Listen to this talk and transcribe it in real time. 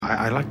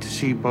I'd like to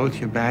see both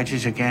your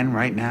badges again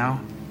right now.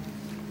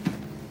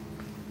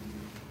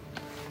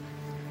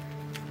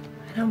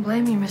 I don't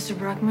blame you, Mr.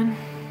 Bruckman.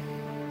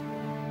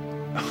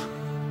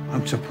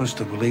 I'm supposed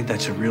to believe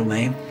that's a real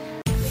name?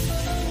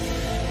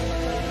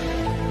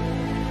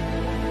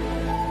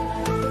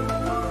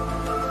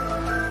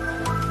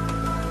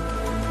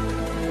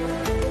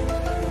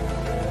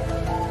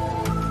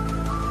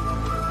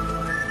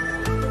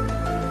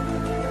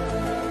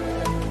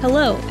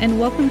 Hello, and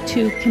welcome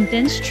to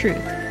Condensed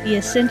Truth, the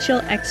Essential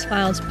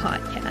X-Files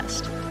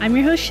podcast. I'm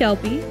your host,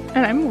 Shelby.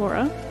 And I'm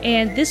Laura.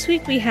 And this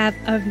week we have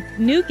a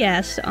new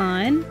guest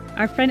on,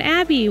 our friend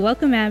Abby.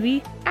 Welcome,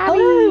 Abby.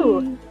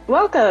 Hello!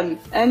 Welcome,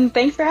 and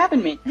thanks for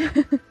having me.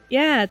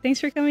 Yeah, thanks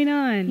for coming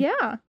on.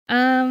 Yeah.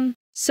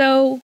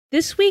 So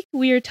this week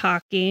we are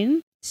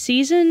talking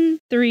Season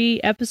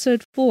 3,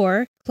 Episode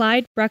 4,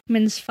 Clyde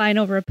Bruckman's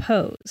Final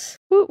Repose.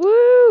 Woo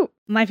woo!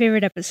 My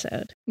favorite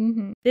episode.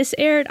 Mm-hmm. This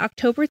aired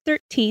October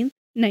 13th,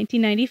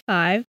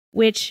 1995,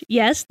 which,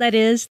 yes, that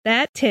is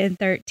that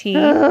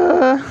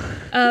 10/13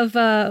 of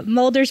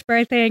Mulder's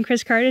birthday and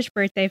Chris Carter's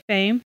birthday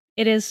fame.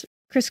 It is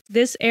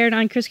this aired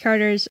on Chris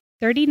Carter's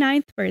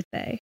 39th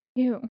birthday.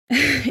 Ew.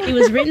 It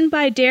was written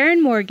by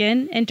Darren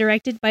Morgan and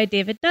directed by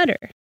David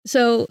Nutter.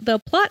 So the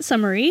plot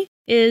summary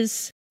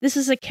is, this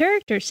is a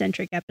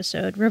character-centric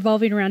episode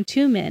revolving around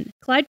two men,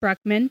 Clyde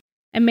Bruckman,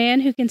 a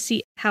man who can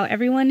see how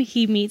everyone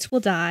he meets will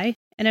die,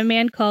 and a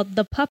man called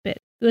the Puppet,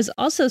 who is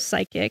also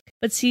psychic,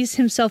 but sees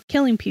himself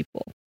killing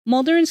people.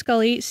 Mulder and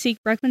Scully seek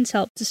Bruckman's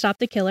help to stop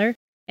the killer,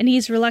 and he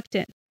is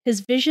reluctant.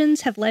 His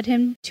visions have led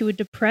him to a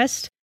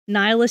depressed,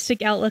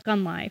 nihilistic outlook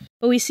on life.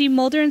 But we see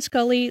Mulder and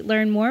Scully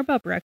learn more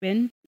about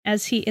Bruckman,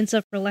 as he ends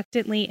up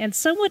reluctantly and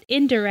somewhat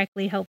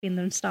indirectly helping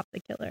them stop the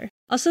killer.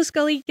 Also,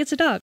 Scully gets a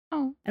dog.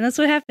 Oh. And that's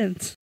what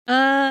happens.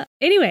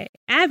 Anyway,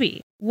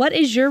 Abby, what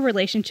is your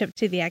relationship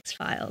to the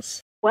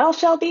X-Files? Well,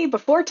 Shelby,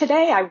 before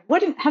today, I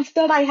wouldn't have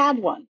said I had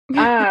one.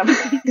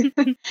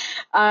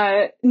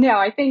 No,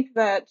 I think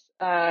that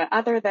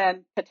other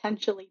than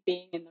potentially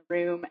being in the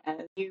room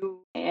as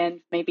you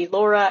and maybe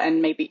Laura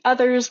and maybe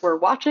others were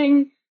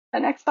watching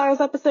an X-Files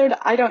episode,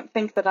 I don't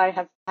think that I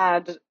have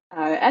had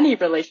any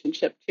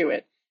relationship to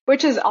it,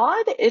 which is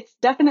odd. It's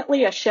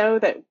definitely a show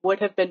that would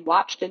have been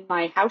watched in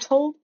my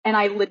household, and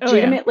I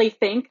legitimately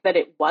think that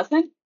it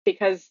wasn't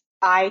because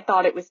I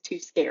thought it was too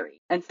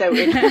scary, and so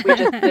we just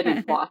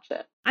didn't watch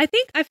it. I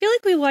feel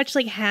like we watched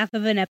like half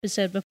of an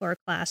episode before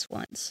class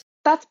once.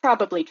 That's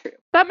probably true.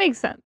 That makes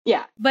sense.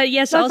 Yeah. But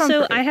yes, That also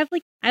sounds right. I have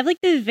like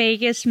the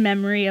vaguest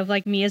memory of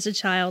like me as a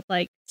child,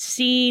 like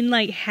seeing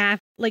like half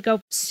like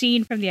a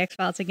scene from the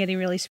X-Files and getting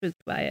really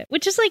spooked by it.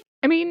 Which is like,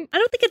 I mean, I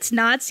don't think it's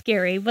not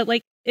scary, but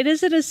like it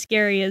isn't as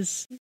scary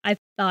as I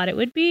thought it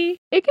would be.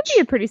 it can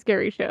be a pretty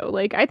scary show.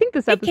 Like, I think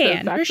this It episode can,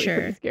 is for actually sure.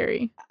 pretty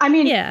scary. I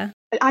mean, Yeah,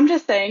 I'm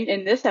just saying,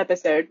 in this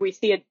episode, we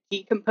see a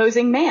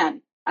decomposing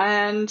man,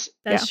 and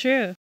that's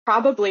true.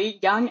 probably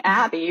young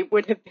Abby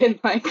would have been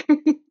like,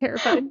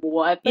 Terrified.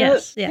 what the?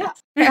 Yes, Yeah.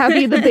 yes.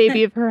 Abby, the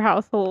baby of her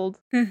household.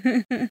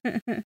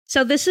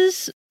 So this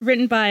is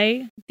written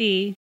by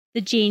the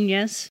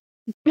genius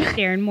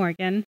Darren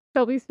Morgan.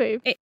 Shelby's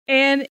fave.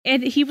 And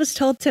he was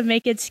told to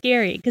make it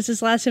scary because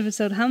his last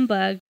episode,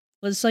 Humbug,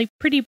 was like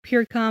pretty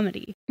pure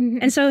comedy. Mhm.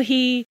 And so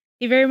he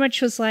very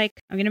much was like,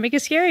 I'm going to make a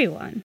scary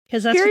one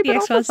because that's Scary, what the but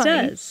also X-Files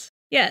funny. does.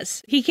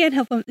 Yes, he can't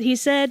help him. He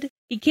said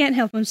he can't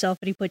help himself,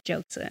 but he put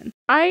jokes in.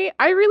 I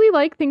really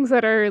like things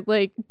that are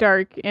like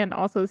dark and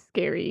also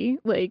scary.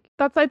 Like,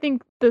 that's, I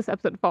think, this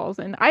episode falls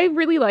in. I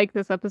really like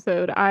this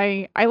episode.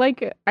 I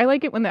like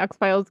it when the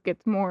X-Files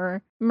gets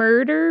more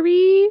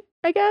murdery,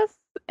 I guess,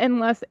 and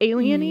less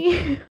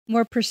alien-y.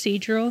 More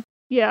procedural.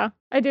 Yeah,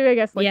 I do, I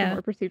guess, like Yeah. the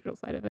more procedural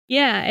side of it.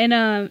 Yeah,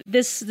 and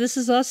this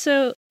is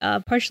also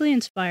partially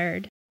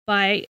inspired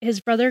by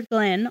his brother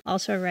Glenn,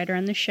 also a writer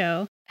on the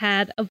show,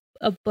 had a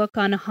book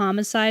on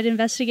homicide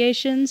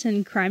investigations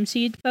and crime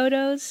scene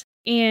photos,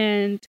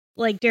 and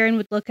like Darren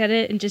would look at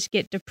it and just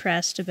get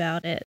depressed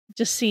about it,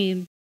 just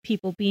seeing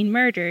people being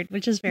murdered,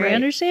 which is very Right.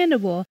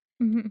 understandable.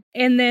 Mm-hmm.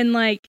 And then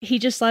like he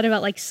just thought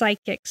about like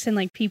psychics and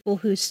like people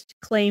who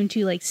claim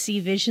to like see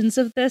visions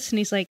of this, and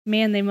he's like,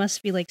 man, they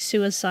must be like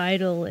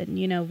suicidal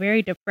and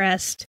very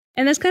depressed.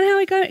 And that's kind of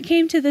how I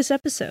came to this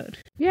episode.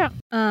 Yeah.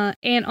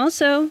 And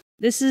also,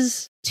 this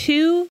is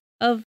 2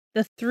 of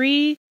the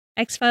 3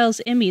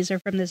 X-Files Emmys are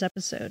from this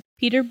episode.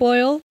 Peter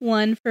Boyle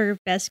won for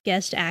Best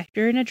Guest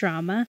Actor in a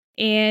Drama,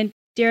 and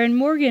Darren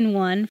Morgan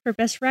won for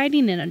Best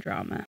Writing in a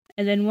Drama.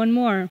 And then one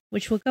more,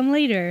 which will come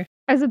later.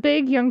 As a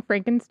big Young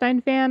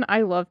Frankenstein fan,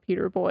 I love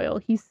Peter Boyle.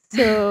 He's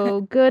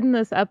so good in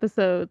this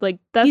episode. Like,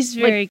 that's He's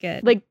very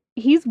good. Like,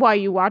 he's why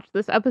you watch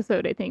this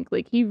episode, I think.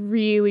 Like, he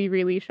really,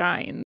 really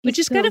shines. Which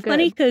He's is kind so of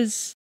funny good.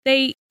 because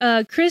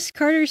Chris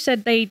Carter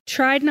said they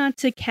tried not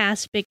to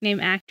cast big name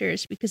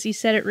actors because he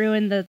said it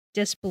ruined the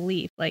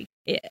disbelief. Like,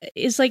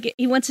 it's like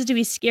he wants it to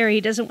be scary.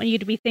 He doesn't want you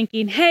to be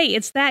thinking, hey,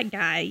 it's that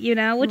guy,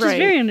 which is Right.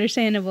 very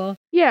understandable.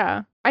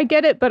 Yeah, I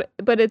get it, but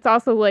it's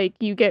also like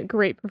you get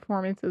great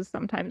performances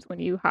sometimes when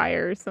you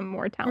hire some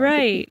more talented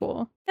Right.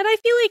 people. And I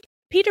feel like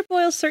Peter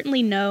Boyle's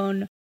certainly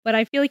known but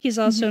I feel like he's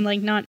also Mhm.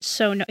 like not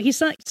so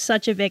he's not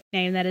such a big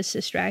name that is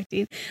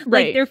distracting.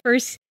 Right.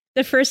 Like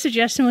the first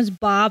suggestion was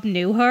Bob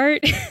Newhart.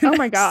 Oh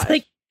my It's gosh.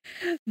 like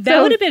that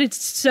So- would have been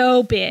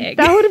so big.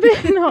 That would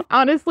have been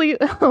honestly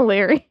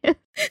hilarious.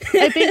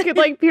 I think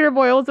like Peter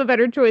Boyle's a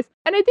better choice.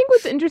 And I think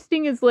what's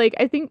interesting is like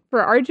I think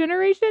for our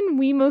generation,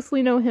 we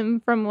mostly know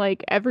him from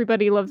like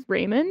Everybody Loves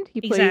Raymond.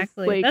 He plays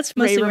Exactly. like That's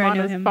Ray mostly where I know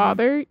Romano's him from.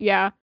 father.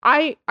 Yeah.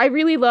 I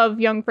really love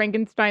Young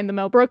Frankenstein, the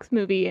Mel Brooks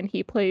movie, and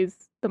he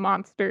plays the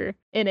monster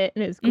in it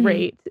and is Mhm.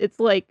 great. It's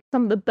like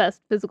some of the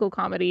best physical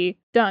comedy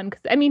done.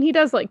 Cause I mean he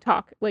does like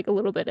talk like a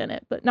little bit in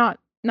it, but not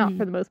Mhm.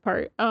 for the most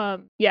part.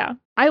 Yeah.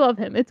 I love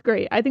him. It's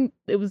great. I think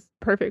it was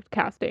perfect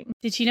casting.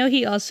 Did you know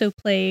he also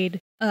played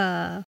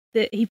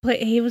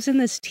he was in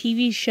this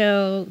TV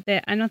show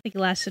that I don't think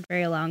lasted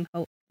very long,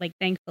 like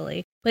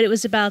thankfully. But it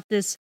was about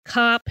this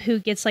cop who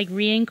gets like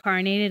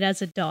reincarnated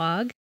as a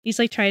dog. He's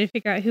like trying to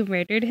figure out who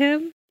murdered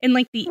him. And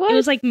like it What?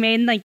 was like made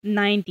in like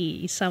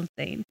 90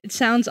 something. It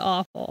sounds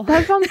awful.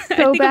 That sounds I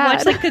so think I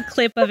watched bad. like a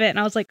clip of it and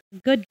I was like,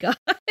 good God.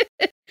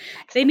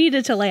 They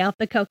needed to lay off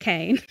the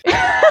cocaine.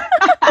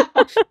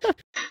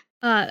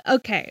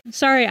 Okay.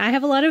 Sorry, I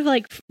have a lot of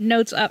like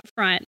notes up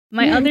front.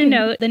 My other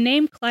note, the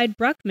name Clyde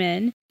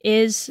Bruckman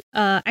is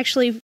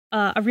actually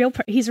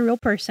he's a real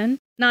person.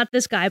 Not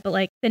this guy, but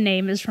like the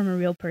name is from a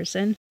real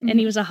person. And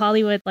he Mhm. was a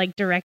Hollywood like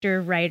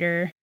director,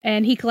 writer,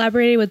 and he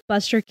collaborated with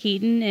Buster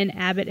Keaton and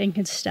Abbott and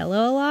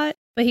Costello a lot.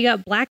 But he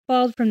got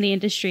blackballed from the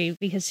industry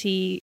because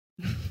he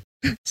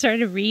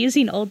started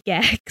reusing old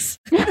gags.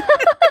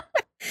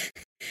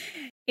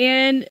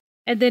 and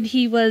then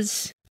he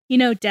was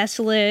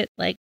desolate,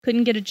 like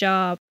couldn't get a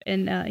job,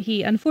 and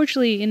he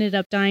unfortunately ended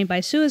up dying by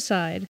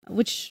suicide,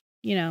 which,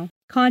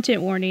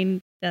 content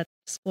warning, that's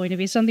going to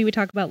be something we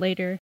talk about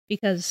later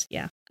because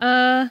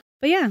but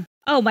yeah.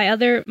 Oh, my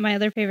other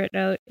favorite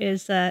note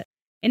is that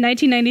in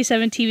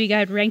 1997 TV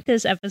Guide ranked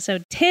this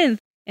episode 10th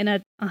in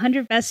a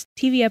 100 best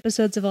TV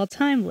episodes of all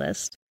time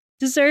list.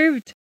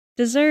 Deserved.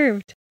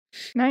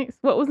 Nice.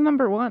 What was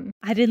number 1?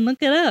 I didn't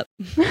look it up.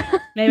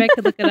 Maybe I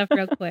could look it up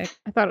real quick.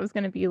 I thought it was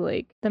going to be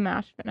like the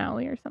MASH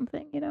finale or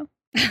something,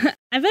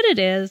 I bet it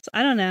is.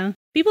 I don't know.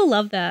 People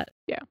love that.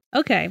 Yeah.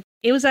 Okay.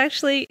 It's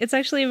actually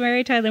a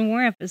Mary Tyler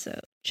Moore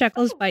episode.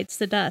 Chuckles Oh. Bites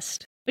the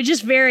Dust, which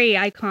is very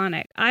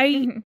iconic.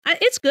 Mhm.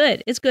 It's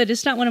good. It's good.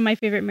 It's not one of my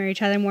favorite Mary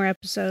Tyler Moore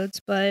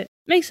episodes, but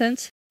makes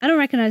sense. I don't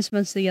recognize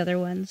most of the other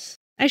ones.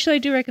 Actually, I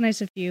do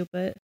recognize a few,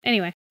 but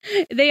anyway.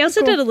 They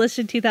also Cool. did a list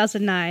in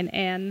 2009,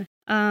 and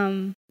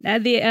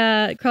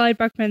Clyde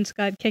Bruckman's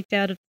got kicked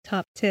out of the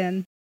top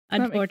 10, That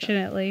makes sense.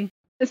 unfortunately.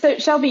 So,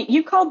 Shelby,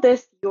 you called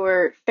this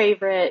your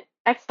favorite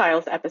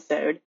X-Files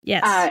episode.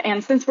 Yes.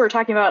 And since we're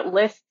talking about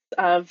lists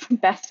of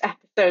best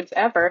episodes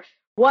ever,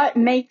 what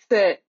makes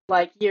it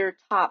like your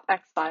top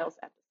X-Files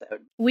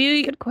episode?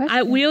 Good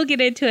question. We'll get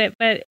into it,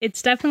 but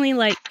it's definitely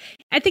like,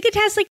 I think it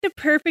has like the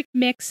perfect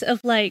mix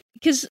of like,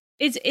 because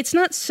it's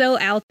not so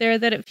out there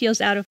that it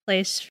feels out of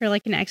place for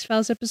like an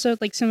X-Files episode,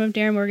 like some of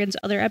Darren Morgan's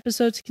other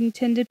episodes can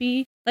tend to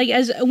be. Like,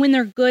 as when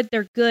they're good,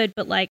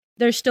 but like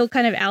they're still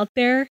kind of out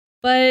there.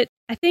 But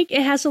I think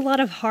it has a lot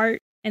of heart,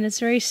 and it's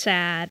very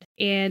sad,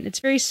 and it's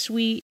very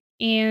sweet,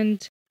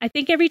 and I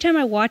think every time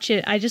I watch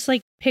it, I just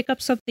like pick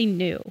up something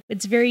new.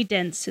 It's very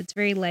dense, it's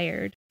very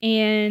layered,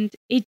 and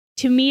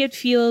to me it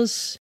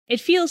feels.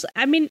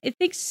 I mean,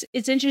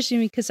 it's interesting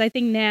because I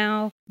think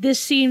now this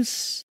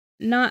seems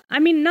not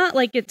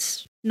like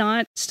it's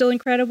not still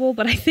incredible,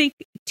 but I think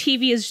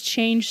TV has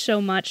changed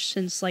so much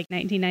since like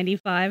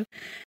 1995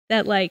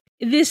 that like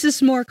this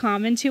is more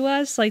common to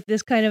us, like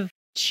this kind of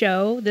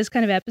show, this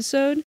kind of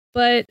episode.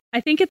 But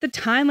I think at the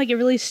time, like, it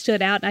really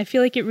stood out, and I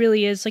feel like it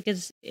really is like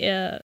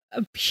a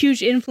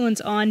huge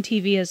influence on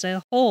TV as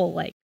a whole.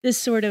 Like this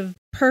sort of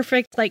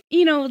perfect, like,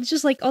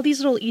 just like all these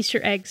little Easter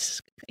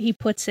eggs he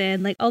puts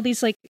in, like all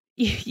these like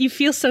you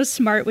feel so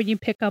smart when you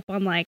pick up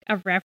on like a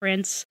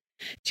reference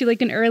to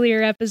like an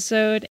earlier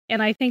episode.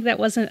 And I think that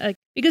wasn't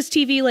because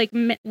TV like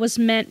was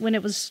meant when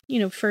it was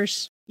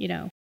first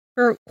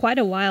for quite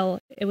a while.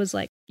 It was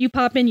like you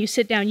pop in, you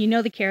sit down,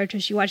 the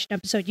characters, you watch an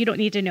episode, you don't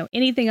need to know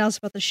anything else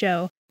about the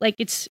show. Like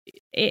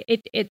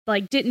it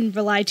like didn't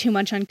rely too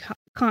much on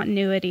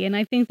continuity. And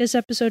I think this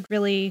episode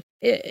really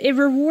it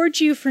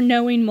rewards you for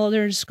knowing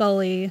Mulder and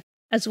Scully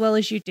as well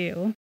as you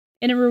do,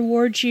 and it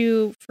rewards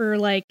you for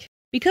like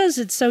because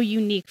it's so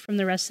unique from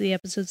the rest of the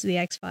episodes of the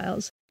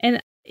X-Files. And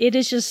it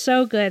is just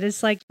so good.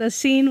 It's like the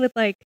scene with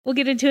like, we'll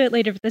get into it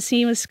later, but the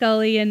scene with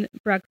Scully and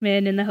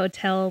Bruckman in the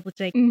hotel,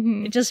 which like,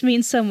 Mhm. it just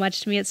means so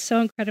much to me. It's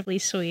so incredibly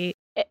sweet.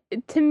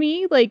 To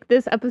me, like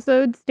this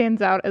episode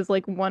stands out as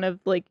like one of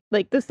like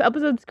this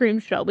episode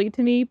screams Shelby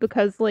to me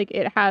because like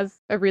it has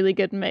a really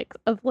good mix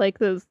of like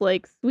those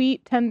like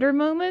sweet tender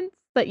moments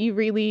that you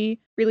really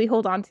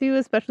hold on to,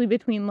 especially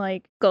between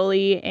like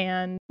Scully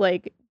and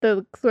like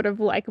the sort of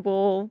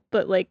likable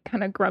but like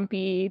kind of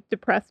grumpy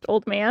depressed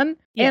old man.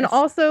 And Yes.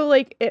 also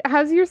like it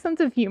has your sense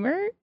of humor.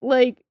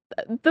 Like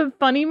the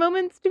funny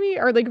moments to me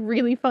are like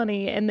really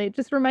funny, and it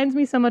just reminds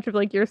me so much of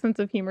like your sense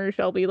of humor,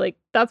 Shelby. Like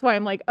that's why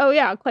I'm like, oh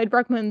yeah, Clyde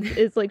Bruckman's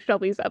is like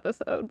Shelby's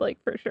episode, like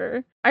for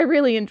sure. I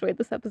really enjoyed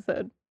this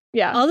episode.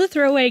 Yeah, all the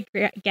throwaway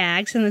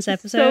gags in this So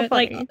episode,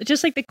 like funny.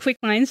 just like the quick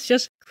lines,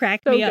 just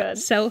cracked So me up good.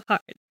 so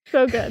hard.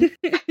 so good.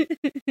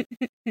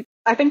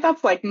 I think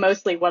that's like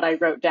mostly what I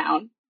wrote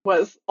down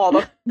was all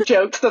the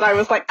jokes that I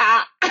was like,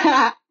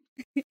 ah.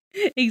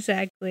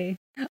 Exactly.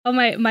 Oh,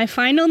 my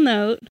final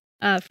note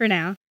for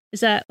now is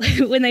that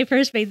when they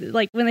first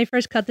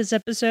cut this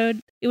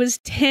episode, it was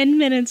 10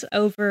 minutes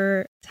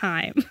over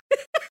time.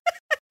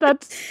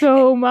 That's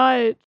so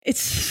much. It's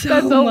so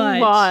That's a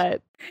much.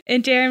 lot.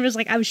 And Darren was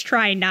like, I was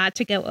trying not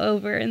to go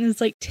over, and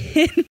it's like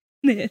 10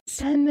 minutes.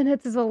 10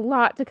 minutes is a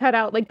lot to cut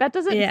out. Like, that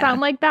doesn't Yeah.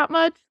 sound like that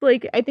much.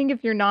 Like, I think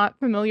if you're not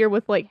familiar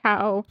with, like,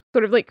 how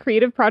sort of, like,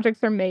 creative projects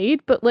are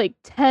made, but, like,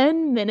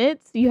 10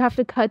 minutes you have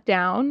to cut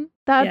down,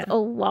 that's Yeah. a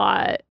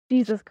lot.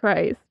 Jesus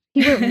Christ.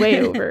 He went way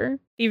over.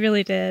 He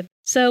really did.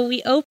 So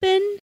we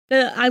open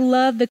I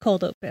love the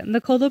cold open.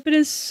 The cold open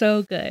is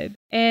so good.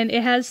 And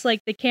it has like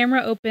the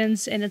camera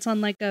opens and it's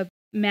on like a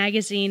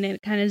magazine and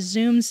it kind of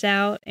zooms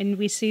out and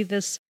we see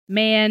this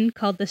man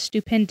called the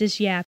Stupendous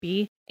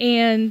Yappy.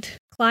 And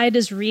Clyde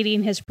is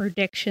reading his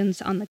predictions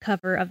on the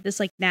cover of this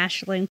like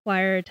National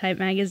Enquirer type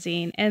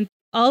magazine. And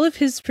all of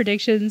his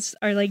predictions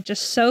are like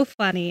just so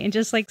funny and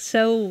just like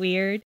so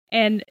weird.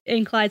 And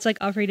Clyde's like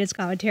offering his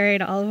commentary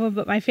on all of them,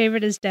 but my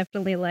favorite is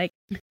definitely like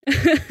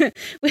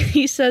when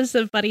he says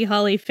that Buddy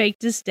Holly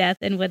faked his death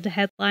and went to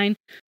headline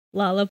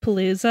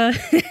Lollapalooza.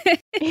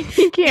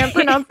 He can't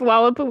pronounce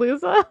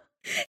Lollapalooza.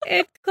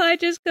 And Clyde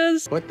just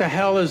goes, What the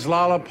hell is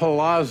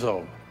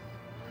Lollapalooza?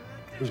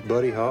 Who's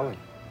Buddy Holly?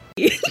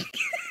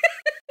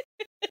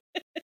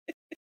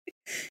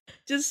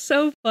 just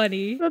so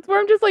funny. That's where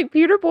I'm just like,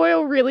 Peter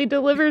Boyle really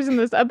delivers in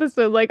this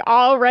episode, like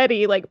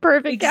already, like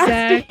perfect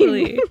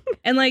Exactly. casting.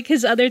 And like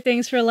his other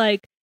things for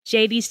like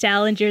JD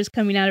Salinger's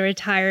coming out of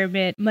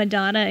retirement,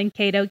 Madonna and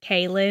Kato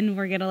Kaelin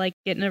were gonna like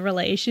get in a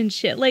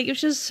relationship. Like it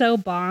was just so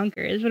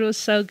bonkers, but it was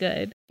so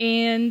good.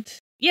 And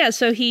yeah,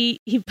 so he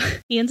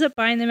ends up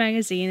buying the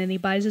magazine and he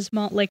buys his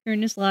malt liquor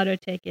and his lotto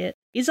ticket.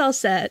 He's all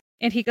set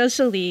and he goes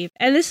to leave.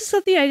 And this is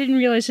something I didn't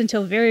realize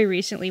until very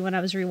recently when I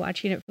was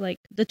rewatching it for like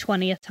the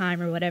 20th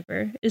time or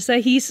whatever, is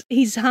that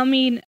he's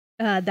humming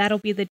That'll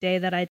Be the Day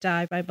That I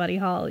Die by Buddy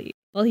Holly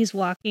while he's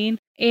walking.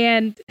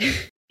 And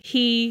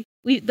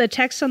the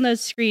text on the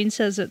screen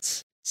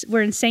says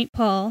we're in St.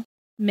 Paul,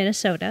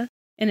 Minnesota,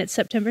 and it's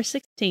September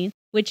 16th,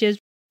 which is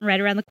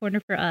right around the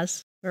corner for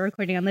us. We're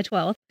recording on the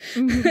 12th.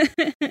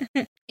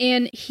 Mhm.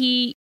 And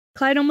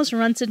Clyde almost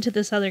runs into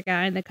this other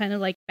guy and they're kind of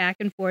like back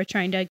and forth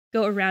trying to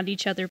go around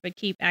each other but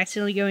keep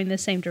accidentally going the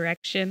same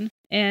direction.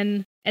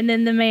 And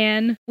then the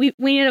man, we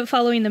end up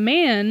following the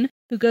man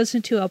who goes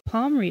into a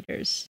palm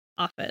reader's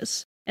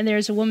office. And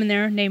there's a woman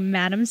there named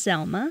Madame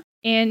Zelma.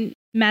 And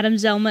Madame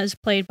Zelma is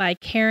played by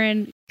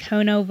Karen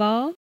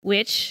Konoval,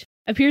 which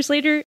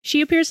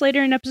she appears later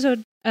in an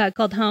episode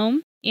called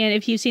Home. And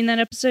if you've seen that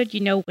episode, you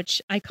know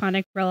which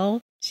iconic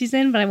role she's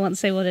in, but I won't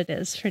say what it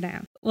is for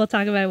now. We'll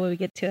talk about it when we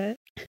get to it.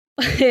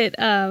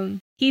 But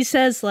he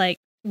says, like,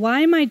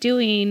 why am I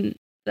doing...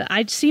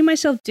 I see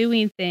myself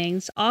doing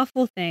things,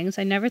 awful things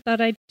I never thought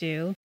I'd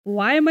do.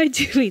 Why am I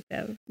doing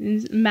them?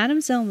 Madame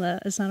Zelma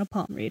is not a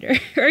palm reader.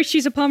 Or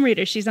she's a palm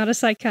reader. She's not a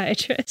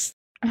psychiatrist.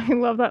 I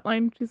love that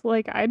line. She's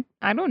like, I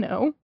don't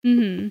know.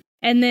 Mm-hmm.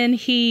 And then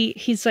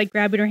he's like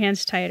grabbing her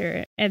hands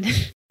tighter and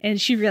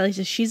she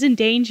realizes she's in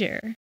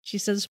danger. She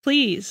says,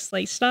 please,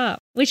 like, stop.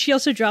 Which she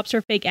also drops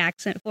her fake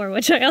accent for,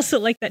 which I also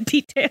like that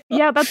detail.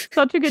 Yeah, that's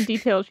such a good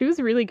detail. She was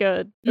really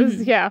good. It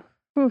was, yeah.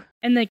 Whew.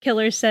 And the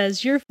killer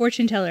says, you're a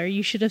fortune teller.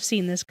 You should have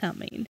seen this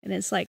coming. And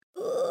it's like,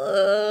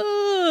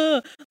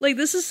 ugh. Like,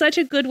 this is such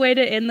a good way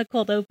to end the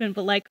cold open.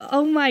 But like,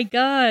 oh my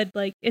God.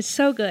 Like, it's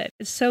so good.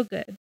 It's so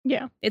good.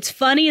 Yeah. It's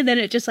funny. And then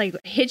it just like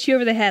hits you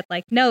over the head.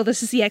 Like, no,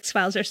 this is the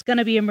X-Files. There's going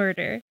to be a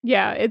murder.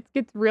 Yeah, it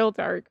gets real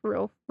dark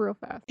real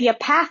fast. You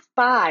passed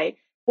by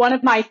one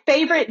of my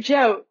favorite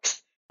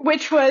jokes,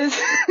 which was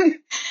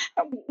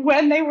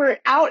when they were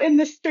out in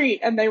the street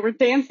and they were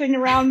dancing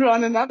around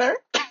one another.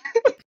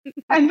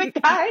 And the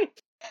guy,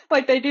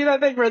 like, they do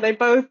that thing where they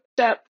both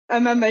step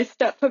and then they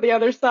step to the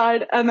other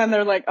side and then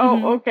they're like,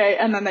 oh, okay.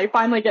 And then they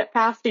finally get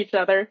past each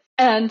other.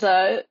 And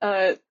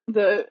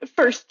the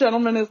first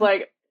gentleman is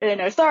like,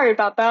 sorry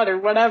about that or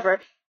whatever.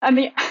 And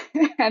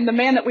the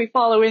man that we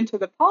follow into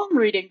the palm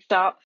reading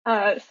shop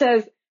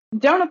says,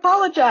 don't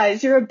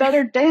apologize. You're a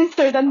better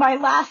dancer than my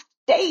last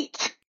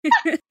date.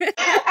 And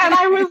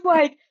I was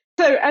like,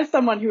 so as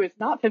someone who is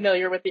not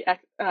familiar with the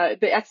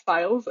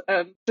X-Files,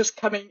 just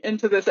coming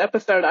into this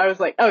episode, I was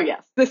like, oh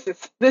yes, this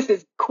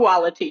is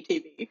quality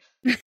TV.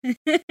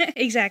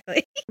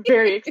 Exactly.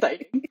 Very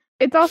exciting.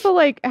 It's also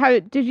like, how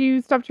did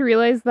you stop to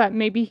realize that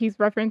maybe he's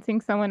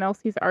referencing someone else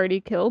he's already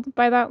killed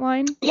by that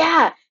line?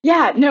 Yeah,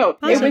 no.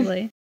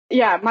 Possibly.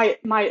 Yeah,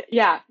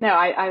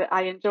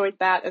 I enjoyed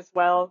that as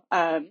well.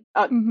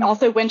 Mhm.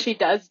 Also, when she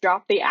does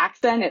drop the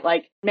accent, it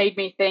like made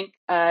me think,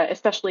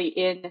 especially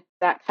in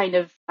that kind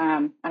of,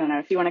 I don't know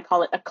if you want to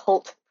call it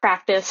occult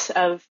practice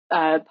of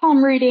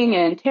palm reading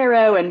and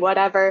tarot and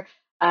whatever.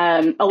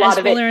 A lot As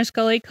of Mulder and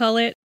Scully call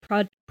it,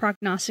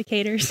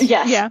 prognosticators.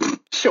 Yes, Yeah.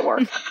 sure.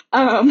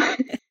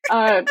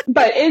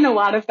 But in a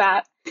lot of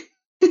that,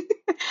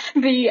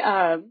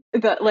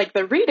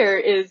 the reader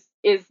is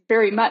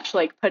very much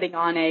like putting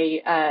on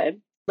a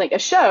like a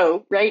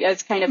show, right,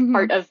 as kind of Mhm.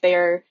 part of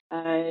their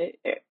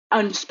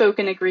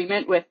unspoken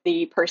agreement with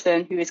the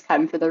person who has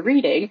come for the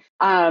reading.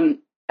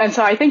 And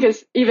so I think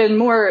it's even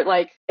more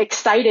like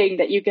exciting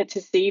that you get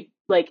to see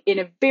like in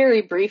a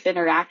very brief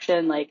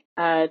interaction, like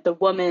the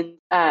woman's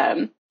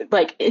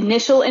like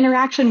initial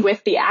interaction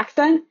with the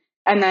accent,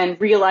 and then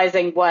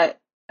realizing what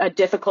a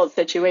difficult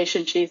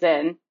situation she's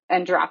in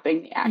and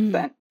dropping the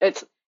accent.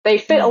 They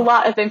fit a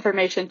lot of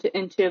information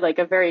into like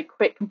a very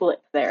quick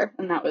blip there,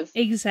 and that was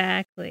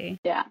Exactly.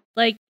 yeah.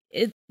 Like,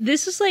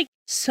 this is like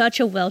such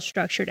a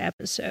well-structured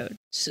episode.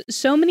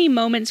 So many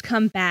moments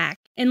come back,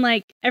 and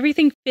like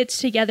everything fits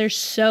together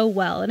so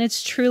well, and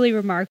it's truly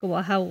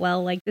remarkable how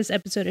well like this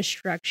episode is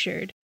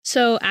structured.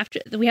 So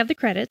after we have the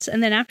credits,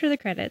 and then after the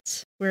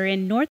credits, we're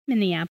in North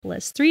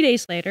Minneapolis 3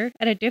 days later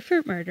at a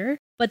different murder,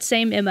 but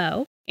same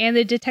MO. And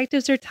the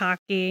detectives are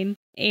talking,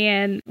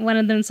 and one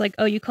of them's like,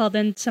 "Oh, you called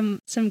in some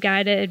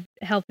guy to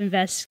help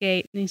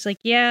investigate," and he's like,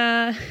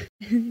 "Yeah."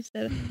 And he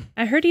said,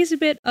 "I heard he's a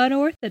bit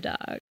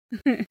unorthodox.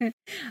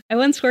 I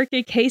once worked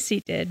at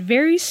Casey did.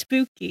 Very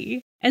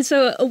spooky." And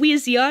so we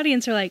as the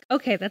audience are like,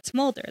 "Okay, that's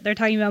Mulder. They're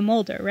talking about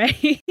Mulder,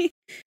 right?"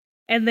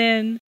 And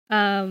then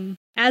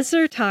as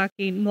they're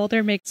talking,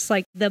 Mulder makes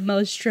like the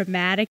most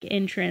dramatic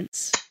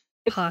entrance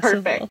It's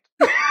possible.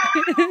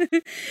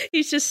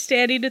 He's just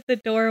standing at the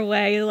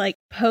doorway, like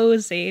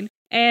posing.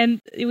 And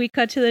we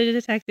cut to the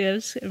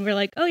detectives, and we're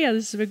like, "Oh yeah,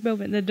 this is a big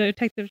moment." And the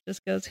detective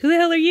just goes, "Who the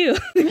hell are you?"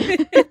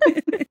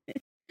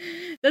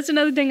 That's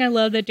another thing I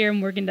love that Darren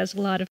Morgan does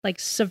a lot of,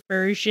 like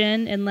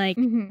subversion, and like,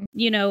 Mhm.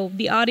 you know,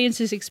 the audience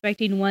is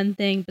expecting one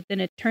thing, but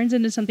then it turns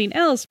into something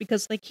else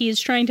because like he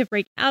is trying to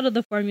break out of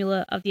the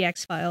formula of the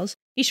X-Files.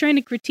 He's trying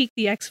to critique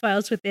the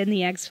X-Files within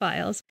the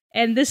X-Files.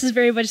 And this is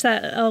very much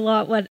that a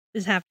lot what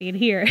is happening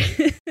here.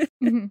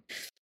 Mhm.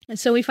 And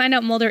so we find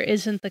out Mulder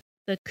isn't the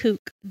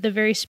kook, the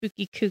very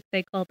spooky kook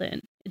they called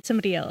in. It's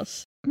somebody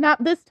else.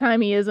 Not this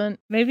time he isn't.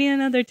 Maybe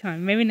another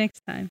time, maybe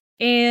next time.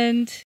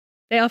 And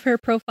they offer a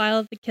profile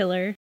of the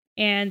killer,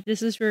 and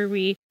this is where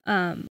we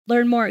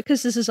learn more,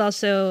 because this is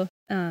also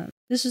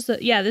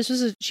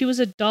she was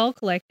a doll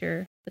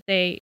collector,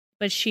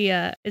 but she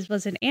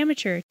was an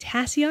amateur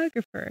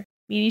tassiographer,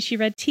 meaning she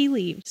read tea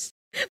leaves.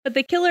 But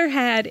the killer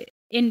had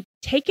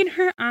taken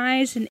her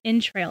eyes and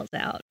entrails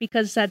out,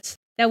 because that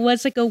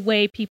was like a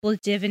way people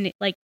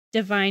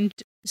divined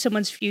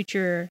someone's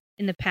future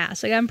in the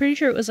past. Like I'm pretty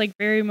sure it was like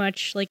very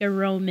much like a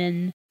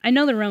Roman. I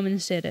know the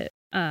Romans did it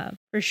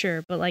for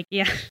sure, but like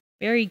yeah,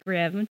 very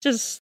grim.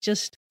 Just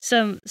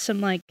some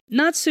like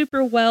not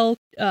super well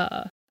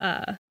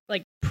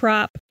like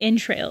prop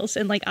entrails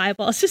and like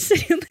eyeballs just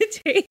sitting on the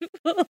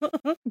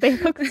table. They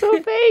look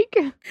so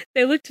fake.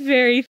 They looked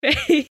very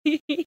fake.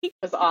 It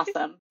was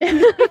awesome.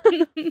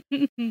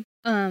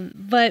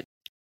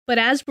 But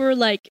as we're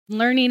like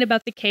learning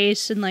about the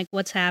case and like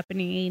what's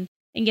happening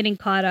and getting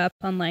caught up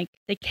on like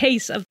the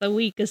case of the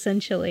week,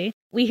 essentially,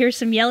 we hear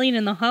some yelling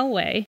in the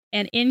hallway,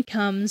 and in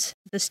comes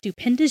the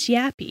Stupendous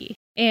Yappy.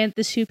 And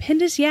the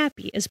Stupendous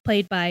Yappy is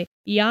played by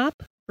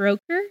Yop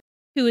Broker,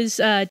 who is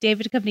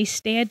David Duchovny's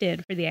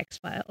stand-in for the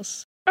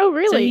X-Files. Oh,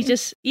 really?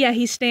 So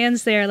he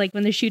stands there like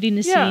when they're shooting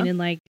the scene, and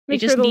like they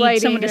Make just sure the need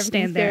lighting someone to and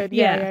stand there.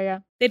 everything's good. Yeah.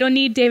 They don't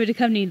need David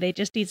Duchovny. They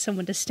just need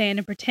someone to stand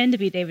and pretend to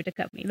be David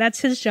Duchovny.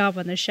 That's his job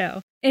on the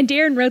show. And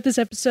Darren wrote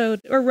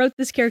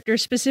this character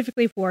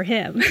specifically for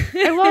him.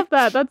 I love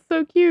that. That's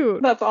so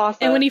cute. That's awesome.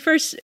 And when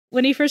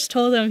he first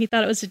told him, he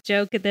thought it was a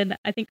joke. And then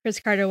I think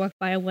Chris Carter walked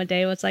by him one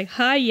day and was like,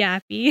 "Hi,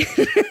 Yappy."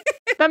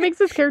 That makes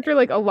his character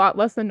like a lot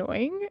less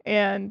annoying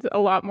and a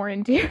lot more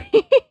endearing.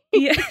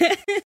 Yeah.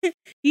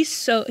 He's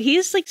so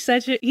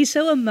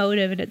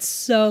emotive, and it's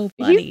so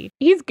funny.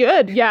 He's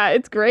good. Yeah,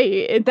 it's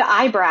great. The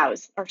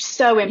eyebrows are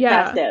so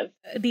impressive.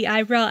 The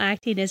eyebrow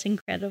acting is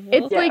incredible.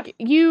 It's Yeah. like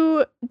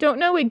you don't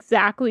know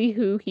exactly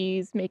who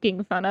he's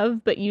making fun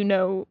of, but you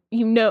know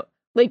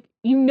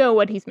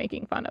what he's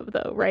making fun of,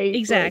 though, right?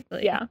 Exactly.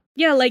 Like, yeah.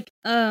 Yeah, like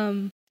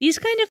these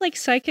kind of like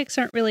psychics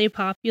aren't really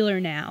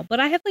popular now, but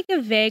I have like a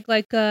vague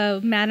like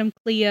Madame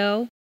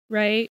Cleo,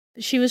 right?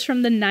 She was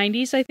from the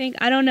 90s, I think.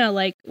 I don't know,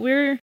 like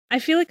I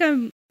feel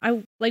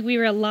like we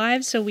were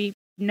alive, so we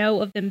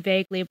know of them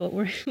vaguely, but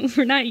we're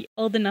not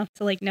old enough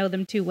to like know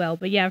them too well.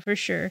 But yeah, for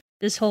sure.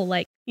 This whole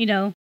like, you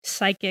know,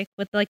 psychic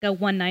with like a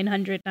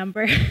 1-900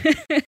 number.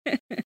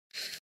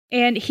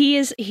 And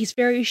he's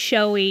very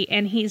showy,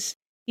 and he's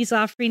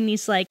offering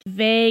these like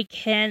vague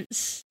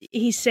hints.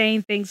 He's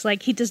saying things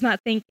like he does not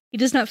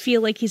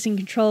feel like he's in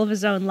control of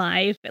his own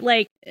life.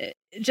 Like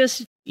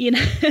just, you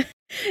know,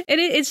 and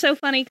it's so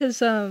funny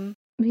because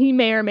he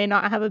may or may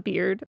not have a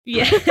beard.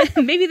 Yeah,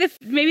 maybe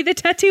the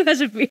tattoo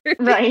has a beard,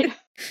 Right.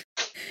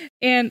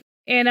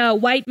 and a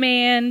white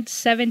man,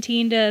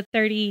 17 to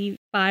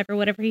 35 or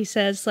whatever he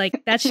says,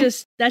 like that's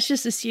just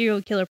a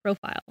serial killer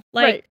profile.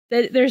 Like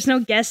there's no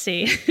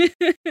guessing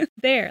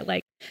there.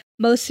 Like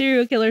most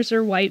serial killers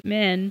are white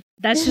men.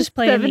 That's just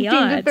playing the odds.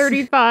 17 to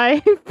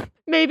 35,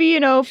 maybe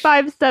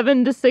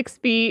 5'7" to 6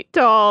 feet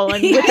tall,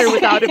 and with or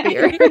without a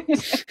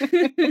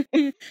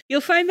beard. You'll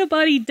find the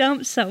body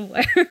dumped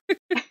somewhere.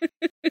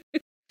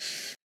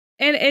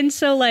 And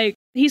so like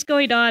he's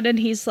going on and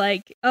he's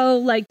like, oh,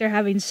 like they're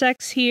having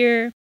sex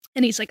here.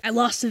 And he's like, I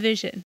lost the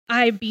vision.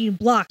 I'm being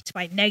blocked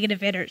by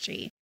negative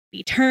energy.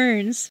 He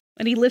turns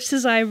and he lifts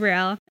his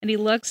eyebrow and he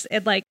looks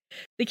and like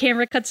the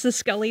camera cuts to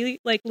Scully,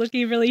 like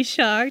looking really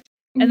shocked.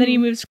 And then he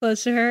moves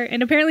close to her.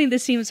 And apparently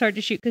this scene was hard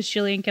to shoot because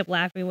Jillian kept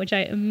laughing, which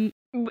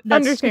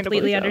that's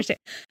completely understand.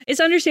 It's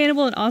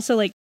understandable. And also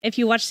like, if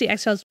you watch the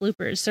X-Files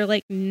bloopers, they're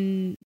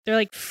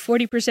like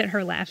 40%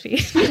 her laughing.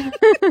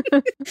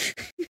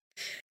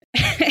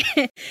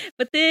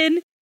 But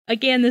then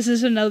again, this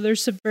is another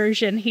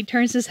subversion. He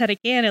turns his head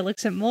again and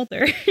looks at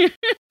Mulder.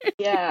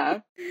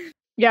 Yeah.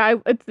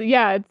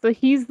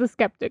 He's the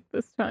skeptic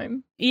this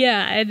time.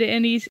 Yeah,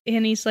 and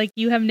he's like,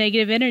 you have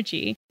negative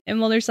energy. And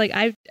Mulder's like,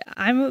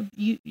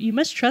 you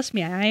must trust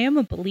me. I am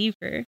a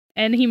believer.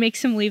 And he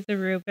makes him leave the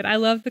room. But I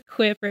love the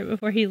quip right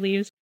before he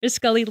leaves.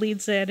 Scully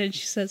leads in and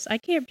she says, I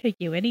can't take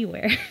you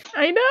anywhere.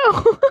 I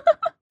know.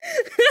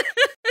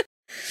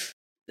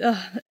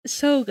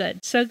 So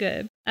good, so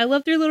good. I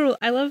love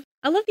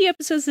the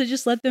episodes that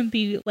just let them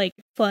be like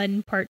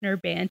fun partner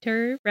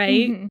banter,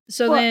 right? Mm-hmm.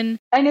 So then,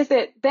 and is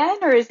it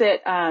then or is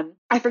it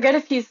I forget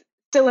if he's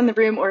still in the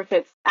room or if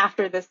it's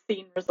after this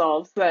scene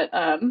resolves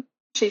that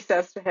she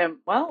says to him,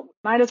 well,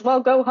 might as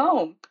well go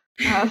home.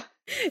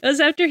 It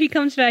was after he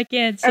comes back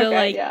in. So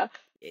okay,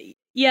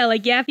 yeah,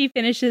 like Yappy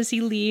finishes,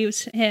 he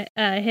leaves. Him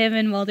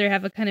and Mulder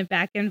have a kind of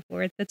back and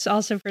forth. That's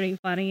also pretty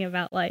funny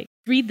about like,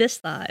 read this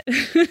thought.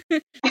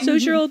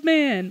 So's your old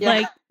man. Yeah.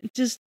 Like,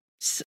 just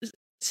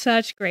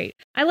such great.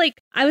 I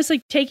was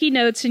like taking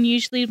notes, and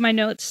usually my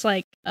notes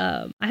like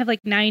I have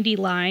like 90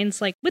 lines,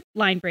 like with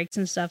line breaks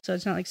and stuff, so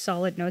it's not like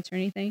solid notes or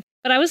anything.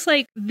 But I was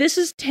like, this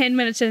is 10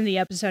 minutes into the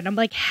episode. And I'm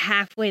like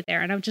halfway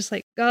there, and I'm just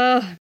like,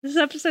 oh, this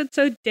episode's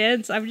so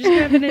dense. I'm just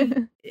gonna have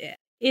an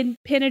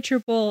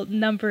impenetrable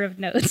number of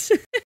notes.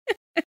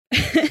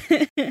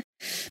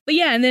 But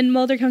yeah, and then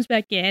Mulder comes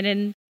back in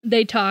and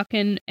they talk,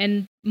 and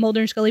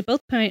Mulder and Scully both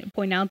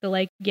point out that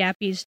like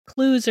Yappy's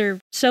clues are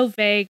so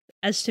vague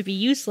as to be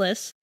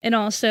useless, and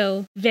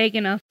also vague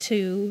enough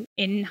to,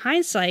 in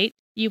hindsight,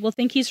 you will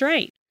think he's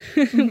right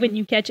when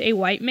you catch a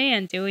white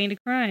man doing a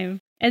crime.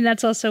 And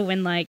that's also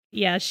when like,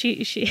 yeah,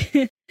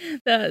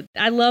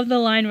 I love the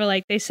line where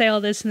like they say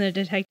all this and the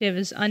detective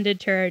is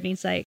undeterred and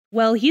he's like,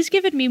 well, he's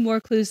given me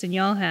more clues than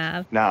y'all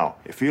have. Now,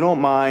 if you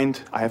don't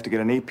mind, I have to get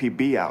an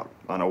APB out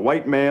on a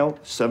white male,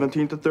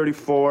 17 to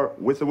 34,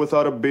 with or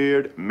without a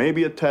beard,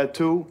 maybe a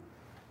tattoo,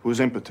 who's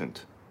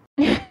impotent.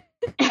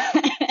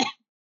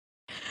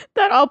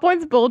 That all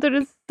points bolted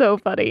is so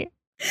funny.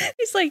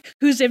 He's like,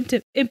 who's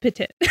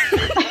impotent?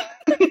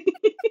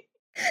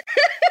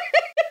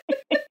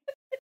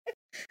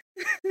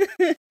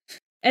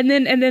 And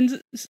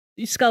then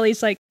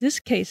Scully's like, this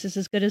case is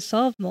as good as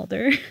solved,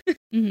 Mulder.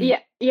 Mm-hmm.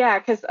 Yeah,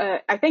 because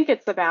I think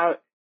it's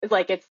about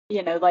like it's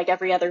like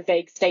every other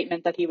vague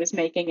statement that he was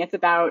making. It's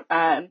about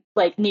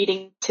like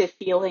needing to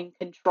feel in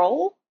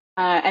control,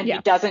 and he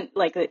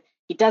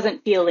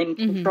doesn't feel in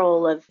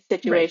control of the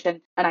situation.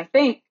 Right. And I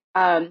think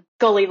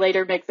Scully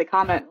later makes a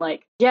comment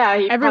like, yeah,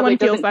 he everyone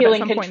probably doesn't feel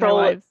in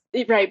control.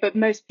 Right, but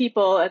most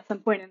people at some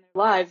point in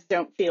their lives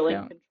don't feel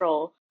in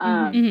control.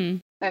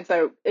 And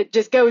so it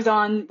just goes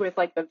on with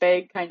like the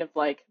vague kind of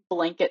like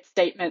blanket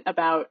statement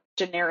about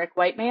generic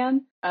white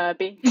man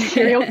being a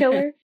serial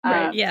killer.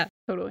 Right, yeah,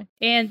 totally.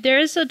 And there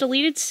is a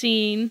deleted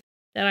scene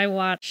that I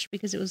watched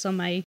because it was on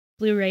my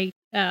Blu-ray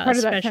part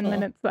of that special. 10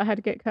 minutes that had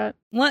to get cut.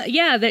 What?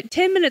 Yeah, that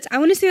 10 minutes. I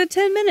want to see the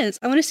 10 minutes.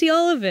 I want to see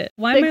all of it.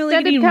 Why am I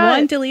only getting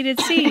one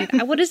deleted scene?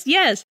 I want to.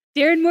 Yes,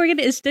 Darren Morgan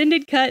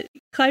extended cut.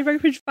 Clyde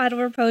Barkman's final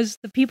repose.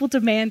 The people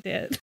demand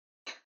it.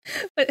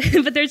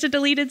 But there's a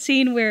deleted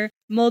scene where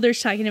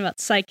Mulder's talking about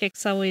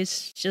psychics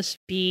always just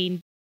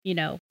being,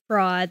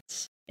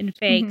 frauds and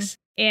fakes.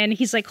 And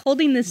he's like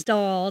holding this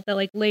doll that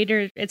like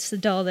later it's the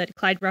doll that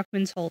Clyde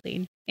Bruckman's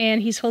holding.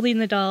 And he's holding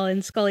the doll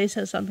and Scully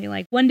says something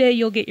like, one day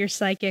you'll get your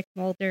psychic,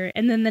 Mulder.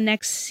 And then the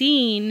next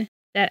scene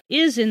that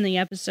is in the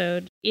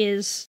episode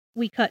is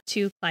we cut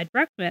to Clyde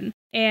Bruckman.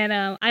 And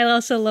I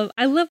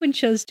love when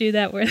shows do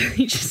that where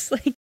they just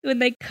like, when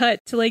they cut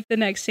to like the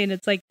next scene,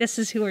 it's like, this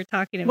is who we're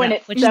talking about. When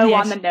it's so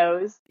on the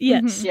nose.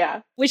 Yes. Mm-hmm.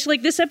 Yeah. Which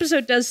like this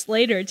episode does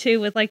later too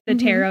with like the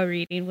tarot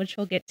reading, which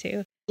we'll get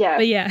to. Yeah.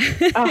 But yeah.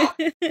 Oh.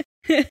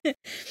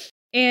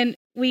 And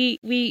we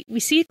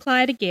see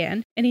Clyde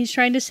again, and he's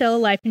trying to sell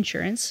life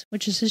insurance,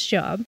 which is his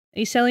job. And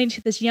he's selling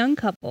to this young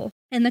couple,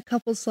 and the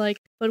couple's like,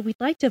 but we'd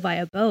like to buy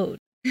a boat.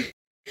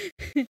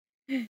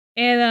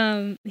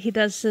 And he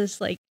does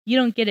this like, you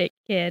don't get it,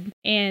 kid.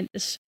 And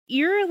this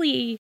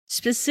eerily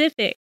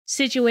specific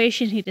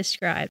situation he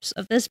describes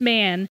of this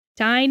man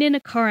dying in a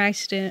car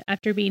accident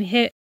after being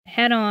hit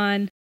head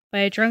on by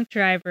a drunk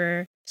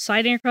driver,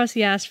 sliding across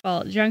the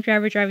asphalt, drunk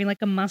driver driving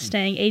like a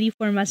Mustang,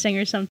 84 Mustang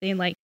or something,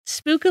 like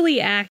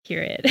spookily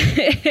accurate.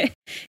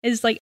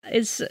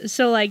 It's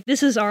so like,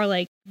 this is our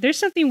like, there's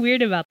something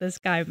weird about this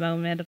guy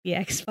moment of the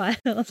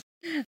X-Files.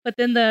 But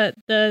then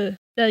the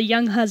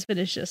young husband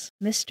is just,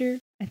 Mister,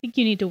 I think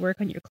you need to work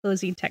on your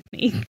closing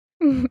technique.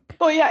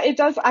 Well, yeah, it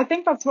does. I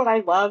think that's what I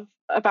love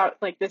about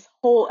like this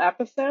whole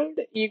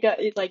episode. You got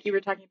like you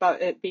were talking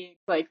about it being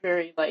like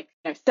very like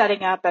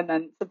setting up and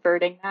then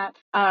subverting that.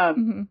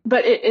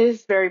 But it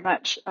is very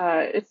much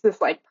it's this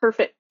like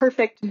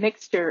perfect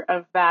mixture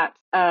of that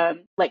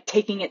like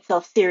taking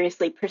itself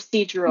seriously,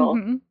 procedural,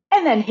 and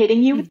then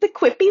hitting you with the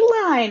quippy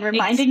line,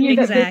 reminding you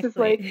that this is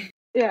like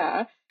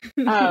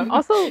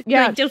Also,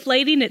 yeah, like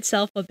deflating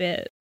itself a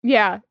bit.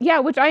 Yeah,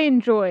 which I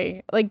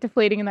enjoy, like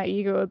deflating in that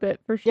ego a bit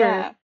for sure.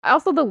 Yeah.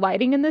 Also, the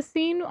lighting in this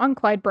scene on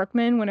Clyde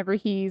Bruckman, whenever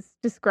he's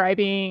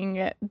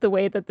describing the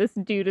way that this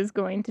dude is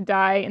going to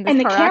die in this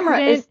and the car camera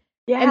accident, is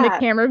and the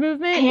camera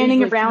movement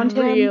panning is, like, around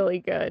him. really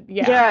good.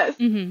 Yeah, Yes.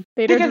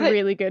 They did a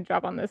really good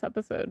job on this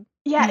episode.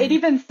 Yeah, it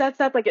even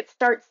sets up like it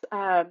starts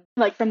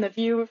like from the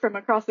view from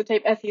across the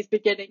tape as he's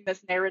beginning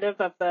this narrative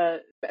of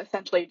the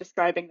essentially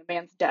describing the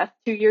man's death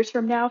 2 years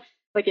from now.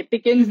 Like it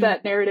begins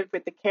that narrative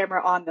with the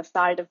camera on the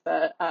side of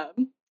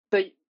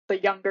the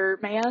younger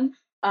man,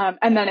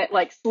 and then it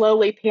like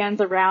slowly pans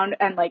around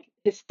and like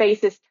his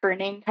face is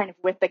turning kind of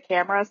with the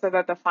camera, so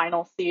that the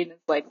final scene is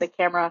like the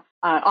camera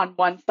on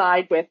one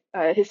side with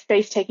his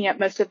face taking up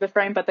most of the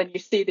frame, but then you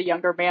see the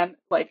younger man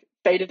like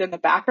faded in the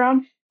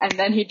background, and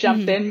then he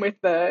jumps in with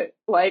the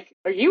like,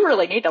 you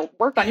really need to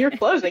work on your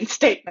closing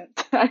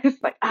statement. I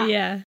was like,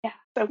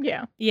 so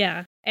good.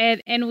 Yeah.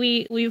 And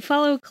we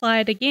follow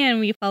Clyde again.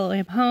 We follow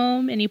him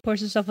home, and he pours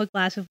himself a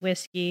glass of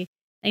whiskey,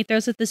 and he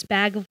throws out this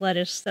bag of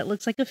lettuce that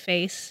looks like a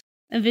face,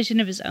 a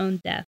vision of his own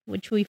death,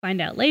 which we find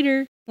out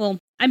later. Well,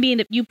 I mean,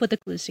 if you put the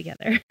clues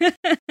together.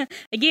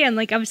 Again,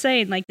 like I'm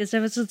saying, like this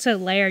episode's so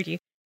layered.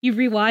 You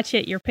rewatch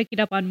it, you're picking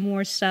up on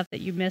more stuff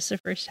that you missed the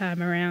first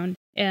time around.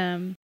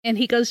 And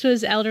he goes to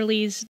his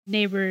elderly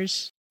neighbor,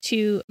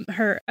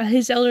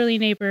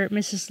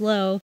 Mrs.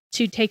 Lowe,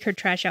 to take her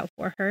trash out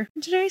for her.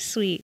 It's very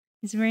sweet.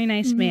 He's a very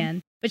nice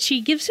man. But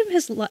she gives him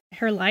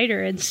her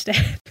lighter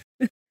instead,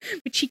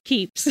 which he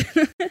keeps.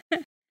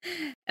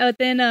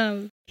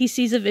 Then he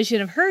sees a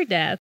vision of her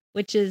death,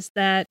 which is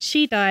that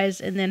she dies,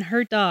 and then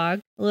her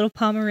dog, a little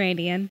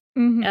Pomeranian,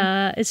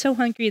 is so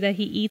hungry that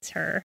he eats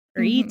her,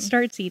 or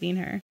starts eating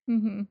her.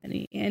 And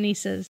he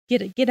says,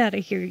 "Get out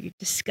of here, you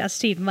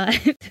disgusting mutt."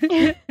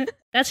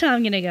 That's how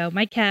I'm gonna go.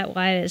 My cat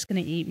Wyatt is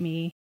gonna eat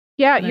me.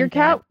 Yeah, your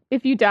cat,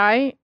 if you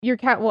die, your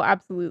cat will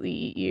absolutely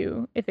eat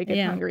you if it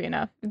gets hungry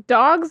enough.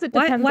 Dogs, it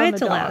depends on the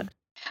dog. Allowed.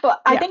 Well,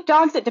 I think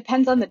dogs, it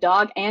depends on the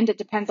dog, and it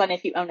depends on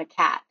if you own a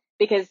cat.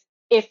 Because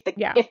if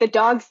the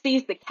dog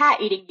sees the cat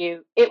eating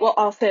you, it will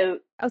also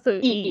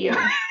eat you.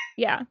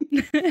 Yeah.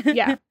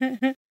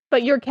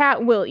 But your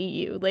cat will eat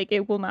you. Like,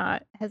 it will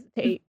not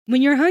hesitate.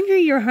 When you're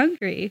hungry, you're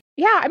hungry.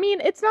 Yeah, I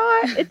mean, it's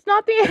not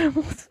the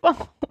animal's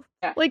fault.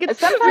 Yeah. Like,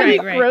 it's really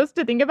gross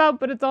to think about,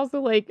 but it's also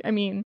like, I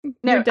mean,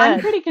 you're dead. I'm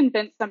pretty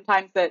convinced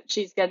sometimes that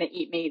she's gonna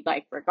eat me,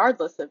 like,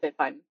 regardless of if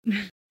I'm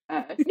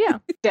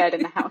dead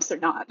in the house or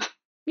not.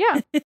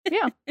 Yeah.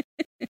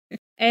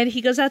 And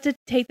he goes out to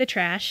take the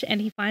trash, and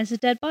he finds a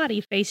dead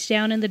body face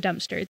down in the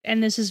dumpster.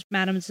 And this is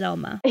Madame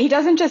Zelma. He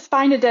doesn't just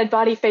find a dead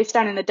body face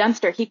down in the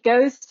dumpster. He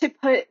goes to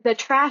put the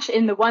trash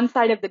in the one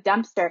side of the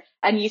dumpster,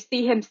 and you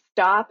see him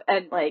stop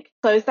and, like,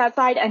 close that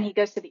side, and he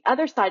goes to the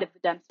other side of the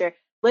dumpster,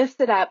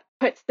 lifts it up,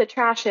 puts the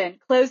trash in,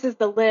 closes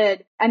the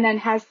lid, and then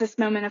has this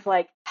moment of,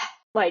 like,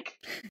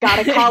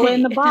 gotta call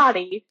in the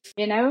body,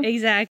 you know?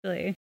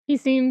 Exactly. He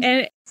seems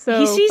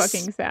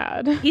fucking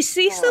sad. He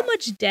sees so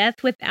much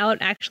death without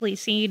actually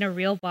seeing a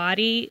real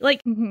body.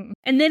 Like, and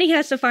then he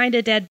has to find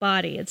a dead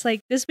body. It's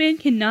like, this man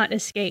cannot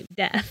escape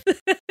death.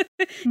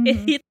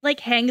 It like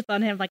hangs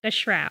on him like a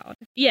shroud.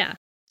 Yeah.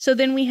 So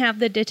then we have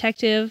the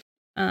detective,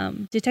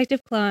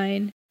 Detective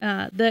Klein.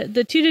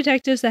 The two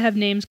detectives that have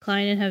names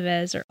Klein and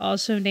Havez are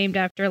also named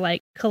after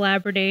like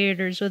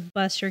collaborators with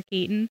Buster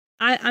Keaton.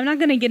 I'm not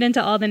going to get into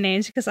all the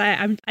names because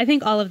I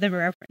think all of them are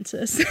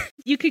references.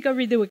 You could go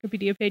read the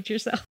Wikipedia page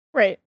yourself.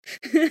 Right.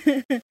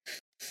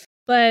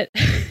 But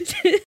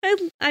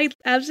I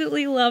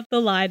absolutely love the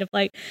line of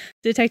like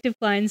Detective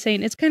Klein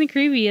saying, "It's kind of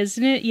creepy,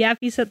 isn't it?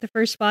 Yappy said the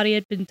first body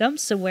had been dumped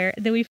somewhere,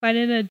 and then we find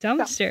it in a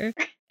dumpster."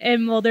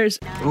 And well, there's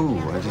Ooh,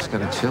 I just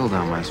got a chill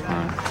down my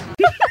spine.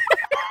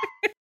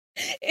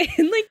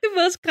 in like the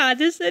most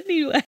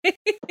condescending way.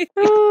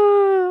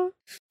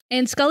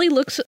 And Scully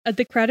looks at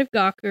the crowd of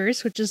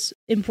gawkers, which is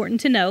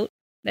important to note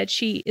that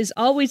she is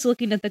always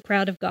looking at the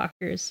crowd of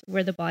gawkers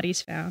where the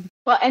body's found.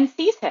 Well, and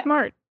sees him.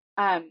 Smart.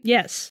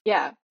 Yes.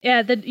 Yeah.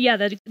 Yeah.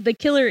 The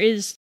killer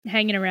is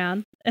hanging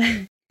around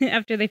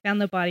after they found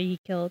the body he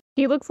killed.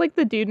 He looks like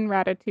the dude in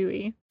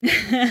Ratatouille.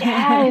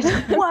 Yes.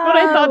 That's what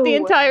I thought the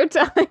entire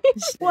time.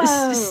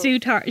 Whoa. Sue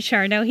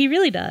Charno. He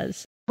really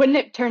does. Wouldn't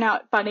it turn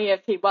out funny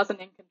if he wasn't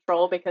in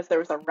control because there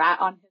was a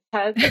rat on his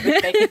head that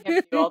was making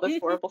him do all this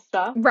horrible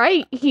stuff?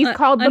 Right. He's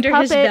called the under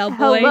his puppet.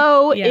 bellboy.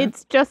 Hello, Yeah.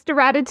 it's just a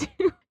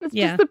Ratatouille. It's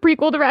just the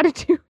prequel to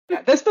Ratatouille.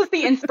 Yeah, this was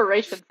the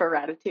inspiration for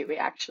Ratatouille,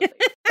 actually.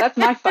 That's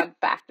my fun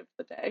fact of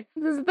the day.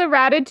 This is the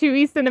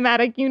Ratatouille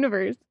cinematic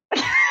universe.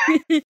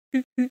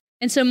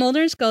 And so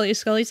Mulder and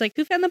Scully's like,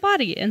 who found the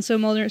body? And so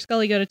Mulder and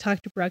Scully go to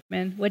talk to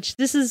Bruckman, which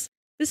this is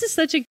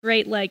such a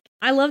great, like,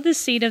 I love this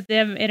scene of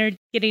them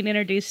getting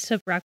introduced to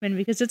Bruckman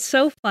because it's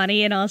so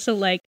funny, and also,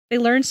 like, they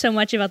learn so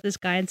much about this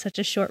guy in such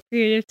a short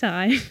period of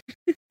time.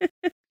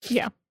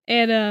 Yeah.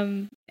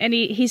 And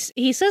he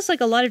says,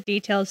 like, a lot of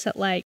details that,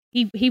 like,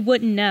 he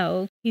wouldn't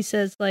know. He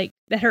says, like,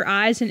 that her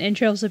eyes and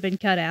entrails have been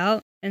cut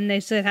out. And they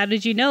said, how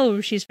did you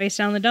know she's face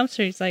down in the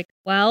dumpster? He's like,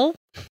 well,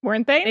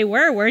 Weren't they? they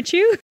were, weren't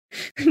you?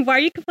 Why are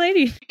you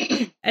complaining?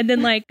 And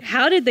then, like,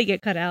 how did they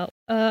get cut out?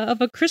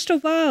 Of a crystal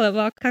ball of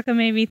all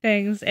cockamamie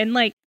things. And,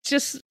 like,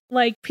 just,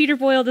 like, Peter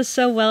Boyle does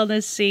so well in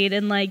this scene.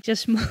 And, like,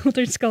 just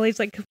Mulder and Scully's,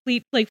 like,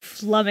 complete, like,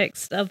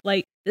 flummoxed of,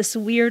 like, this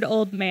weird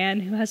old man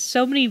who has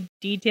so many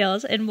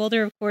details. And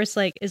Mulder, of course,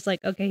 like, is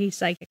like, okay, he's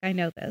psychic. I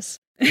know this.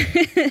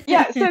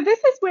 Yeah, so this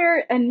is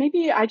where, and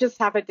maybe I just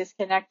have a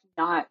disconnect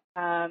not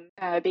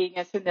being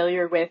as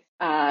familiar with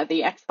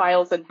the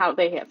X-Files and how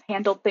they have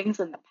handled things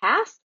in the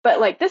past. But,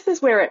 like, this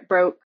is where it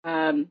broke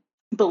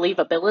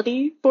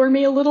believability for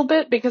me a little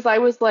bit, because I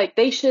was like,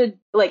 they should,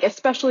 like,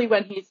 especially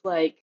when he's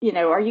like, you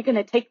know, are you going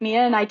to take me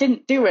in? I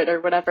didn't do it or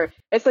whatever.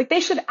 It's like, they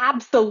should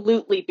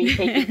absolutely be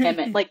taking him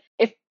in. Like,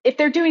 if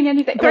they're doing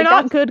anything. They're like,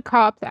 not good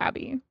cops,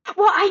 Abby.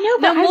 Well, I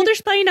know, but No,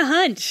 Mulder's playing a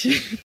hunch.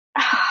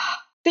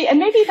 See, and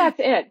maybe that's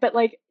it, but,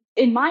 like,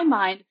 in my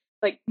mind,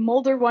 like,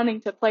 Mulder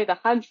wanting to play the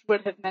hunch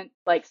would have meant,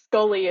 like,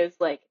 Scully is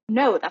like,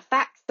 no, the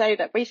facts say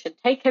that we should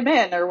take him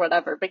in or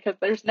whatever, because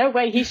there's no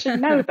way he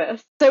should know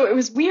this. So it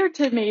was weird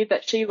to me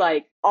that she,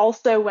 like,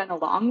 also went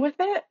along with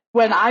it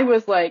when I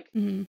was like,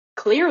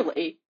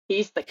 clearly,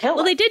 he's the killer.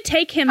 Well, they did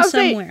take him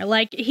somewhere.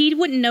 Like, he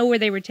wouldn't know where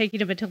they were taking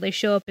him until they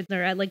show up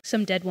at, like,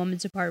 some dead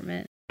woman's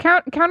apartment.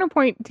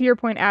 Counterpoint to your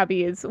point,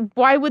 Abby, is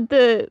why would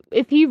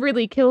if he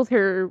really killed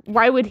her,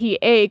 why would he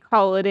A,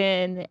 call it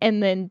in,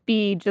 and then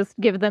B, just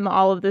give them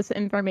all of this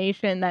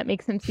information that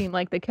makes him seem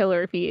like the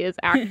killer if he is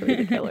actually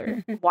the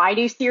killer? Why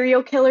do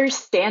serial killers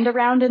stand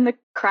around in the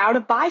crowd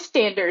of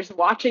bystanders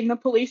watching the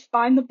police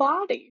find the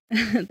body?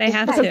 They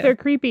have Because to. they're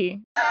creepy.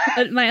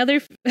 But my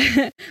other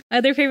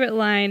favorite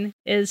line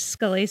is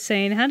Scully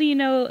saying, how do you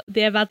know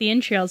about the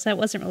entrails? That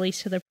wasn't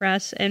released to the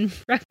press. And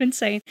Bruckman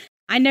saying,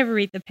 I never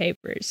read the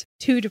papers.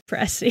 Too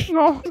depressing.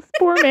 Oh, this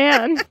poor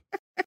man.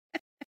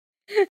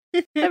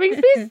 That makes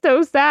me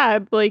so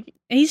sad. Like,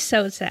 He's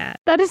so sad.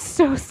 that is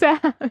so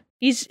sad.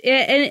 He's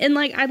and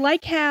like, I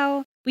like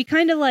how we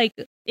kind of like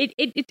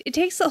it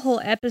takes the whole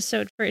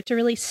episode for it to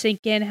really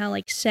sink in how,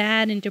 like,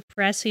 sad and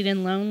depressing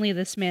and lonely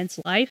this man's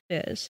life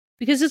is,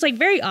 because it's, like,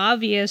 very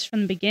obvious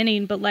from the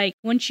beginning, but, like,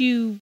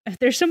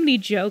 there's so many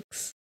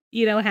jokes,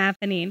 you know,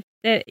 happening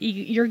that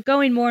you're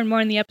going more and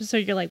more in the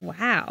episode. You're like,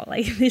 wow,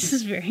 like, this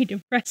is very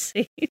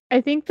depressing. I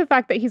think the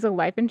fact that he's a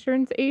life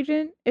insurance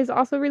agent is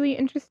also really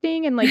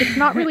interesting, and, like, it's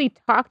not really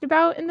talked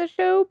about in the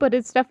show, but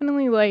it's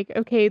definitely like,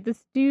 okay, this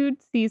dude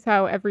sees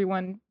how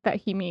everyone that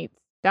he meets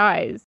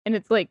dies, and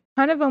it's like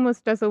kind of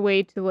almost as a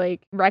way to,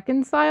 like,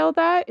 reconcile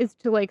that is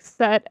to, like,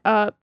 set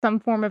up some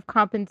form of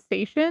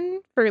compensation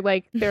for,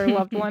 like, their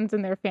loved ones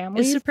and their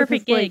families. It's a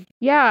perfect because, like, gig.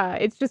 yeah,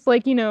 it's just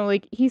like, you know,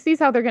 like, he sees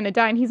how they're gonna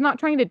die, and he's not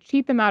trying to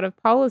cheat them out of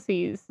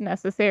policies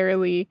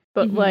necessarily,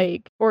 but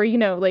like, or, you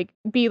know, like,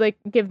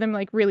 give them,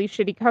 like, really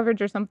shitty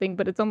coverage or something,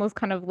 but it's almost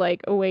kind of like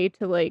a way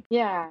to, like,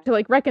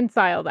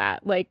 reconcile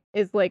that, like,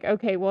 is like,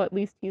 okay, well, at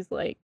least he's,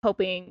 like,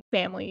 helping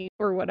family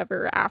or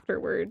whatever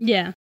afterwards.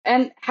 Yeah.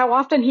 And how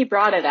often he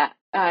brought it up.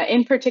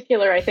 In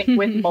particular, I think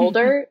with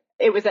Mulder,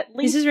 it was at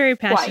least He's very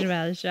passionate twice.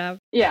 about his job.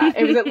 Yeah,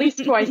 it was at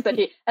least twice that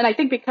and I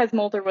think because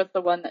Mulder was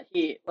the one that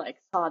he, like,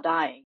 saw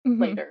dying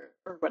later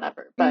or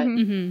whatever. But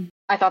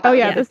I thought that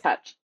was a good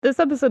touch. This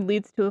episode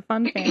leads to a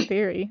fun fan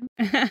theory.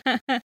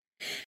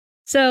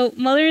 So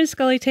Mulder and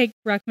Scully take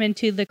Bruckman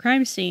to the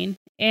crime scene,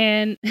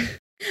 and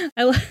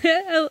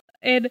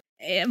and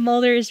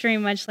Mulder is very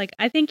much like,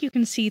 I think you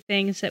can see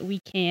things that we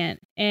can't.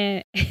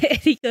 And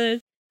he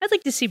goes, I'd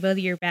like to see both of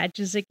your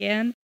badges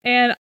again.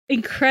 And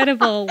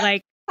incredible,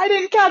 like, I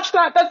didn't catch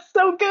that. That's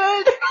so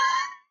good.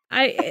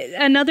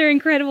 Another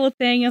incredible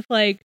thing of,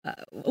 like,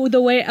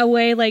 the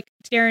way like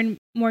Darren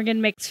Morgan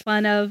makes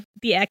fun of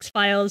the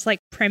X-Files, like,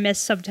 premise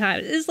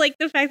sometimes is, like,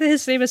 the fact that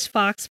his name is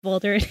Fox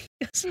Mulder,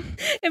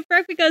 and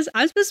Bruckman goes,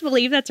 I'm supposed to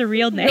believe that's a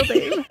real name.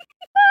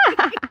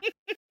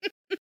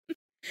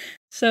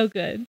 So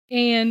good.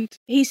 And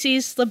he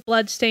sees the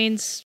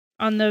bloodstains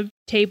on the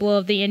table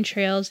of the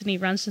entrails, and he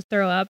runs to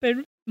throw up,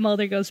 and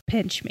Mulder goes,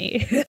 pinch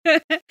me.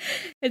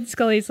 And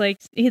Scully's like,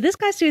 hey, this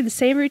guy's doing the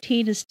same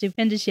routine as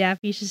Stupendous Yap.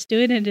 He's just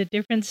doing it in a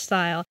different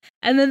style.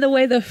 And then the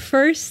way the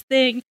first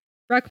thing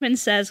Bruckman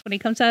says when he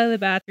comes out of the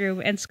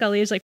bathroom and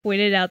Scully is like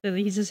pointed out that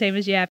he's the same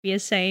as Yappy,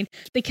 is saying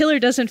the killer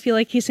doesn't feel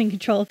like he's in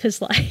control of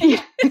his life.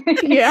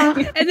 Yeah.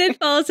 And then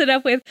follows it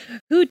up with,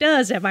 who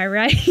does, am I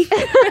right?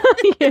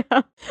 Yeah,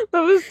 that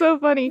was so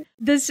funny.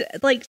 This,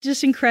 like,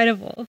 just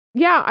incredible.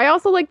 Yeah, I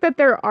also like that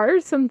there are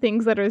some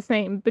things that are the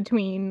same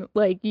between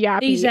like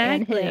Yappy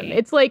Exactly. and him.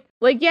 It's like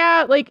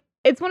yeah, like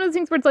it's one of those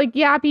things where it's like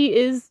Yappy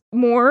is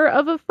more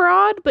of a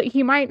fraud, but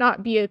he might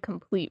not be a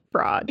complete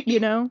fraud, you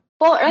know?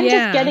 Well, and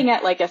Yeah. just getting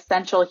at like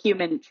essential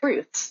human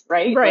truths,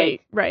 right?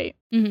 Right, right.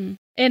 Mm-hmm.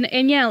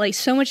 And yeah, like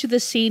so much of the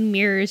scene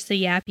mirrors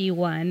the Yappy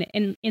one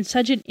and in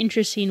such an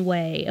interesting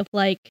way of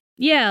like,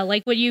 yeah,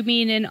 like what you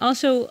mean. And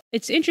also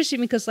it's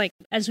interesting because like,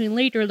 as we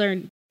later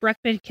learn,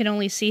 Bruckman can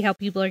only see how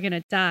people are going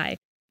to die.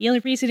 The only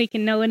reason he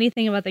can know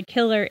anything about the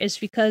killer is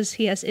because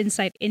he has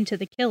insight into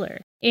the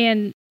killer.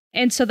 And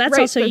so that's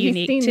Right, also so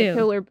unique he's seen too. the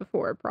killer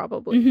before,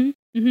 probably.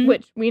 Mm-hmm, mm-hmm.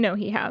 Which we know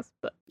he has,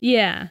 but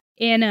Yeah.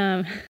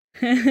 And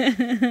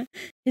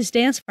his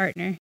dance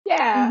partner.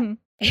 Yeah.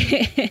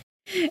 Mhm.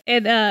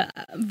 And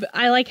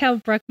I like how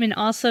Bruckman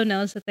also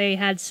knows that they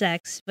had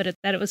sex, but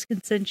that it was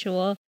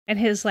consensual, and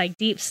his like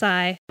deep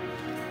sigh.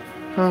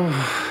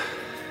 Oh,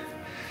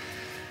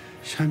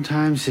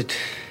 sometimes it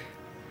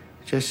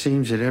just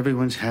seems that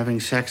everyone's having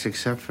sex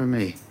except for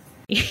me.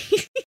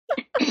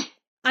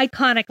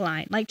 Iconic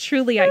line, like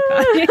truly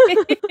iconic.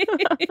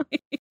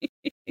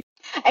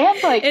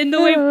 And like, And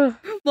the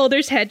way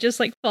Mulder's head just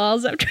like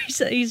falls after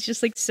he's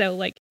just like so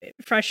like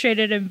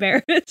frustrated,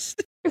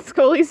 embarrassed.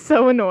 Scully's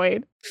so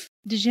annoyed.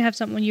 Did you have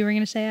something you were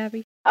gonna say,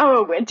 Abby?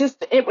 oh,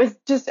 it was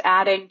just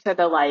adding to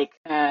the like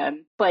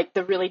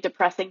the really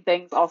depressing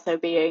things also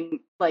being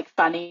like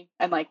funny,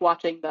 and like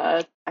watching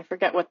I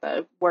forget what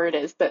the word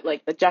is, but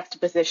like the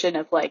juxtaposition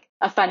of like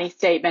a funny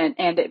statement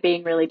and it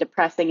being really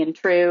depressing and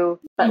true,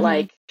 but Mhm.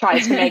 like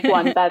tries to make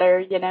one better,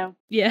 you know?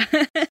 Yeah.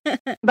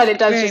 But it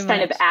does Very just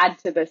kind of much. add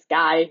to this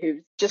guy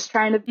who's just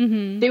trying to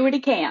Mm-hmm. do what he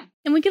can.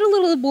 And we get a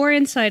little more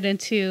insight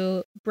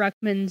into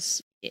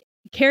Bruckman's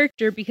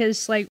character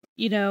because, like,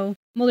 you know,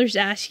 Mulder's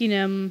asking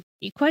him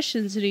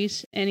questions,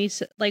 and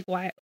he's like,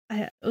 "Why?"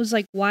 I was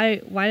like, "Why?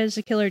 Why is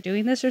the killer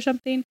doing this or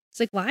something?" It's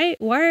like, "Why?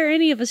 Why are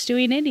any of us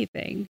doing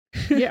anything?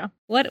 Yeah.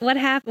 What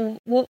happened?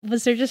 What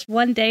was there? Just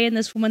one day in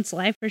this woman's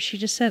life where she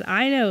just said,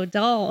 "I know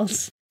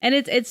dolls," and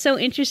it's so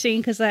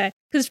interesting because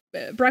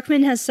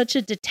Bruckman has such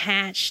a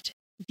detached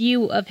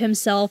view of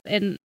himself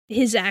and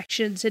his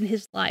actions in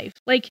his life,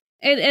 like,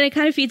 and it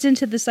kind of feeds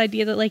into this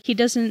idea that like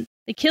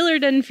the killer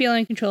doesn't feel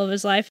in control of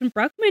his life, and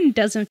Bruckman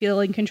doesn't feel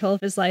in control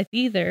of his life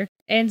either.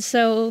 And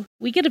so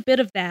we get a bit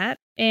of that,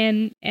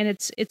 and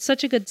it's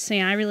such a good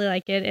scene. I really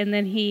like it. And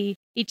then he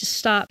just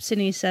stops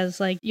and he says,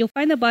 like, "You'll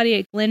find the body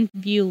at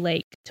Glenview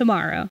Lake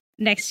tomorrow,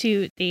 next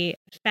to the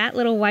fat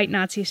little white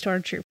Nazi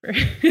stormtrooper."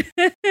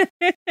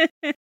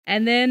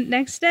 And then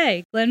next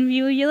day,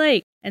 Glenview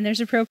Lake, and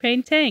there's a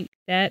propane tank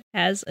that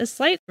has a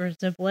slight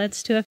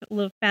resemblance to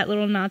a fat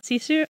little Nazi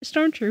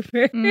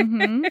stormtrooper.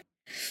 Mm-hmm.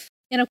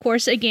 And of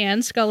course,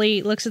 again,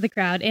 Scully looks at the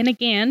crowd, and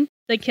again,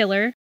 the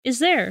killer is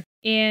there.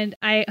 And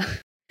I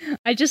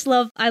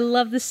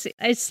love this.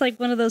 It's like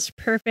one of those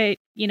perfect,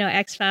 you know,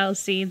 X-Files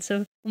scenes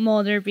of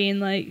Mulder being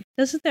like,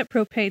 "Doesn't that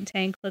propane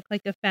tank look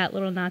like a fat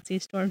little Nazi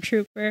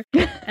stormtrooper?"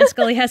 And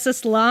Scully has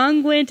this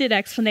long-winded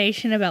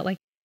explanation about like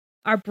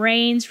our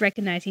brains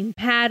recognizing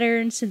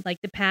patterns and like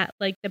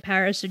the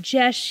power of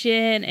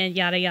suggestion and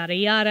yada yada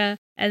yada.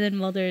 And then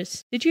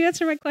Mulder's, "Did you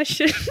answer my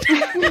question?"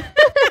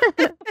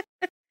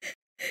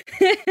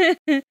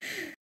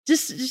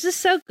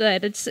 just so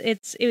good.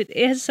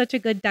 It has such a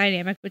good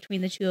dynamic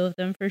between the two of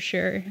them for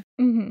sure.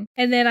 Mm-hmm.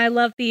 And then I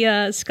love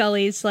the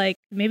Scully's like,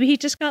 maybe he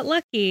just got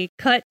lucky.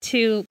 Cut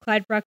to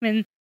Clyde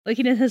Bruckman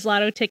looking at his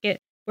lotto ticket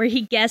where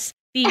he guessed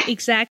the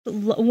exact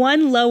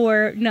one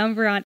lower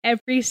number on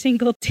every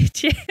single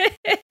digit.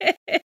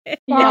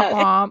 Yeah.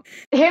 Womp.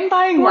 Him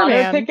buying Poor lotto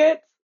man.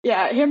 tickets.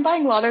 Yeah, him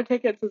buying lotto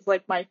tickets is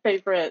like my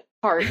favorite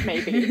part,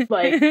 maybe.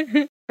 Like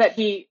that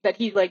he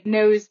like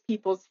knows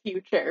people's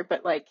future,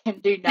 but like him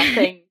do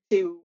nothing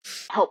to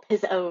help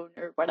his own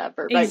or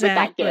whatever. Right, with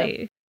that gift.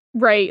 Exactly.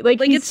 Right.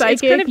 Like he's It's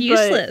psychic, kind of but-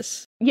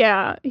 useless.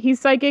 Yeah, he's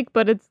psychic,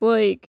 but it's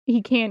like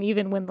he can't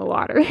even win the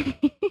lottery.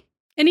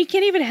 And he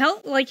can't even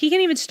help, like, he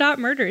can't even stop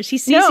murders. He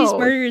sees these No.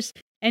 murders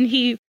and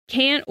he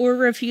can't or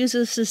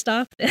refuses to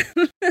stop them.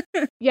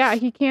 Yeah,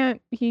 he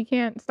can't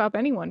stop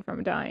anyone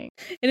from dying.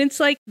 And it's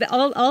like,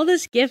 all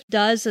this gift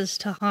does is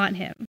to haunt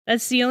him.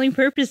 That's the only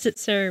purpose it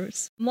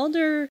serves.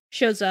 Mulder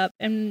shows up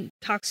and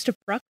talks to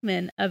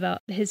Bruckman about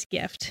his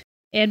gift.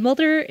 And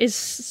Mulder is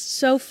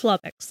so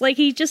flummoxed. Like,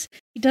 he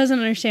doesn't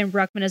understand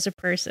Bruckman as a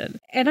person.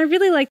 And I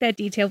really like that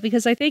detail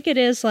because I think it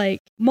is like,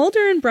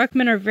 Mulder and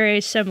Bruckman are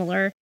very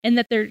similar in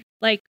that they're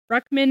like,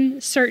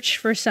 Bruckman searched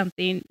for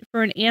something,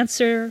 for an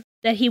answer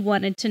that he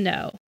wanted to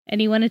know. And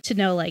he wanted to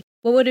know, like,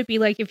 what would it be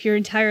like if your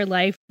entire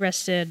life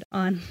rested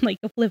on, like,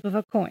 a flip of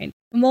a coin?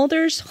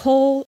 Mulder's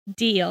whole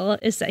deal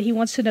is that he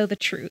wants to know the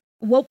truth.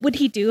 What would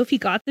he do if he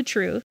got the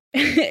truth?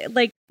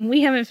 Like,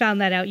 We haven't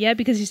found that out yet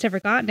because he's never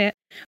gotten it.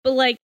 But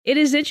like, it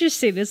is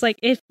interesting. It's like,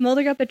 if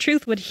Mulder got the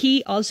truth, would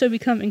he also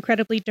become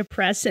incredibly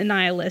depressed and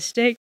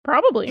nihilistic?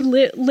 Probably.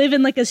 Live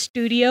in like a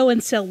studio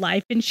and sell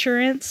life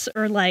insurance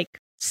or like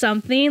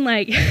something?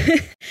 Like,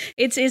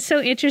 it's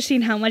so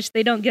interesting how much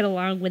they don't get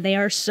along when they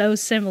are so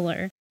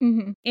similar.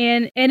 Mm-hmm.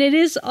 And it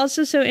is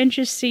also so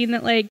interesting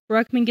that like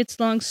Bruckman gets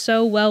along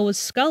so well with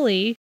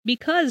Scully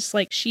because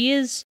like she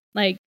is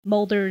like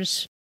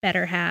Mulder's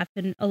better half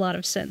in a lot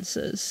of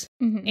senses.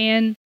 Mm-hmm.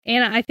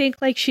 And I think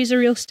like she's a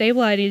real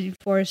stabilizing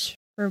force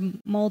for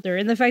Mulder.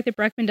 And the fact that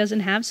Bruckman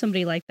doesn't have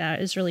somebody like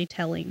that is really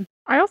telling.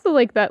 I also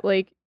like that,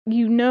 like,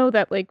 you know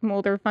that, like,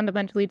 Mulder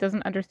fundamentally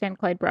doesn't understand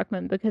Clyde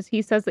Bruckman because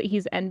he says that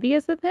he's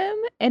envious of him.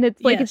 And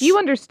it's like, if Yes. you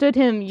understood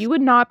him, you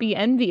would not be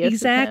envious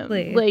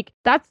Exactly. of him. Like,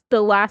 that's the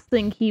last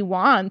thing he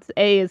wants,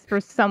 A, is for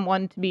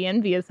someone to be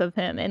envious of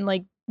him. And,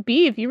 like,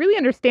 B, if you really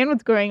understand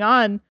what's going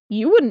on,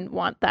 you wouldn't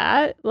want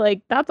that.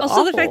 Like, that's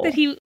Also, awful. the fact that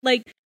he,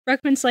 like,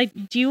 Bruckman's like,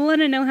 do you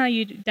want to know how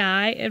you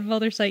die? And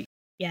Mulder's like,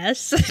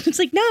 yes. It's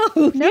like, no,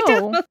 you No.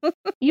 don't.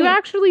 You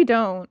actually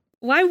don't.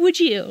 Why would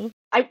you?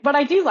 What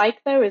I do like,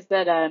 though, is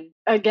that,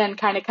 again,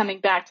 kind of coming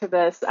back to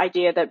this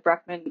idea that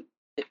Bruckman,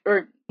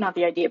 or not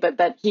the idea, but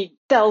that he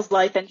sells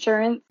life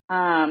insurance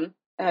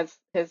as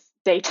his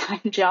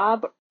daytime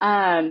job.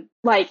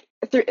 Like,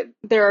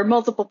 there are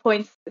multiple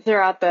points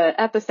throughout the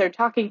episode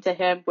talking to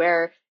him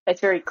where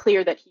it's very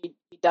clear that he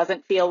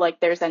doesn't feel like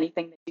there's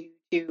anything to do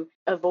to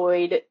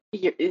avoid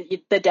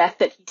the death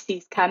that he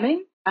sees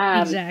coming.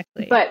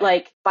 Exactly. But,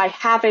 like, by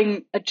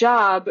having a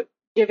job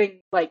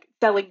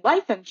selling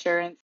life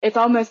insurance, it's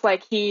almost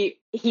like he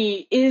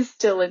is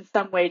still in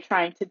some way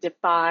trying to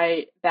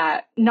defy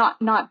that, not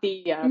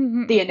the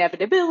the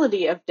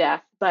inevitability of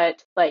death,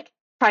 but like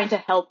trying to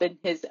help in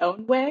his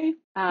own way.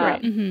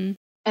 Right. Mm-hmm.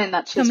 And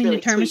that's just Coming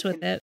really to terms sweet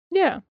with it.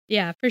 Yeah.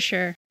 Yeah, for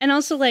sure. And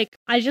also, like,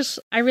 I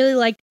really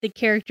liked the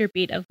character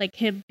beat of like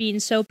him being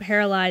so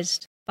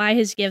paralyzed by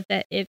his gift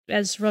that it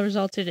has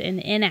resulted in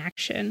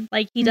inaction.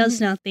 Like, he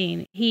does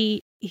nothing.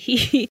 He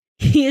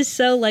is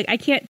so like, I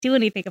can't do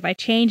anything. If I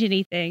change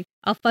anything,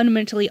 I'll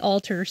fundamentally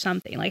alter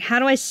something. Like, how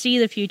do I see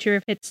the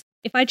future?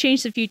 If I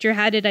change the future,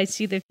 how did I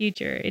see the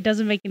future? It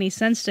doesn't make any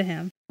sense to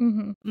him.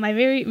 Mm-hmm. My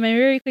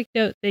very quick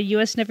note: the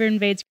U.S. never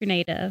invades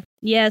Grenada.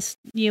 Yes,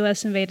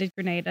 U.S. invaded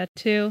Grenada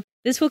too.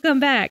 This will come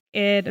back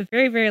in a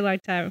very, very long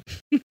time.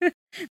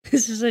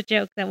 This is a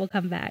joke that will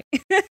come back.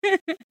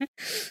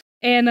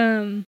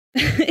 And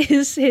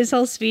his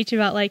whole speech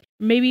about like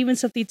maybe even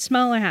something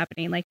smaller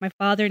happening, like my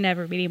father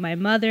never meeting my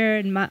mother,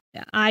 and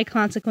I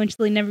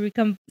consequently never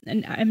become,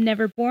 and I'm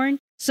never born.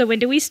 So when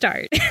do we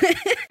start?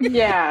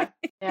 Yeah.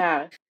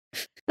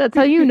 That's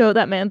how you know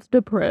that man's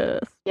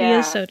depressed. He Yeah.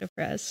 is so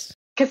depressed.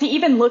 Because he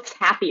even looks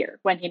happier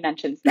when he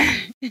mentions that.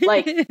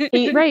 Like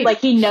he Right. like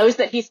he knows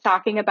that he's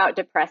talking about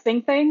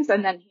depressing things,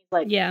 and then he's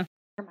like, Yeah.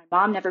 my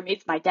mom never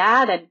meets my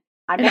dad, and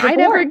I'm And never I born.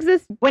 never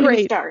exist. When do we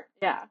Great. start?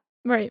 Yeah.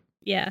 Right.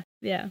 Yeah.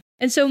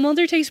 And so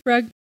Mulder takes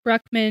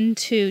Bruckman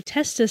to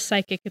test his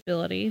psychic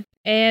ability,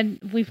 and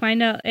we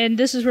find out, and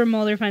this is where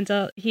Mulder finds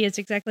out he has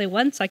exactly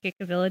one psychic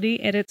ability,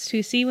 and it's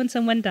to see when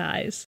someone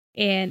dies,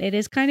 and it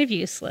is kind of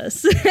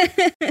useless.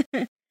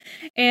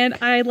 And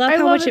I love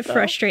how much it though.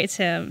 frustrates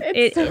him.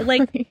 It's so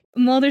like funny.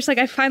 Mulder's like,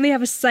 I finally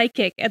have a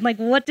psychic, and like,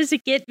 what does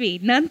it get me?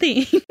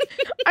 Nothing.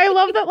 I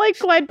love that, like,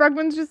 Clyde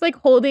Bruckman's just, like,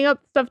 holding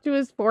up stuff to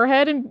his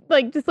forehead and,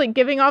 like, just, like,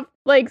 giving off,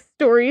 like,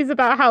 stories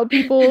about how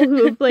people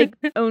who have, like,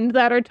 owned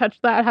that or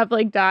touched that have,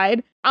 like,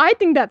 died. I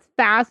think that's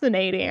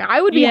fascinating.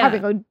 I would be Yeah.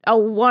 having a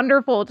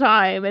wonderful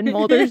time, and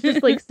Mulder's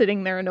just, like,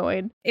 sitting there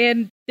annoyed.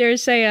 And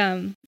there's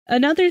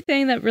another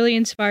thing that really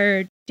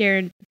inspired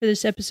Darren for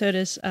this episode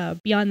is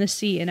Beyond the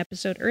Sea, an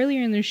episode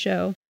earlier in the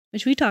show,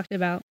 which we talked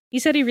about. He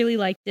said he really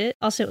liked it.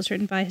 Also, it was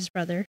written by his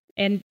brother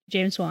and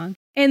James Wong.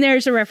 And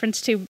there's a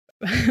reference to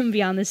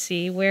Beyond the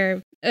Sea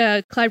where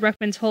Clyde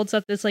Bruckman holds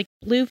up this like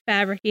blue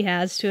fabric he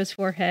has to his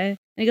forehead.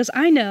 And he goes,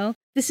 I know,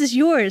 this is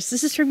yours.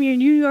 This is from your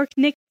New York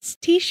Knicks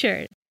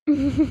t-shirt.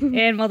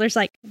 And Mulder's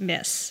like,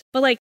 miss.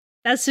 But like,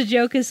 that's the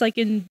joke, is like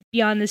in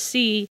Beyond the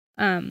Sea,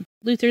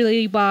 Luther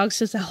Lady Boggs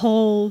does a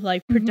whole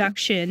like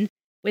production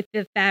with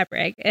the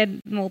fabric, and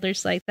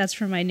Mulder's like, that's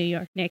from my New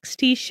York Knicks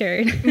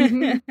t-shirt.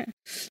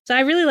 So I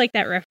really like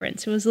that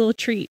reference. It was a little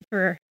treat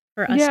for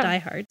us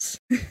diehards.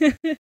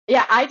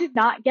 Yeah, I did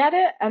not get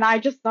it, and I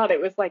just thought it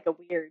was like a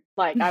weird,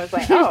 like, I was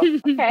like, oh,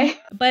 okay.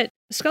 But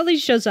Scully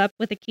shows up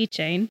with a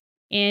keychain,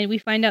 and we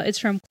find out it's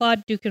from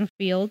Claude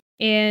Dukenfield,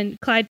 and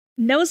Clyde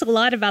knows a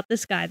lot about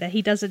this guy, that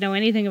he doesn't know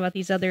anything about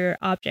these other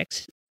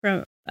objects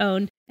from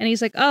owned. And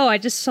he's like, oh, I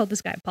just sold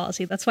this guy a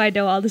policy. That's why I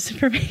know all this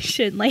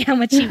information, like how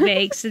much he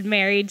makes and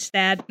married,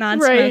 sad,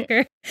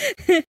 non-smoker.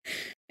 Right.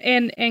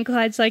 and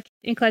Clyde's like,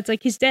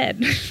 he's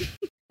dead.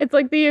 It's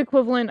like the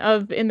equivalent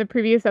of, in the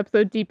previous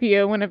episode,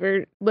 DPO,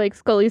 whenever like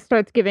Scully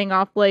starts giving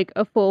off like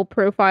a full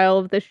profile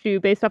of the shoe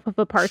based off of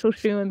a partial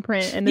shoe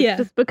imprint, and it's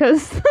just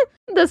because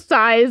the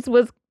size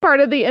was part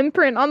of the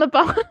imprint on the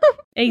bottom.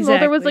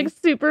 Exactly. Mulder was like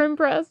super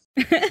impressed.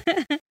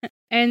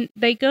 And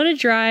they go to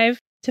drive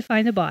to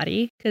find the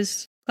body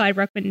because Clyde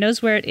Bruckman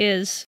knows where it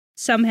is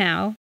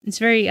somehow. It's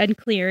very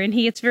unclear, and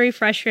he gets very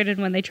frustrated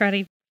when they try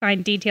to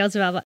find details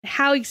about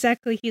how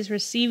exactly he's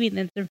receiving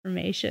this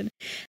information.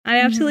 I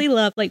absolutely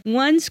love, like,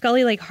 one,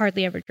 Scully, like,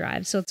 hardly ever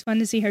drives, so it's fun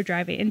to see her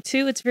driving. And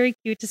two, it's very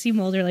cute to see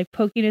Mulder, like,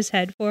 poking his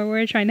head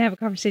forward, trying to have a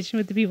conversation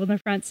with the people in the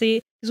front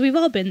seat, because we've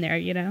all been there,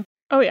 you know?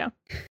 Oh, yeah.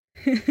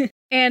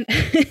 And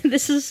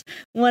this is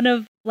one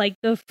of, like,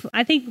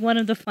 I think one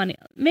of the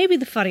maybe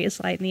the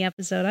funniest line in the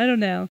episode, I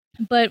don't know.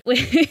 But when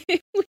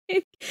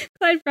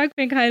Clyde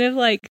Bruckman kind of,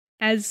 like,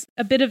 has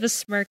a bit of a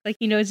smirk, like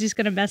he knows he's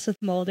going to mess with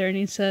Mulder, and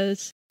he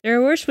says, "There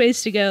are worse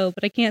ways to go,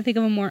 but I can't think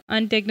of a more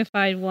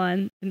undignified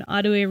one than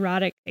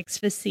autoerotic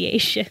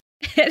asphyxiation."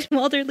 And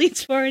Mulder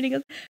leans forward and he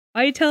goes,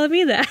 "Why are you telling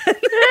me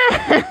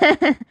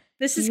that?"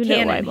 This is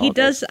canon. He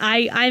does.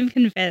 I'm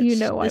convinced. You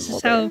know why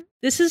Mulder.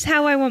 This is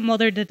how I want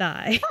Mulder to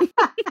die.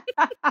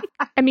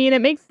 I mean,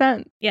 it makes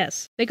sense.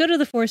 Yes. They go to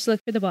the forest to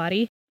look for the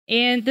body.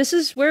 And this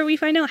is where we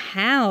find out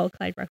how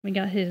Clyde Bruckman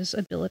got his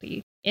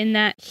ability. In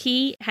that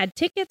he had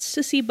tickets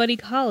to see Buddy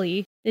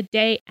Holly the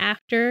day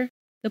after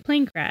the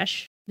plane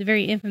crash. The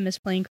very infamous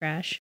plane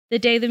crash. The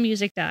day the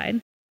music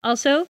died.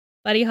 Also,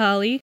 Buddy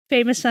Holly,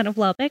 famous son of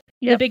Lubbock.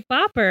 Yep. The Big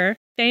Bopper,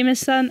 famous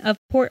son of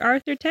Port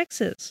Arthur,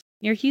 Texas,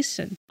 near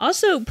Houston.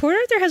 Also, Port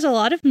Arthur has a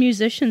lot of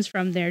musicians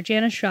from there.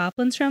 Janis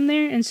Joplin's from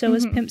there, and so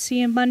is Pimp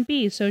C and Bun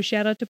B. So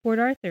shout out to Port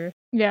Arthur.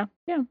 Yeah,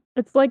 yeah.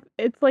 It's like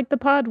the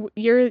pod.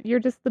 You're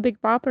just the Big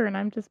Bopper, and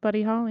I'm just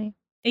Buddy Holly.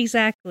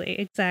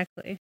 Exactly.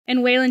 And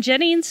Waylon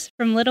Jennings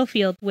from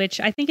Littlefield, which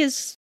I think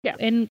is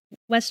in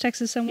West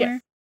Texas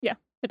somewhere. Yes. Yeah,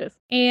 it is.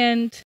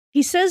 And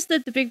he says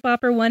that the Big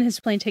Bopper won his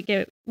plane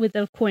ticket with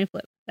a coin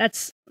flip.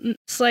 That's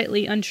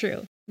slightly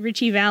untrue.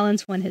 Richie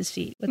Valens won his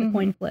seat with a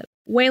coin flip.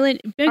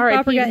 Big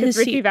Bopper got his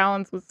Richie seat.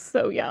 Valens was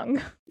so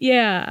young.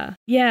 Yeah.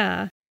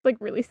 Like,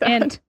 really sad.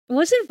 And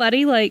wasn't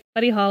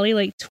Buddy Holly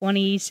like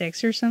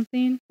 26 or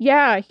something?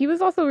 Yeah, he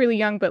was also really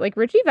young, but like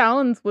Richie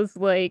Valens was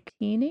like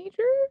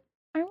teenager.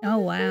 Oh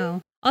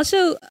wow.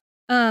 Also,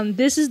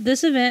 this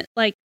event,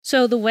 like,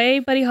 so the way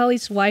Buddy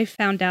Holly's wife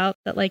found out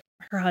that like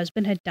her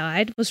husband had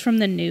died was from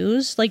the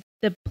news. Like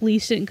the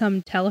police didn't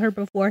come tell her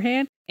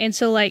beforehand, and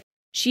so like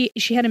she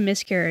had a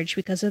miscarriage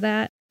because of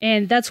that.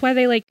 And that's why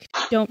they like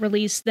don't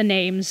release the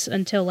names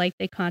until like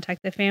they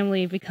contact the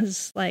family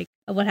because like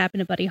of what happened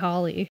to Buddy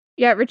Holly.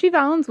 Yeah, Richie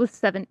Valens was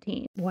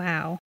 17.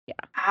 Wow. Yeah.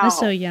 That's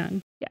so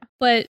young. Yeah.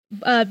 But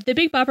the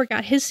Big Bopper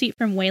got his seat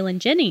from Waylon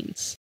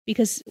Jennings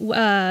because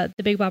the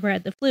Big Bopper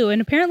had the flu. And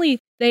apparently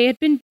they had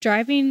been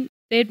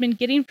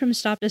getting from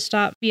stop to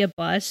stop via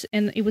bus,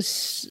 and it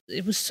was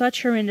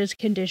such horrendous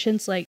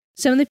conditions. Like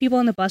some of the people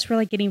on the bus were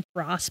like getting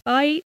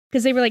frostbite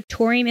because they were like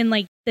touring in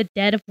like the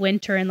dead of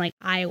winter in like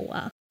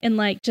Iowa. And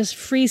like just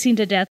freezing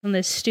to death on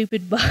this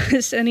stupid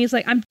bus, and he's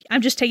like, "I'm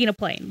just taking a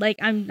plane. Like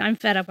I'm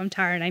fed up. I'm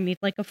tired. I need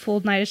like a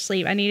full night of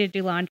sleep. I need to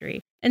do laundry."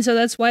 And so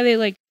that's why they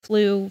like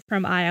flew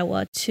from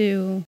Iowa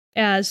to,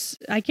 as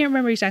I can't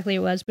remember exactly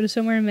what it was, but it's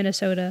somewhere in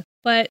Minnesota.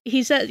 But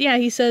he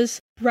says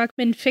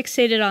Bruckman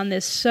fixated on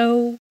this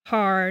so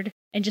hard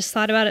and just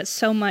thought about it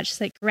so much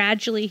that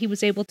gradually he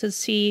was able to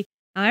see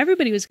how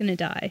everybody was going to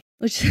die,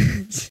 which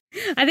is,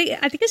 I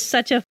think is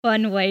such a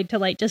fun way to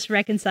like just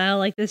reconcile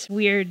like this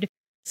weird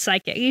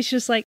psychic. He's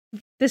just like,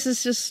 this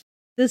is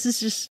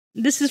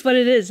what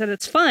it is, and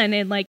it's fun,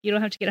 and like you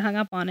don't have to get hung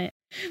up on it.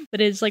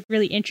 But it's like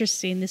really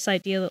interesting, this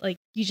idea that like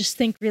you just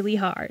think really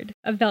hard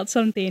about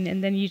something,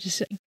 and then you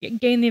just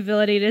gain the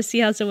ability to see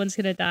how someone's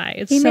gonna die.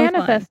 It's he so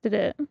manifested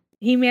fun. it.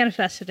 He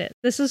manifested it.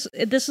 This is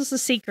the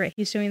secret.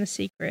 He's doing the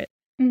secret.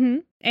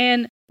 Mm-hmm.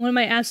 And one of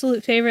my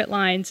absolute favorite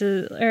lines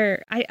is,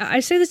 or I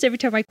say this every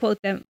time I quote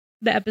the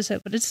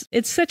episode, but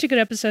it's such a good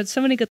episode,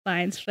 so many good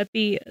lines. But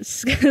the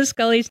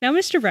Scully's, "Now,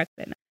 Mr.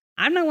 Bruckman,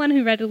 I'm not one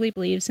who readily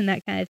believes in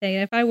that kind of thing.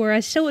 And if I were, I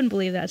still wouldn't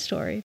believe that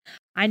story.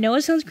 I know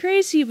it sounds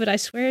crazy, but I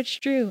swear it's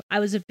true. I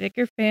was a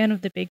bigger fan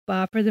of the Big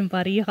Bopper than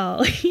Buddy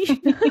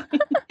Holly."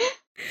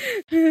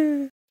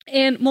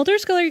 And Mulder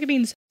and Scully are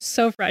getting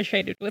so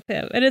frustrated with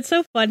him, and it's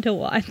so fun to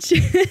watch.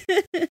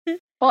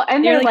 Well,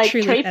 and they're like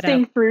truly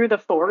traipsing through the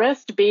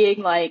forest,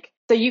 being like,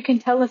 "So you can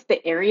tell us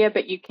the area,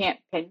 but you can't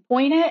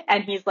pinpoint it."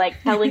 And he's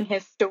like telling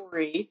his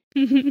story.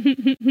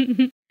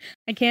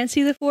 I can't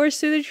see the forest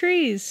through the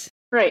trees.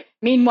 Right.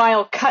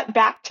 Meanwhile, cut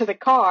back to the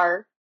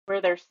car where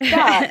they're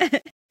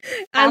stuck.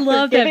 I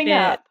love that bit.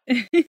 Up.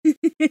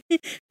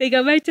 They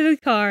go back to the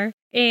car,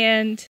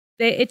 and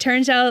it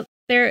turns out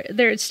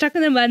they're stuck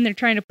in the mud, and they're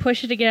trying to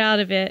push it to get out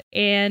of it,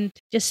 and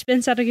just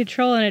spins out of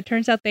control. And it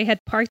turns out they had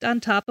parked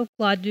on top of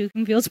Claude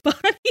Dukenfield's body.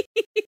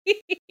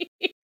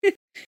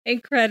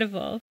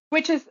 Incredible.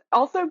 Which is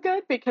also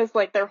good because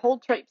like their whole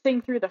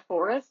traipsing through the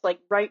forest, like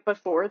right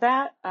before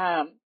that,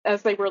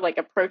 as they were like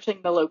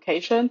approaching the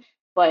location,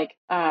 like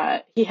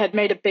he had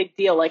made a big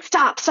deal, like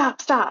stop.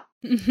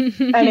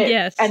 And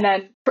yes. And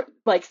then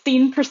like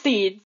scene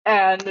proceeds,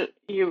 and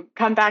you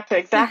come back to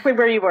exactly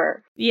where you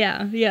were.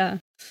 Yeah.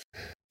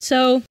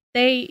 So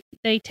they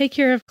take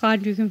care of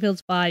Claude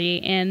Dukenfield's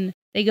body, and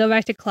they go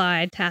back to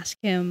Clyde to ask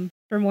him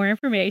for more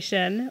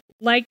information.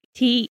 Like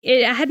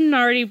it hadn't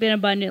already been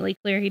abundantly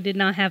clear he did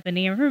not have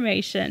any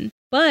information.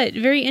 But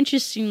very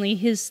interestingly,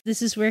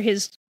 this is where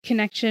his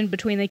connection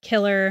between the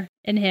killer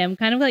and him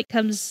kind of like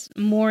comes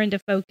more into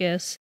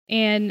focus.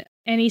 And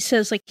he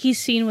says like he's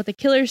seen what the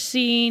killer's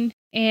seen,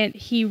 and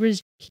he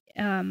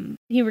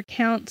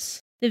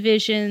recounts the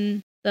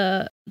vision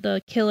the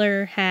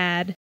killer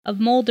had of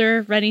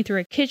Mulder running through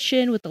a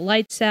kitchen with the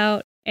lights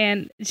out,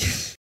 and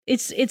it's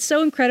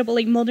so incredible.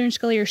 Like Mulder and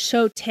Scully are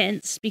so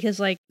tense because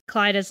like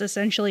Clyde is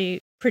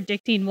essentially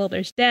predicting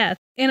Mulder's death,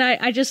 and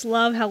I just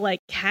love how like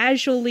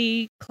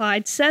casually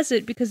Clyde says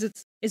it because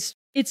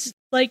it's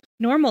like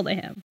normal to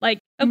him. Like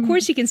of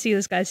course he can see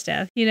this guy's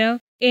death, you know,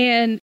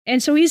 and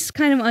so he's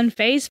kind of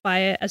unfazed by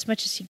it as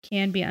much as he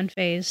can be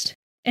unfazed.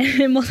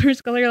 And Mulder and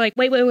Scully are like,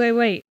 wait,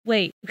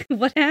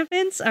 what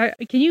happens?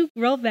 Can you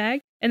roll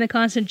back? And the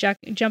constant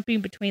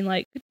jumping between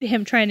like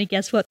him trying to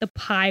guess what the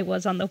pie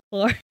was on the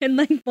floor, and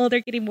like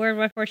Mulder getting more and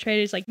more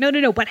frustrated. He's like, no,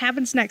 what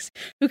happens next?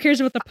 Who cares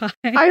about the pie?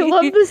 I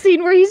love the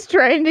scene where he's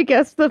trying to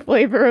guess the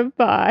flavor of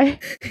pie.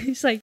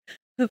 He's like,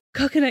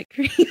 coconut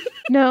cream.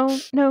 No,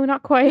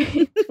 not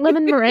quite.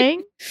 Lemon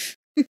meringue.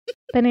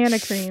 Banana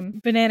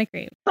cream.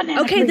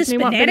 Okay, this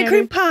banana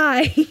cream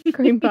pie.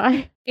 Cream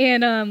pie.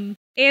 And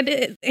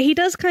he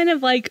does kind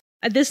of like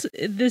this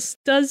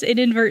does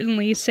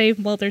inadvertently save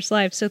Mulder's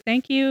life. So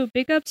thank you,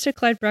 big ups to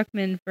Clyde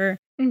Bruckman for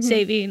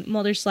saving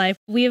Mulder's life.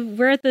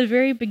 We're at the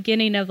very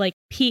beginning of like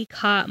peak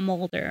hot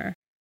Mulder,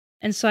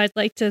 and so I'd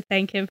like to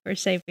thank him for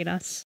saving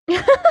us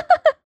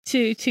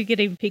to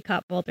getting peak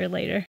hot Mulder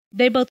later.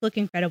 They both look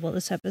incredible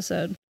this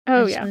episode.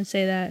 Oh I just want to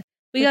say that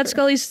we got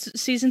Scully's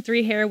season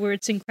 3 hair where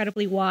it's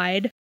incredibly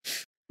wide,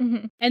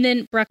 and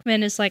then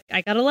Bruckman is like,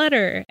 I got a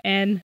letter,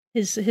 and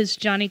his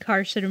Johnny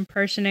Carson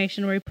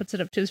impersonation where he puts it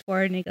up to his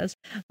forehead and he goes,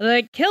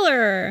 the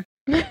killer.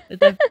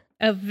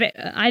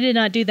 I did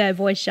not do that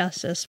voice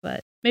justice,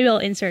 but maybe I'll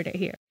insert it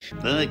here.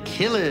 The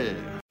killer.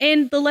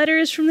 And the letter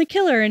is from the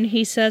killer, and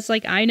he says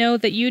like, I know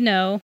that you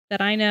know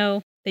that I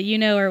know that you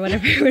know, or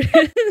whatever it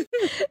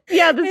is.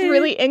 Yeah, this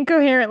really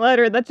incoherent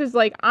letter that's just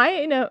like,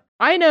 I know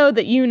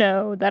that you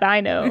know that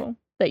I know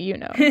that you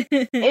know.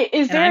 It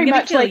is very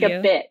much like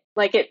a bit.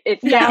 Like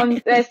it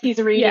sounds as he's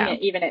reading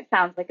it, even it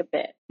sounds like a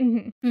bit.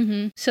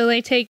 So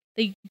they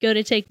go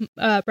to take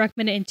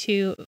Bruckman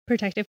into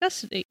protective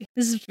custody.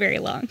 This is very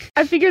long.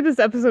 I figured this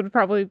episode would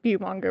probably be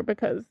longer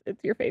because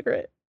it's your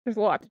favorite. There's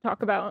a lot to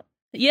talk about.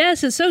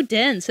 Yes, it's so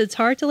dense. It's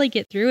hard to like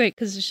get through it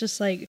because it's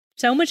just like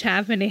so much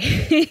happening.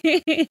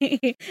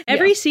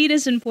 Every scene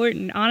is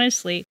important,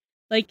 honestly.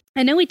 Like,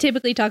 I know we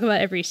typically talk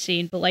about every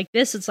scene, but like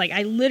this, it's like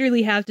I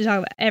literally have to talk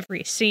about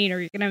every scene or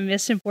you're going to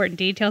miss important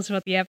details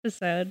about the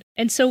episode.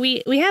 And so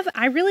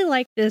I really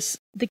like this.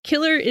 The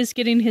killer is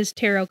getting his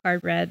tarot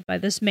card read by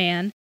this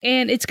man,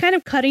 and it's kind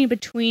of cutting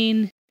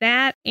between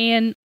that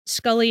and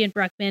Scully and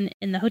Bruckman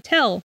in the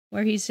hotel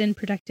where he's in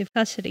protective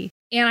custody.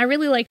 And I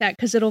really like that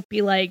because it'll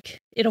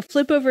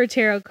flip over a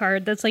tarot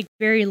card that's like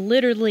very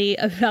literally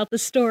about the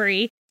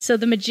story. So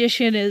the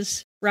magician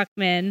is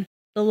Bruckman,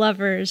 the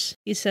lovers,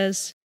 he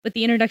says, with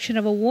the introduction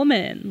of a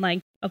woman, like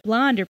a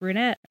blonde or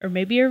brunette, or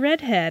maybe a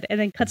redhead, and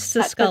then cuts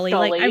to Scully.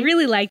 Like, I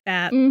really like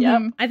that.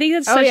 Yep. I think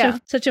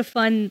that's such a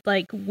fun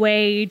like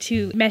way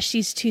to mesh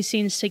these two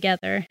scenes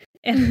together.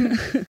 And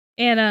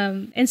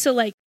and so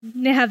like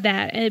they have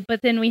that,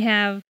 but then we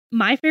have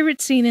my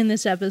favorite scene in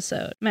this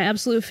episode, my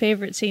absolute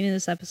favorite scene in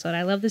this episode.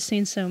 I love this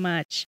scene so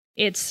much.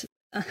 It's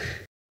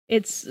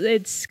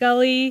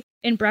Scully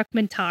and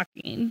Bruckman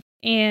talking,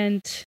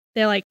 and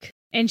they're like,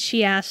 and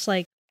she asks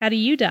like, how do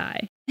you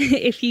die?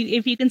 if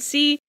you can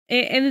see,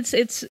 and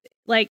it's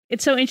like,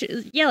 it's so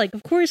interesting. Yeah, like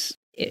of course,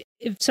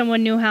 if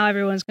someone knew how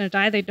everyone's going to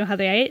die, they'd know how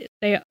they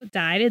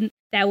died, and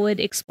that would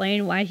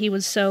explain why he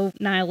was so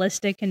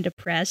nihilistic and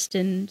depressed,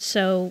 and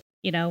so,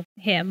 you know,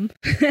 him,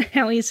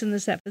 how he's in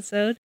this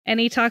episode. And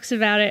he talks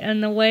about it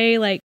in the way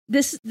like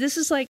this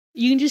is like,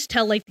 you can just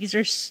tell like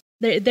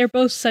they're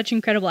both such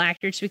incredible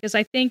actors, because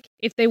I think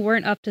if they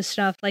weren't up to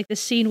stuff, like the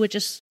scene would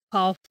just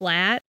fall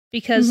flat,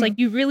 because like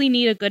you really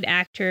need a good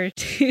actor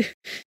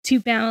to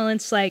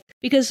balance, like,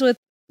 because with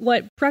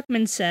what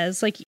Bruckman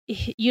says, like,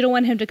 you don't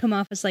want him to come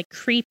off as like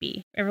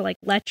creepy or like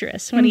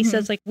lecherous when he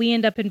says like, we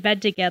end up in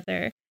bed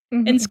together.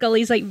 And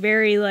Scully's like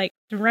very like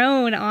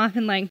thrown off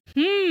and like,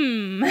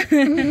 and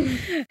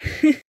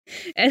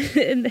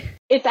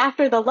it's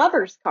after the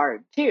lovers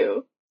card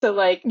too. So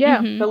like,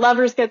 the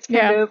lovers gets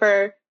pinned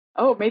over.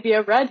 Oh, maybe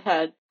a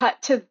redhead.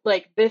 Cut to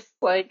like this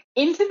like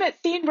intimate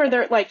scene where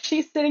they're like,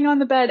 she's sitting on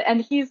the bed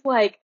and he's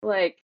like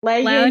laying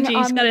lounging.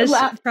 on He's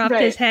got propped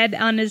his head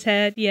on his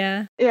head.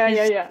 Yeah.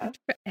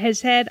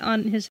 His head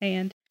on his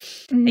hand.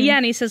 Yeah,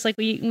 and he says like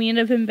we end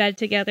up in bed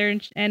together,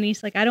 and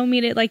he's like, I don't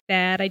mean it like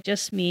that. I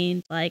just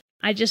mean like,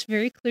 I just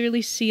very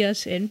clearly see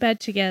us in bed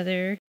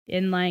together,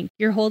 and like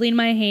you're holding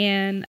my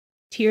hand,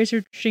 tears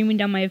are streaming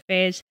down my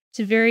face. It's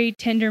a very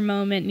tender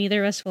moment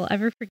neither of us will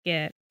ever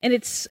forget. And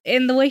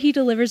the way he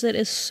delivers it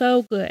is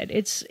so good.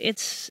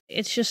 It's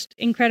just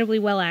incredibly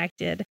well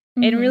acted.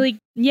 And really,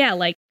 yeah,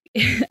 like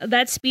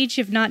that speech,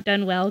 if not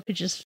done well, could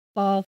just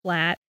fall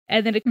flat.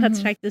 And then it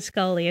cuts back to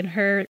Scully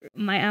and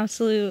my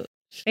absolute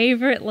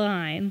favorite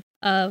line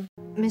of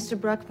Mr.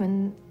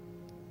 Bruckman,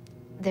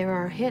 there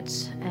are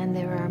hits and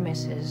there are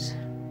misses.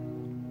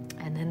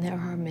 And then there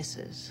are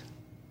misses.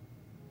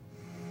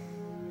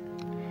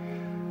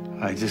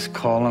 I just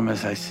call him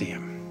as I see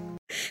him.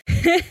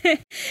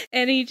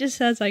 and he just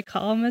says, I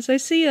call him as I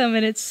see him,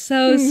 and it's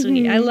so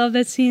sweet. I love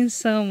that scene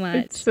so much.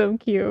 It's so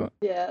cute.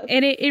 Yeah.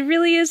 And it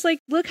really is like,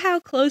 look how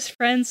close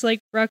friends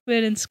like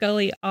Bruckman and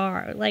Scully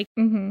are. Like,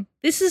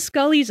 this is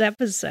Scully's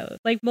episode.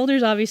 Like,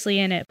 Mulder's obviously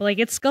in it, but like,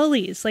 it's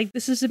Scully's. Like,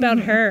 this is about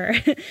her.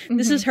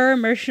 This is her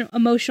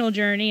emotional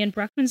journey and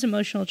Bruckman's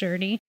emotional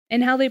journey,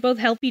 and how they both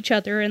help each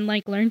other and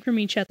like learn from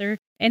each other,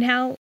 and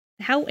how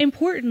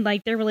important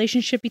like their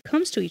relationship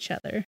becomes to each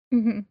other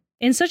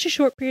in such a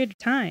short period of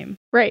time.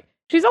 Right.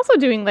 She's also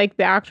doing like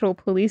the actual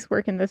police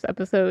work in this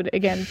episode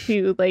again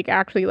too, like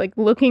actually like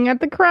looking at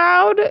the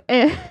crowd,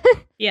 and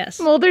yes,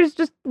 Mulder's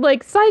just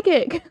like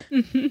psychic.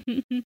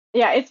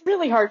 Yeah, it's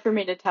really hard for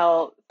me to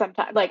tell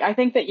sometimes. Like, I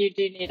think that you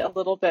do need a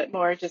little bit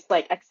more just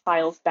like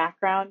X-Files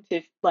background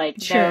to like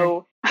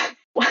know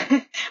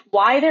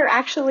why they're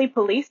actually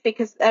police,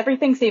 because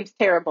everything seems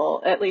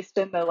terrible, at least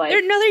in the like.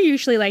 They're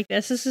usually like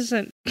this. This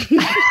isn't.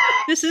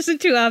 This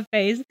isn't too off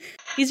base.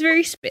 He's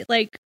very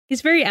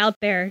he's very out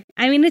there.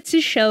 I mean, it's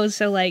his show,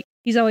 so like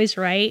he's always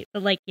right.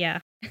 But like, yeah.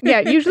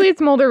 Yeah, usually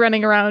it's Mulder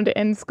running around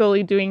and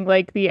Scully doing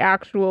like the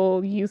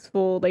actual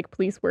useful like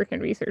police work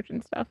and research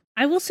and stuff.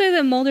 I will say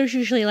that Mulder's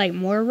usually like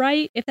more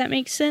right, if that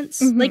makes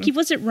sense. Like, he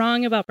wasn't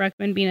wrong about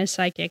Bruckman being a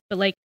psychic, but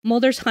like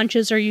Mulder's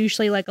hunches are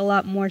usually like a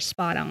lot more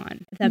spot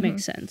on, if that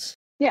makes sense.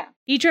 Yeah.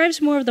 He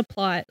drives more of the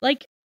plot.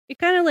 Like, it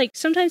kind of like,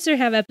 sometimes they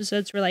have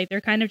episodes where like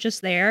they're kind of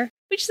just there,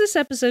 which this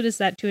episode is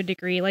that to a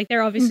degree. Like,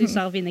 they're obviously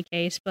solving the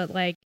case, but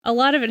like a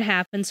lot of it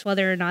happens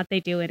whether or not they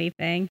do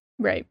anything.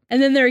 Right.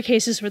 And then there are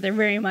cases where they're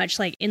very much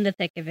like in the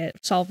thick of it,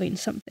 solving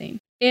something.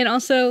 And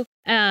also,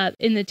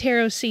 in the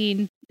tarot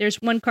scene, there's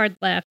one card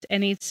left,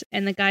 and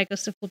the guy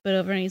goes to flip it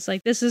over, and he's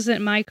like, "This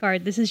isn't my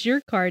card. This is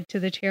your card," to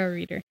the tarot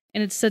reader,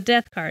 and it's the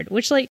death card,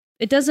 which like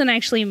it doesn't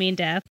actually mean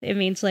death. It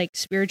means like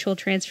spiritual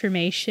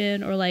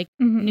transformation or like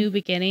new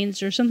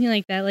beginnings or something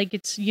like that. Like,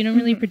 it's, you don't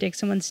really predict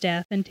someone's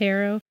death in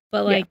tarot,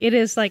 but like it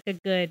is like a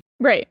good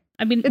right.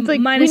 I mean, it's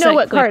like minus we know that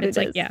what clip, card it's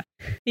it like,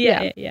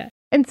 is. Yeah.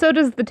 And so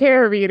does the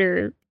tarot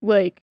reader,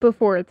 like,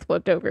 before it's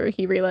flipped over,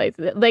 he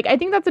realizes it. Like, I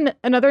think that's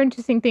another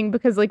interesting thing,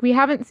 because, like, we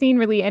haven't seen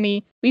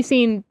really we've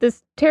seen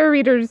this tarot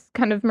reader's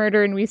kind of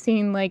murder, and we've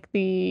seen, like,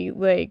 the,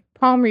 like,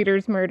 palm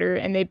reader's murder,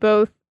 and they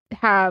both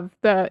have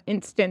the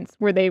instance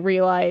where they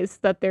realize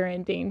that they're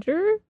in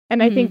danger.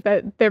 And I think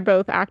that they're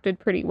both acted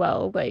pretty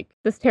well. Like,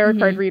 this tarot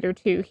card reader,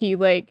 too, he,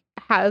 like,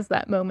 has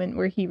that moment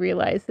where he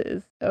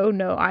realizes, oh,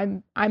 no,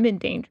 I'm in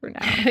danger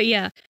now.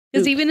 Yeah.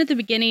 Because even at the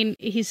beginning,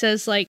 he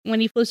says, like, when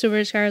he flips over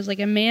his car, it's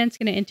like, a man's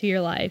going to enter your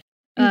life.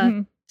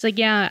 It's like,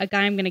 yeah, a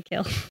guy I'm going to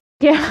kill.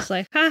 Yeah. It's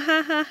like, ha,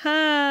 ha, ha,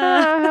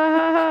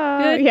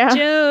 ha. Good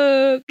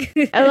joke.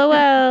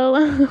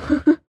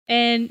 LOL.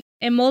 And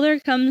Mulder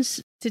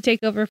comes to take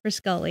over for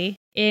Scully.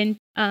 And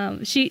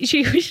she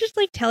was just,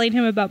 like, telling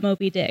him about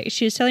Moby Dick.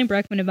 She was telling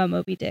Bruckman about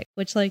Moby Dick,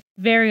 which, like,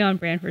 very on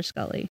brand for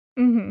Scully.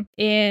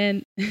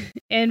 And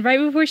right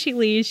before she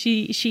leaves,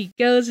 she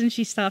goes and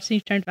she stops and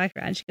she turns back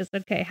around. She goes,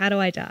 "Okay, how do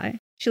I die?"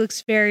 She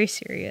looks very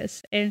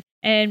serious. And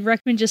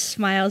Bruckman just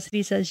smiles and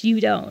he says, "You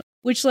don't."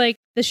 Which, like,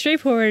 the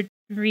straightforward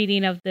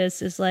reading of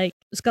this is, like,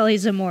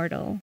 Scully's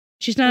immortal.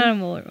 She's not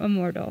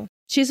immortal.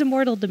 She's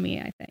immortal to me,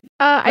 I think.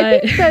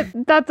 I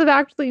think that's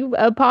actually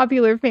a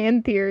popular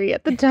fan theory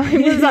at the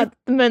time, was that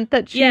meant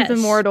that she's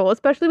immortal,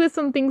 especially with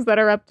some things that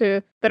are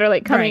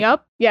like coming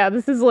up. Yeah,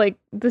 this is what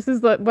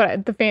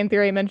the fan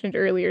theory I mentioned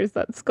earlier, is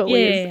that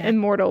Scully is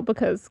immortal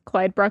because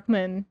Clyde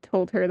Bruckman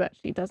told her that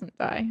she doesn't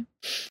die.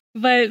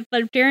 But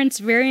Darren's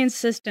very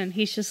insistent.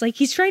 He's just like,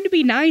 he's trying to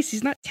be nice.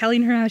 He's not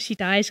telling her how she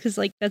dies because,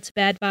 like, that's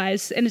bad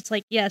vibes. And it's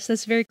like, yes,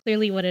 that's very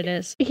clearly what it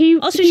is.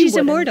 She's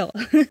immortal.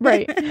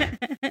 Right.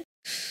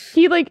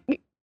 He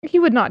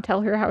would not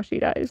tell her how she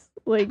dies.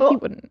 Like, he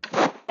wouldn't.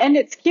 And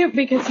it's cute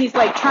because he's,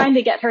 like, trying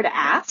to get her to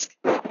ask.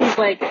 He's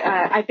like,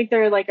 I think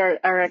there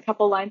are a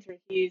couple lines where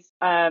he's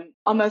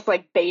almost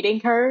like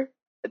baiting her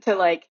to,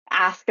 like,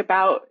 ask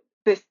about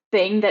this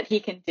thing that he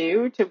can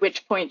do, to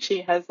which point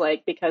she has,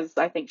 like, because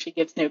I think she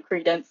gives no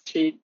credence,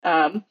 she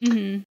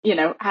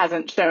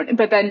hasn't shown.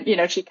 But then,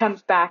 she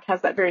comes back,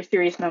 has that very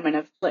serious moment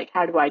of, like,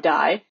 how do I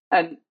die?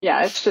 And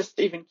yeah, it's just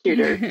even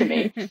cuter to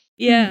me.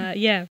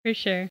 Yeah, for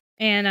sure.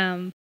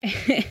 And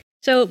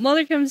so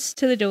Mulder comes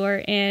to the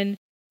door and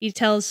he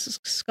tells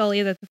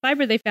Scully that the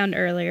fiber they found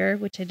earlier,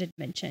 which I didn't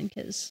mention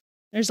because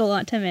there's a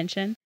lot to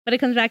mention, but it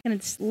comes back and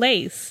it's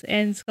lace.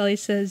 And Scully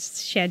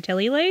says,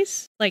 "Chantilly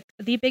lace? Like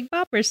the Big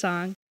Bopper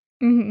song."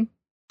 And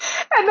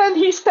then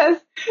he says,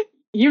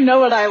 "You know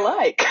what I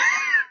like."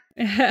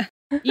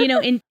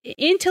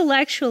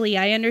 Intellectually,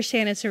 I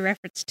understand it's a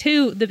reference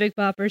to the Big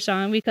Bopper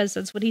song because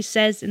that's what he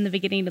says in the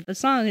beginning of the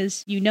song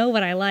is, "You know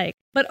what I like."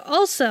 But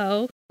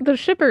also, the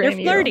shipper they're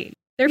flirting.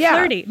 They're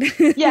flirting.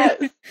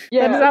 Yes.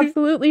 Yeah. That is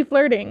absolutely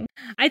flirting.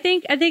 I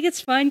think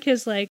it's fun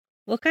because, like,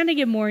 we'll kind of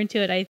get more into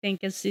it, I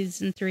think, as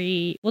season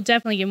 3. We'll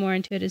definitely get more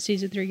into it as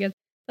season 3 goes.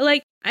 But,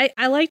 like,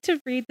 I like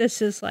to read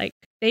this as like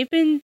they've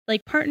been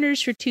like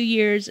partners for 2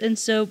 years, and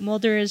so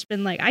Mulder has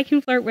been like, I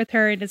can flirt with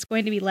her and it's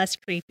going to be less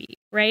creepy,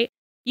 right?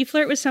 You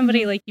flirt with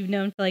somebody like you've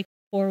known for like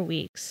 4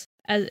 weeks.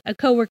 As a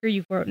coworker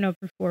you've known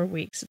for 4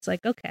 weeks, it's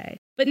like, okay.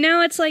 But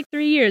now it's like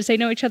 3 years. They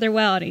know each other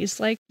well, and he's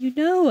like, you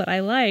know what I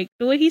like.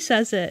 The way he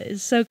says it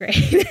is so great.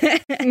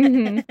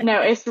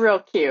 No, it's real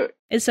cute.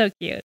 It's so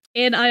cute.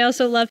 And I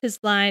also love his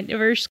line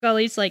where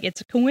Scully's like,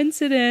 it's a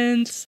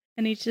coincidence.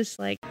 And he's just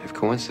like, If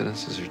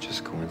coincidences are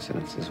just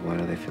coincidences, why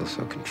do they feel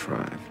so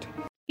contrived?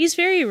 he's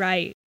very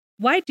right.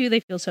 Why do they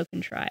feel so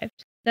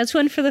contrived? That's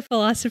one for the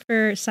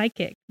philosopher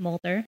psychic,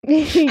 Mulder.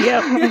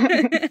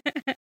 Yep.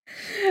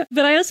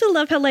 But I also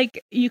love how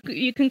like you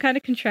can kind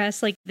of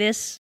contrast like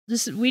this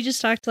we just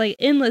talked like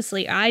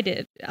endlessly. I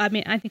did. I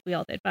mean, I think we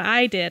all did, but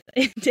I did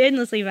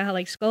endlessly about how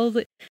like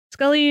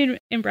Scully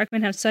and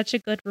Bruckman have such a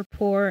good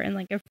rapport and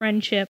like a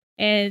friendship,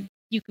 and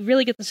you can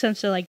really get the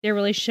sense that like their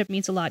relationship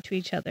means a lot to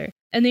each other.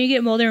 And then you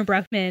get Mulder and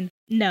Bruckman.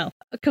 No,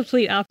 a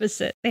complete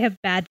opposite. They have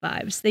bad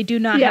vibes. They do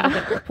not have a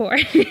good rapport.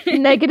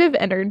 Negative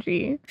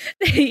energy.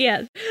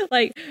 Yeah,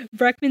 like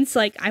Bruckman's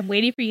like, I'm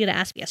waiting for you to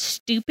ask me a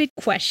stupid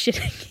question.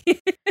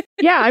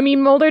 Yeah, I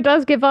mean, Mulder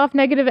does give off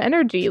negative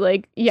energy.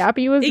 Like,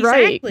 Yappy was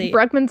Exactly.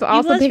 right. Bruckman's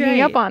also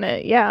picking up on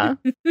it. Yeah.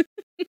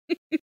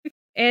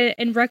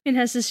 And Bruckman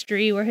has this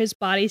tree where his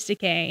body's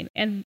decaying,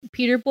 and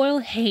Peter Boyle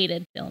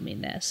hated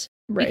filming this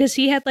because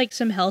he had like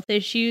some health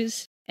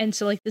issues, and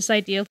so like this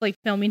idea of like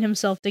filming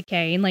himself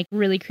decaying like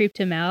really creeped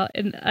him out.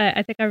 And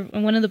I think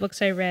in one of the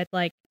books I read,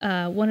 like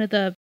one of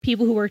the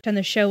people who worked on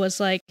the show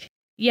was like,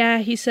 yeah,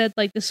 he said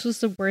like this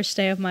was the worst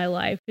day of my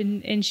life,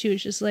 and she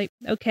was just like,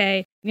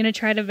 okay, I'm gonna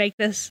try to make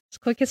this as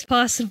quick as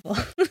possible.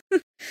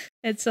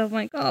 And so I'm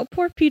like, oh,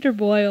 poor Peter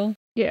Boyle.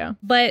 Yeah.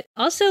 But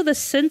also the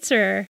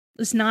censor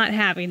was not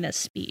having this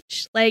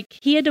speech. Like,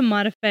 he had to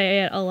modify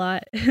it a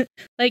lot.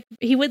 Like,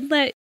 he wouldn't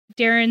let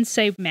Darren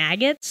say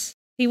maggots.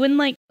 He wouldn't,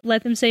 like,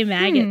 let them say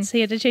maggots.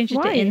 He had to change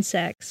it to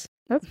insects.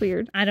 That's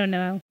weird. I don't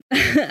know.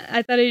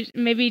 I thought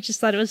maybe he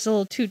just thought it was a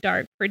little too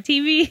dark for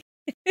TV.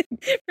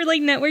 For,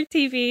 like, network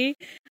TV.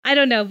 I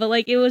don't know, but,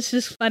 like, it was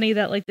just funny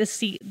that, like, this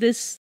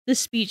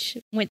speech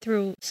went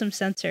through some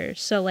censors.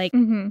 So, like,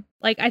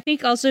 like, I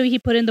think also he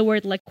put in the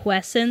word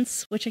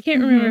liquescence, which I can't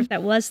remember if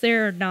that was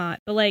there or not,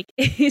 but like,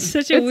 it's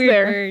such a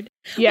weird word.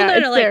 Yeah, well, no,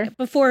 it's like there.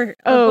 before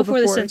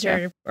the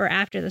censor or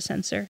after the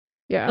censor.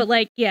 Yeah. But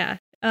like, yeah.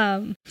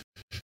 And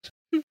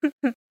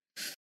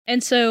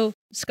so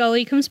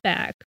Scully comes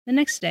back the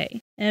next day,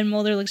 and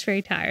Mulder looks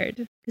very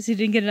tired because he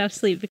didn't get enough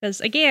sleep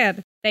because,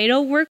 again, they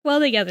don't work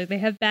well together. They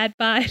have bad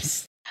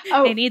vibes.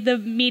 Oh. They need the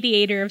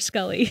mediator of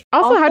Scully.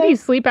 Also, how do you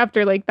sleep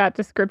after like that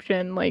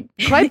description? Like,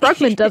 Clyde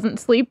Bruckman doesn't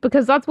sleep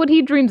because that's what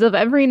he dreams of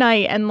every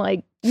night, and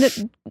like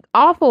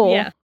awful.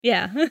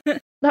 Yeah.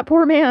 That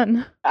poor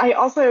man. I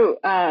also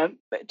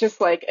just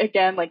like,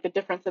 again, like the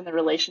difference in the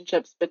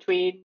relationships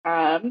between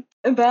them.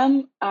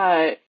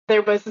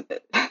 There was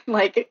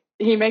like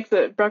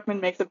Bruckman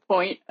makes a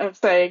point of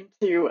saying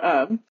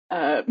to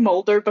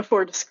Mulder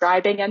before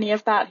describing any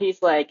of that,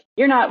 he's like,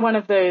 you're not one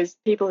of those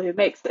people who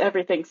makes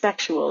everything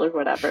sexual or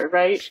whatever,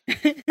 right?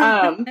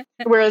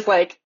 Whereas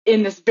like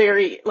in this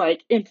very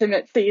like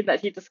intimate scene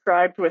that he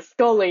described with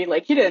Scully,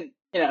 like he didn't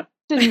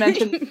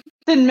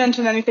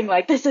mention anything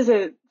like this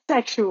isn't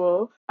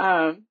sexual,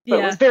 but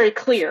it was very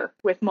clear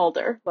with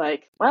Mulder,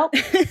 like, well,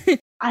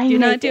 I do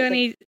not do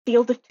any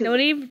field of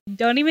two.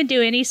 Don't even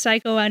do any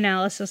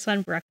psychoanalysis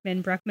on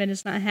Bruckman. Bruckman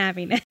is not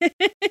having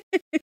it.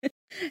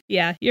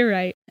 Yeah, you're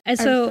right. And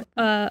so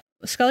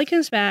Scully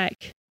comes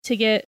back to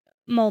get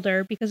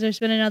Mulder because there's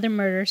been another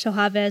murder. So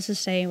Chavez is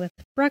staying with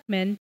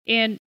Bruckman,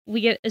 and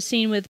we get a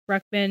scene with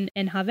Bruckman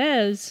and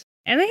Chavez,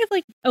 and they have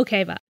like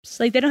okay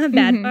vibes. Like they don't have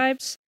bad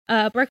vibes.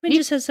 Bruckman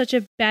just has such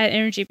a bad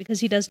energy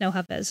because he does know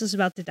Chavez is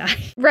about to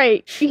die.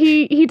 Right.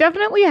 He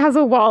definitely has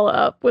a wall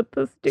up with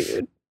this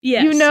dude.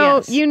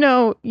 Yes, you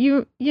know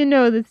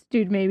this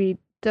dude maybe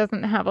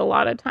doesn't have a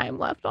lot of time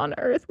left on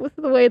Earth with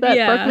the way that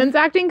Bruckman's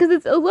acting, because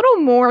it's a little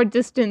more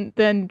distant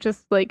than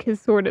just like his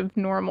sort of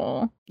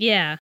normal.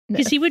 Yeah,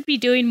 because he would be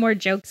doing more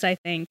jokes, I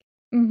think.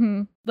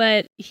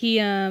 But he,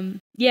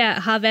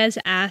 Chavez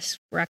asked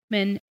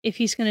Bruckman if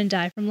he's going to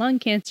die from lung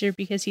cancer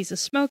because he's a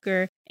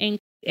smoker, and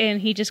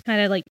he just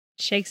kind of like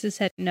shakes his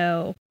head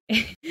no.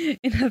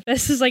 And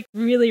Chavez is like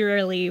really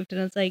relieved,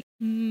 and it's like,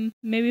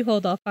 maybe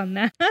hold off on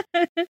that.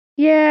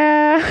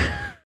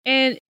 Yeah.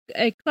 And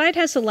Clyde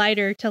has a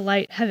lighter to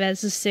light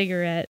Chavez's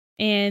cigarette,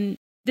 and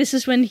this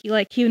is when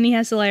when he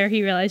has the lighter,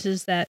 he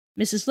realizes that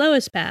Mrs.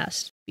 Lois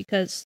passed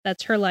because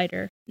that's her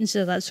lighter, and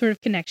so that sort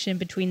of connection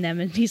between them,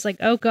 and he's like,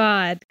 oh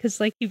god, because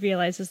like he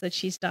realizes that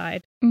she's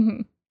died.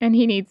 And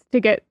he needs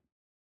to get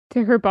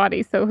to her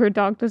body so her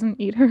dog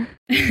doesn't eat her.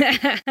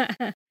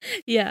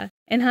 Yeah,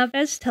 and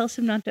Chavez tells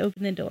him not to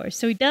open the door,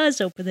 so he does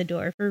open the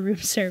door for room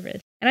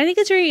service. And I think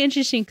it's very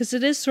interesting because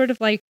it is sort of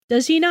like,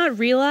 does he not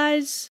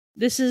realize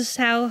this is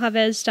how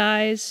Chavez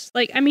dies?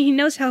 Like, I mean, he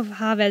knows how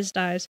Chavez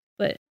dies,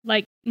 but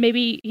like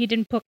maybe he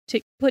didn't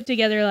put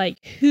together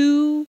like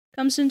who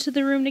comes into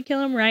the room to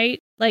kill him, right?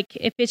 Like,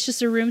 if it's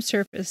just a room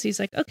surface, he's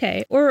like,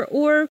 okay.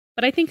 Or,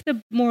 but I think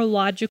the more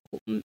logical,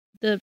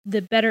 the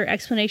better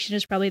explanation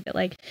is probably that,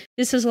 like,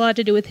 this has a lot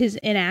to do with his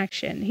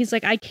inaction. He's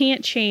like, I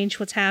can't change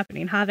what's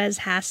happening. Chavez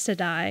has to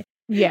die.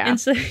 Yeah.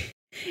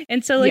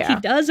 And so like, he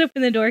does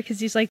open the door because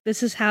he's like,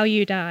 this is how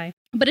you die.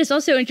 But it's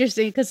also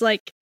interesting because,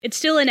 like, it's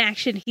still an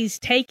action he's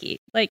taking.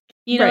 Like,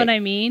 you know what I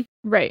mean?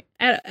 Right.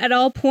 At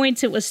all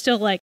points, it was still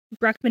like,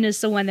 Bruckman is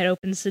the one that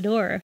opens the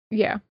door.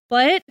 Yeah.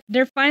 But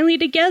they're finally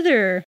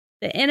together.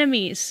 The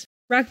enemies,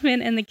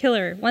 Bruckman and the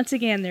killer. Once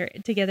again, they're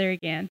together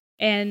again.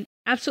 And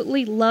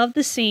absolutely love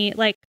the scene.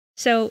 Like,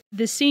 so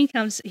the scene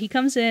he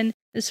comes in,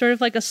 it's sort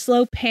of like a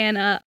slow pan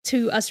up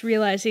to us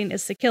realizing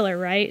it's the killer,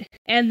 right?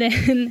 And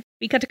then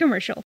we cut to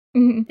commercial.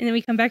 Mm-hmm. And then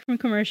we come back from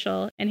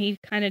commercial and he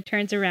kind of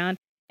turns around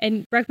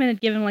and Bruckman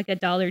had given him like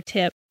 $1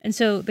 tip. And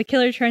so the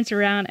killer turns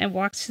around and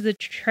walks to the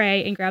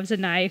tray and grabs a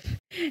knife.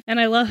 And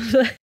I love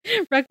the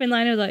Bruckman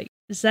line of like,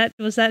 was that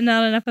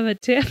not enough of a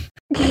tip?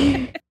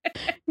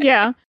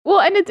 Yeah.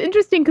 Well, and it's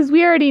interesting because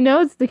we already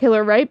know it's the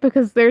killer, right?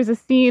 Because there's a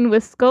scene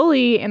with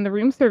Scully and the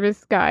room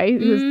service guy,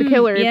 who's the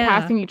killer,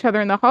 passing each other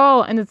in the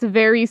hall. And it's a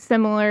very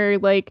similar,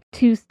 like,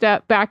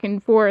 2-step back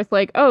and forth,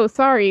 like, oh,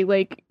 sorry,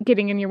 like,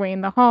 getting in your way in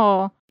the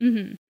hall.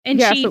 Mm-hmm.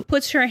 And she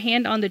puts her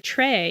hand on the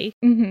tray,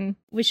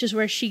 which is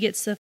where she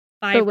gets the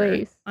fiber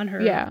lace on her.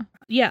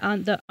 Yeah,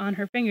 on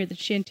her finger, the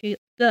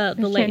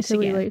lace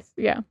again. Lace.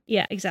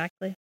 Yeah,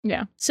 exactly.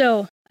 Yeah.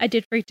 So I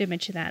did forget to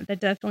mention that. That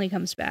definitely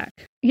comes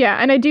back. Yeah,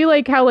 and I do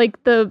like how,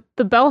 like, the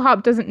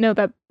bellhop doesn't know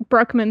that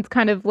Bruckman's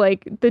kind of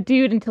like the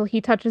dude until he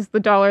touches the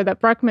dollar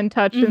that Bruckman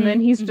touched, and then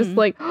he's just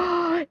like,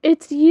 oh,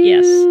 it's you.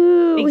 Yes,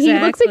 exactly. He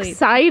looks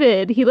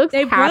excited. He looks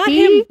happy. Brought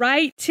him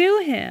right to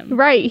him.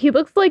 Right. He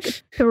looks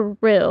like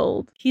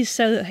thrilled. He's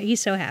so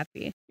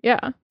happy.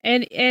 Yeah.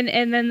 And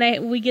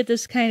then we get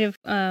this kind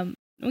of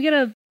we get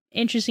a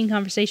interesting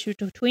conversation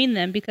between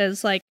them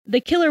because, like, the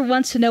killer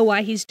wants to know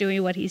why he's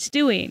doing what he's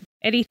doing,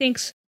 and he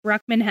thinks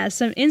Bruckman has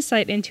some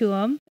insight into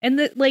him, and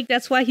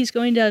that's why he's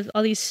going to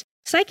all these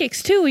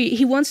psychics too.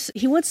 He wants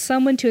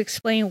someone to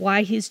explain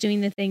why he's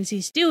doing the things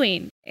he's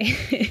doing.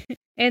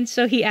 And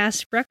so he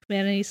asks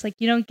Bruckman, and he's like,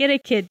 you don't get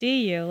it, kid, do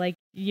you? Like,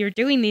 you're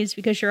doing these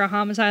because you're a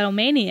homicidal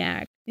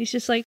maniac. He's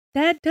just like,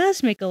 that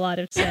does make a lot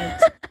of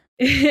sense.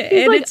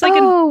 He's like, it's like,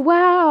 oh,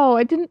 wow,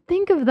 I didn't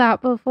think of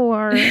that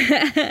before.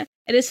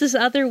 And it's this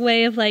other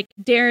way of, like,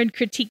 Darren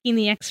critiquing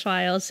the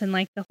X-Files and,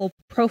 like, the whole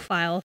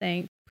profile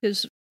thing,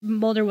 because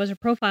Mulder was a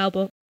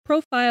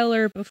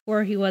profiler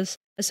before he was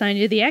assigned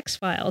to the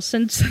X-Files.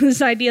 And so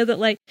this idea that,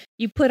 like,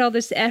 you put all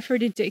this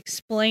effort into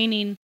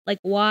explaining, like,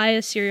 why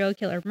a serial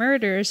killer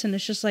murders, and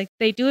it's just like,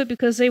 they do it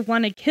because they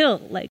want to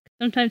kill. Like,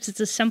 sometimes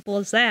it's as simple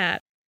as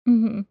that.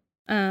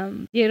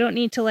 Mm-hmm. You don't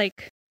need to,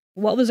 like,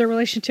 what was their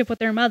relationship with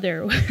their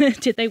mother?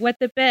 Did they wet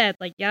the bed?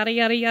 Like, yada,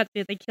 yada, yada.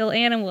 Did they kill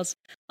animals?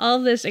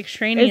 All this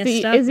extraneous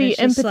stuff. Is he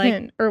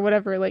impotent, like, or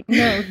whatever? Like,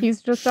 no,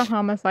 he's just a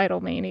homicidal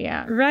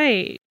maniac.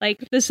 Right. Like,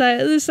 this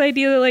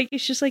idea that, like,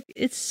 it's just like,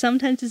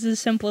 sometimes it's as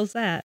simple as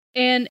that.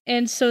 And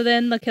so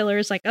then the killer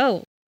is like,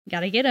 oh,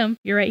 gotta get him.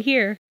 You're right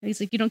here. And he's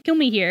like, you don't kill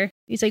me here.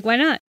 He's like, why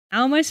not?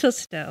 How am I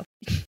supposed to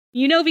know?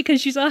 You know,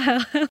 because you saw how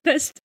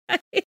this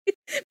died.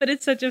 But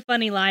it's such a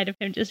funny line of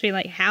him just being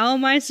like, how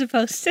am I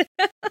supposed to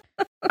know?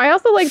 I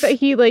also like that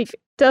he, like,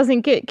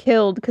 doesn't get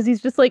killed because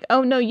he's just like,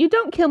 oh no, you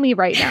don't kill me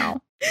right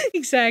now.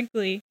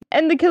 Exactly.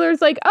 And the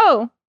killer's like,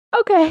 oh,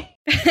 okay.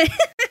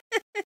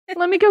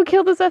 Let me go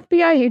kill this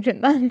FBI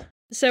agent then.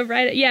 So,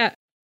 right, yeah.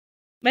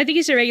 I think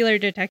he's a regular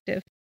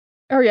detective.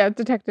 Oh yeah,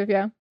 detective,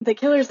 yeah. The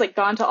killer's, like,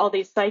 gone to all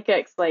these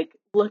psychics, like,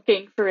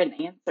 looking for an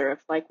answer of,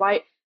 like,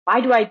 why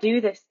do I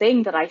do this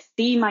thing that I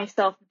see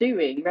myself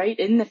doing, right,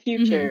 in the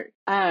future?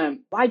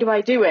 Why do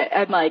I do it?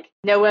 And, like,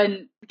 no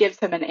one gives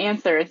him an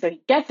answer, and so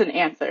he gets an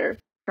answer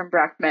from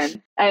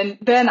Bruckman. And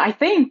then I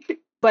think,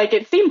 like,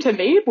 it seemed to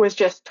me, was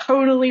just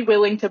totally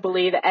willing to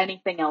believe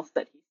anything else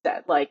that he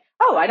said. Like,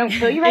 oh, I don't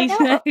kill you right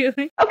now?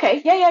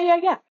 Okay,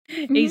 yeah.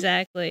 Mm-hmm.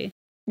 Exactly.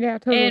 Yeah,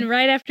 totally. And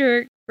right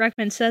after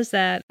Bruckman says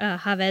that,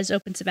 Chavez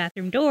opens the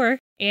bathroom door,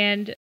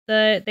 and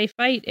they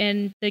fight,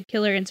 and the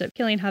killer ends up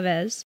killing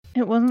Chavez.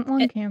 It wasn't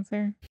lung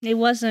cancer. It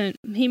wasn't.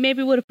 He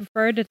maybe would have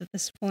preferred it at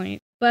this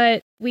point.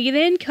 But we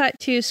then cut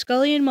to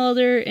Scully and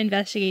Mulder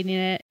investigating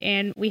it,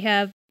 and we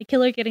have the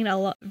killer getting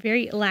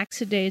very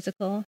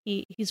lackadaisical.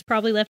 He's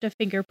probably left a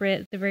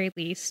fingerprint at the very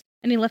least,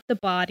 and he left the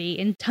body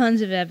and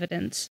tons of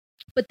evidence.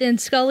 But then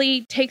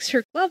Scully takes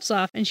her gloves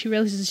off, and she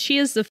realizes she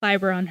has the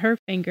fiber on her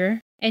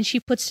finger, and she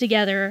puts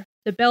together,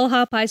 the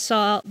bellhop I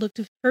saw looked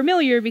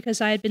familiar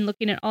because I had been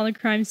looking at all the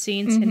crime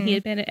scenes, and he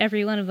had been at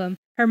every one of them.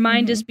 Her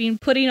mind has been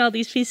putting all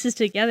these pieces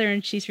together,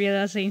 and she's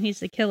realizing he's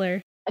the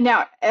killer.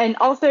 Now, and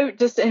also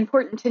just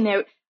important to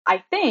note,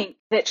 I think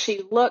that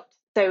she looked,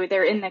 so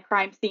they're in the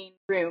crime scene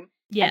room.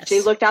 Yes. And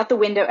she looked out the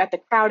window at the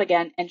crowd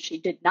again, and she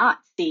did not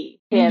see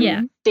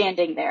him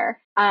standing there.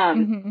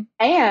 And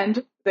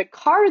the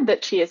card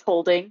that she is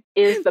holding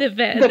is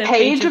the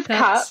page of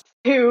cups,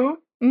 who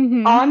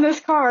on this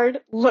card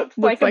looks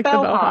like a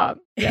bellhop.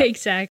 Yeah.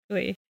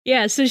 Exactly.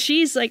 Yeah, so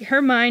she's like,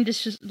 her mind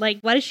is just like,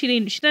 what does she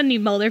need? She doesn't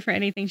need Mulder for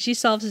anything. She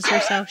solves this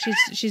herself.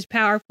 She's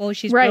powerful.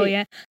 She's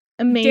brilliant.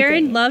 Amazing.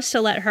 Darren loves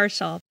to let her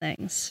solve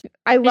things.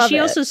 I love she it.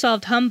 also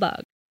solved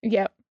Humbug.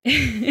 Yep.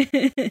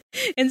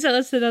 And so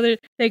that's another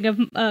thing of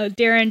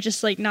Darren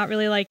just like not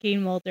really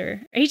liking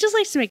Mulder. He just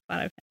likes to make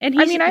fun of him.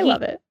 And I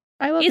love it.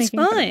 I love it's making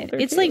fun of fun. Mulder,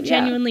 It's too. like Yeah.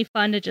 genuinely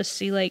fun to just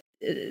see like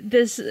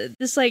this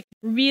like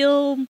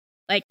real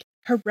like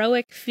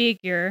heroic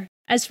figure.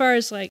 As far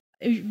as like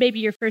maybe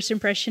your first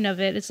impression of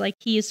it, it's like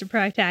he is the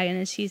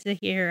protagonist, he's the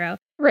hero.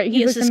 Right,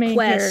 He has he's like the this main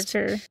quest.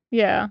 character.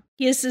 Yeah.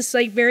 He has this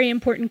like very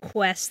important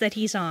quest that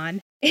he's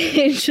on.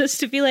 And just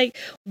to be like,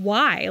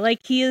 why? Like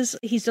he's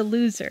a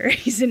loser.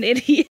 He's an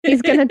idiot.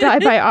 He's gonna die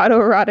by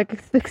autoerotic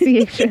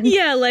asphyxiation.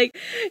 Yeah, like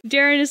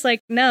Darren is like,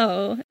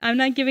 no, I'm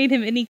not giving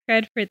him any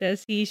credit for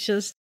this. He's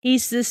just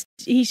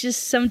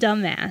some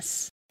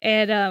dumbass.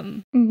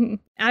 And Mhm.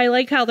 I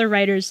like how the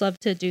writers love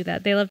to do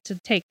that. They love to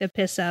take the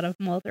piss out of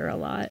Mulder a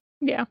lot.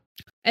 Yeah.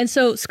 And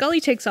so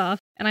Scully takes off,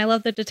 and I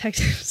love the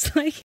detective's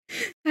like,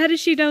 how did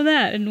she know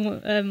that?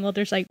 And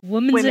Mulder's like,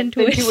 women's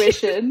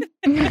intuition.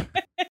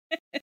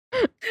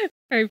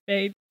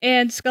 Perfect.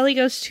 And Scully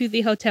goes to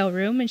the hotel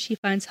room, and she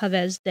finds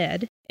Chavez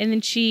dead. And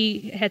then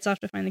she heads off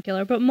to find the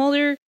killer. But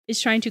Mulder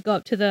is trying to go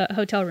up to the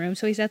hotel room,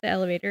 so he's at the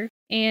elevator.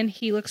 And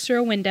he looks through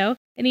a window,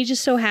 and he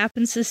just so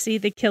happens to see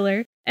the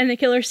killer. And the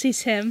killer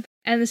sees him,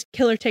 and this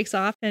killer takes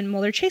off, and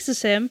Mulder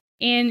chases him.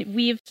 And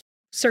we've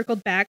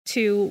circled back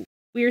to,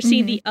 we are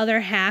seeing the other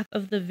half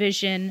of the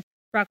vision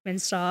Bruckman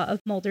saw of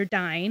Mulder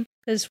dying,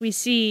 because we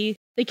see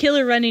the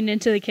killer running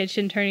into the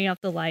kitchen, turning off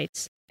the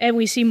lights. And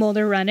we see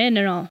Mulder run in,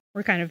 and all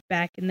we're kind of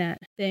back in that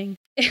thing.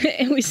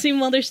 And we see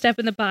Mulder step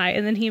in the pie,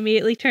 and then he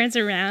immediately turns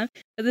around,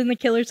 and then the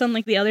killer's on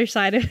like the other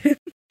side of him.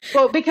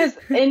 Well, because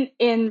in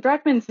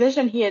Bruckman's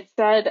vision, he had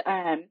said,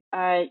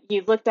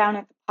 you look down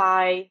at the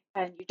pie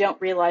and you don't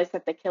realize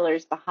that the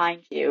killer's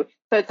behind you.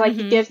 So it's like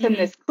he gives him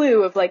this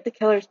clue of like the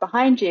killer's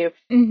behind you.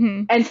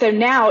 Mm-hmm. And so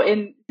now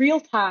in real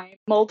time,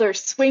 Mulder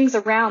swings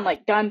around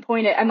like gun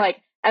pointed. And like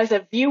as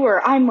a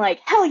viewer, I'm like,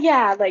 hell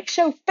yeah, like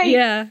show faith.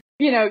 Yeah.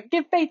 You know,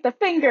 give faith the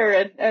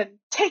finger and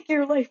take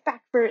your life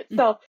back for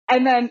itself.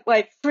 And then,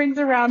 like, swings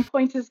around,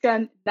 points his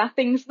gun,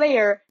 nothing's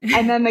there.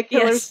 And then the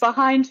killer's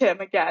behind him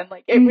again.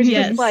 Like, it was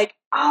just like,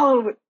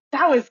 oh,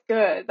 that was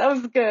good. That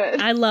was good.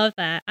 I love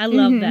that. I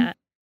love that.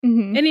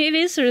 Mm-hmm. And it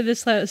is sort of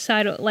this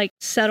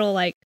subtle,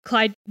 like,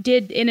 Clyde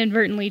did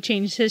inadvertently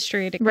change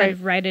history to kind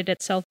of right it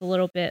itself a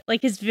little bit.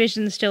 Like, his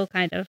vision still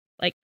kind of,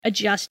 like,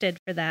 adjusted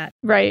for that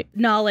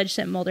knowledge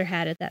that Mulder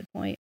had at that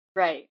point.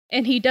 Right.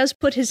 And he does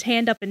put his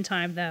hand up in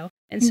time, though.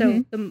 And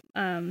so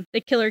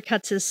the killer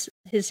cuts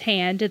his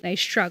hand, and they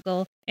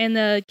struggle. And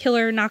the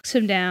killer knocks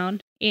him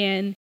down,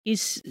 and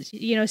he's,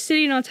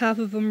 sitting on top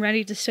of him,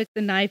 ready to stick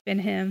the knife in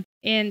him.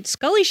 And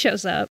Scully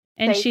shows up,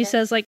 and she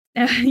says, like,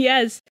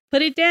 yes,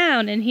 put it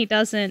down. And he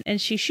doesn't, and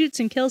she shoots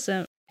and kills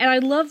him. And I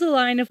love the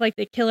line of, like,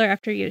 the killer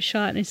after he gets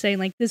shot and he's saying,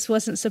 like, this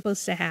wasn't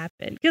supposed to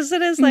happen. Because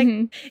it is, like,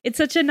 it's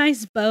such a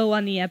nice bow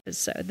on the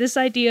episode. This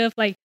idea of,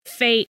 like,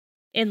 fate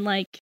and,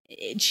 like,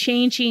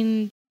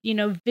 changing,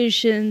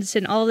 visions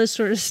and all this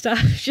sort of stuff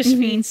just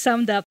being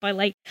summed up by,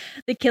 like,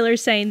 the killer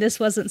saying this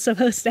wasn't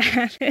supposed to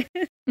happen.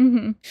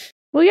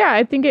 Well, yeah,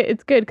 I think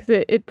it's good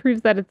because it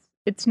proves that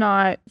it's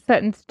not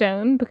set in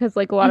stone, because,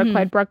 like, a lot of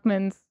Clyde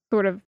Bruckman's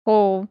sort of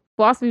whole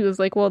philosophy was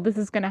like, well, this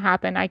is going to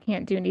happen. I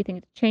can't do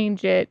anything to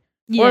change it.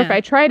 Yeah. Or if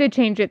I try to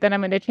change it, then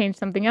I'm going to change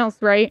something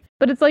else, right?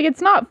 But it's like,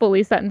 it's not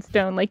fully set in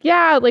stone. Like,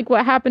 yeah, like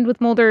what happened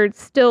with Mulder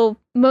still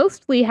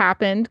mostly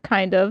happened,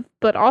 kind of.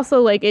 But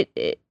also, like,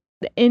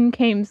 in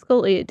came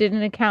Scully. It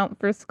didn't account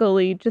for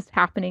Scully just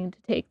happening to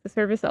take the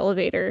service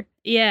elevator.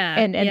 Yeah.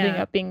 And ending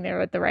up being there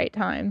at the right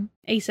time.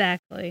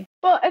 Exactly.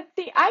 Well,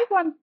 see, I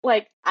want,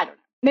 like, I don't know.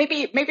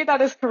 Maybe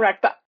that is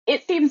correct, but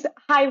it seems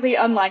highly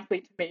unlikely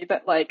to me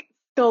that, like,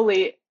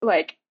 Scully,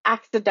 like,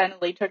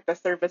 accidentally took the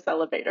service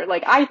elevator.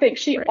 Like, I think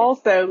she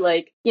also,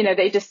 like,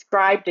 they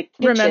described a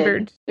kitchen.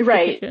 Remembered the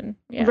kitchen.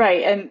 Yeah.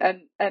 Right,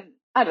 and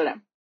I don't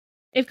know.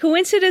 If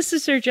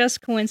coincidences are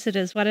just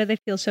coincidence, why do they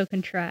feel so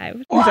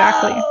contrived?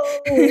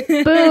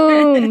 Exactly.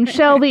 Boom,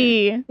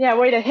 Shelby. Yeah,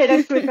 way to hit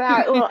us with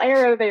that little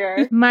arrow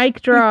there.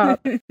 Mic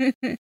drop.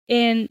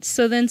 And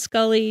so then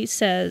Scully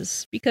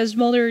says, because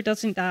Mulder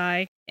doesn't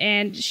die,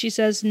 and she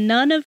says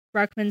none of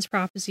Bruckman's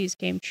prophecies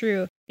came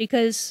true,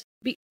 because,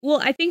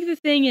 I think the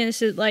thing is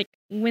that, like,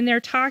 when they're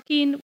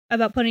talking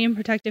about putting him in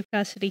protective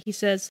custody, he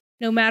says,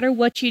 no matter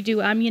what you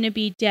do, I'm going to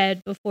be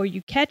dead before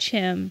you catch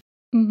him.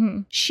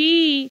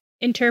 She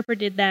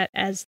interpreted that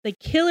as the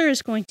killer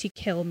is going to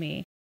kill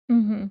me.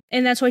 And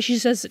that's why she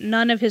says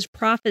none of his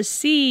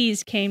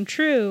prophecies came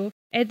true.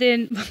 And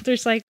then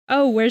there's like,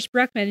 oh, where's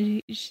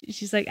Bruckman? And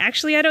she's like,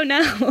 actually, I don't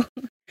know.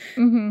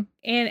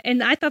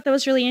 And I thought that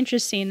was really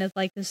interesting of,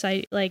 like, this,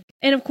 like,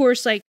 and of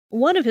course, like,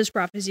 one of his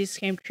prophecies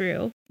came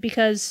true,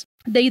 because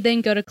They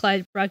then go to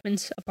Clyde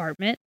Bruckman's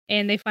apartment,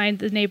 and they find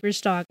the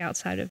neighbor's dog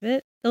outside of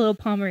it. The little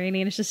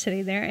Pomeranian is just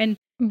sitting there, and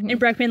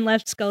Bruckman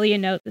left Scully a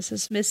note. This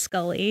is Miss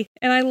Scully,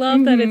 and I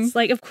love that it's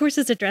like, of course,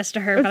 it's addressed to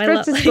her, but I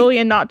love to Scully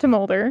and not to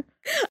Mulder.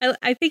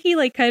 I think he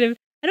like kind of.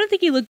 I don't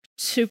think he looked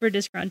super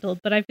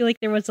disgruntled, but I feel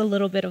like there was a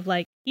little bit of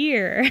like,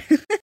 here.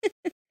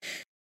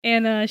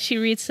 And she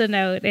reads the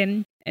note,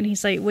 and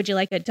he's like, would you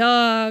like a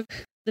dog?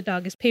 The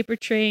dog is paper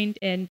trained,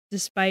 and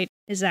despite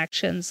his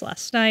actions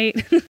last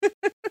night,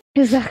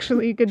 is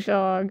actually a good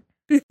dog.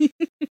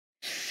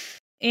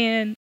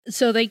 And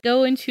so they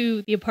go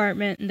into the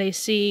apartment, and they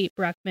see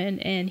Bruckman,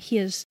 and he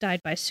has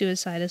died by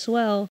suicide as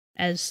well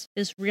as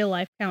his real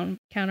life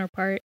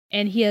counterpart.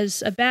 And he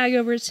has a bag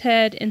over his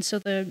head, and so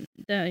the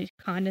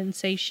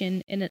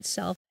condensation in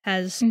itself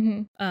has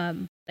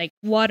like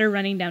water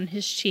running down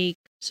his cheek.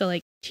 So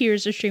like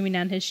tears are streaming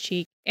down his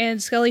cheek.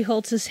 And Scully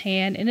holds his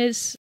hand, and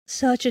it's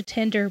such a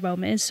tender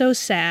moment. It's so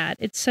sad.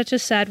 It's such a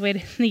sad way to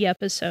end the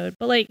episode.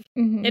 But like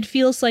it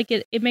feels like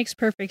it makes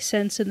perfect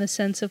sense in the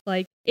sense of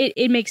like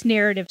it makes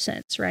narrative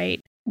sense, right?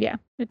 Yeah,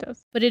 it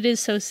does. But it is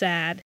so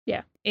sad.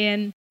 Yeah.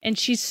 And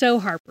she's so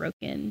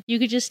heartbroken. You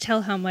could just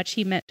tell how much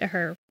he meant to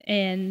her.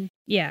 And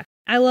yeah,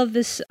 I love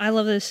this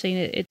scene.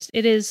 It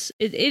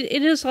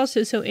is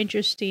also so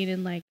interesting,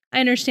 and like I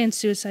understand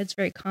suicide's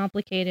very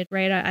complicated,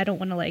 right? I don't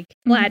want to like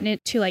flatten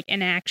it to like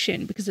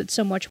inaction, because it's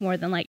so much more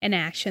than like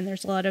inaction.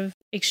 There's a lot of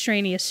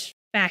extraneous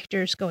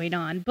factors going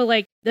on. But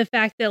like the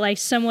fact that like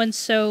someone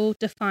so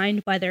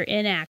defined by their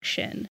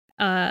inaction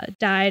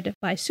died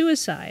by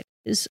suicide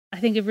is, I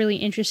think, a really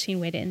interesting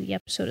way to end the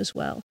episode as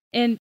well.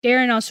 And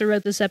Darren also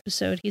wrote this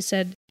episode. He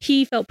said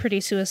he felt pretty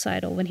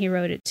suicidal when he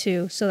wrote it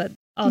too. So that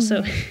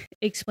also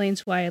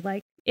explains why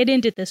like it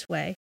ended this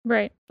way.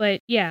 Right.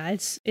 But yeah,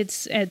 it's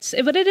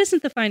but it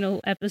isn't the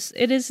final episode.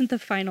 It isn't the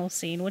final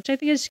scene, which I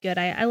think is good.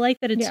 I like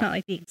that it's not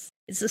like it's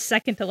the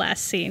second to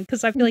last scene,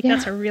 because I feel like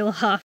that's a real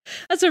tough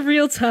ending.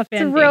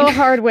 It's a real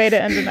hard way to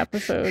end an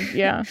episode.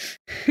 Yeah.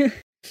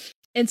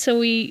 And so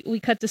we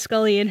cut to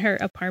Scully in her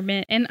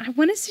apartment, and I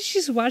want to say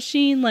she's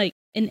watching like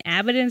an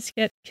Abbott and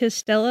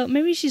Costello.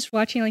 Maybe she's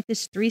watching like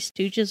this Three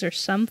Stooges or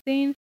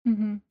something.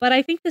 But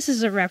I think this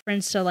is a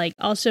reference to like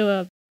also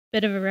a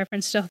bit of a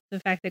reference to the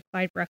fact that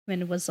Clyde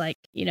Bruckman was like,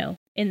 you know,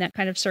 in that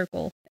kind of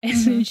circle,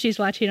 and she's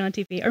watching on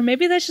TV. Or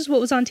maybe that's just what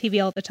was on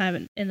TV all the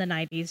time in the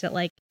 90s at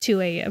like 2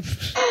 a.m.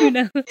 Who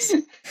knows?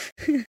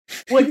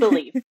 Would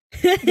believe.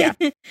 Yeah.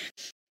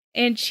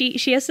 And she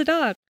has a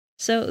dog.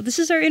 So this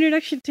is our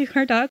introduction to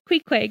her dog,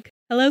 Queequeg.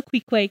 Hello,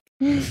 Queequeg.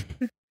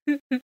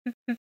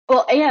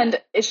 Well,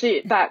 and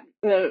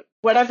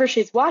whatever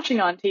she's watching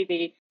on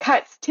TV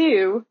cuts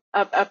to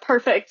a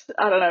perfect,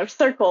 I don't know,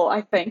 circle, I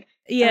think.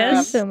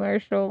 Yes.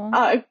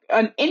 Infomercial.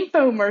 An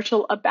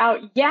infomercial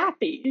about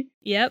Yappy.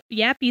 Yep,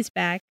 Yappy's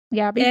back.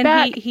 Yappy's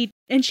back.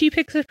 And she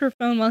picks up her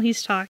phone while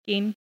he's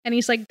talking. And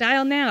he's like,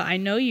 dial now, I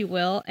know you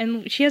will.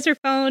 And she has her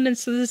phone, and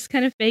so this is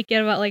kind of fake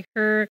out about like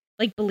her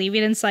like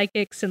believing in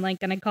psychics and like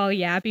gonna call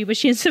Yappy, but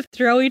she ends up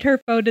throwing her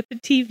phone at the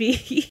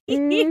TV.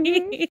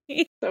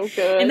 So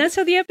good. And that's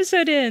how the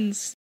episode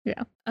ends.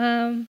 Yeah.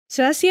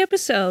 So that's the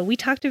episode. We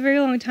talked a very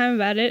long time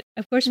about it.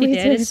 Of course we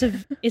did.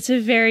 It's a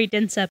very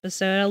dense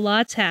episode. A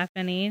lot's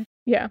happening.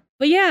 Yeah.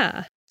 But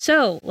yeah.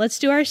 So let's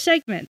do our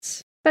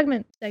segments.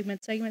 Segment.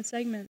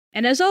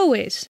 And as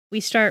always, we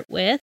start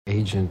with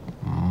Agent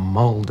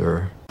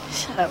Mulder.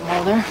 Shut up,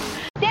 Mulder.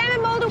 Damn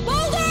it, Mulder!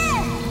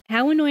 Mulder!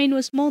 how annoying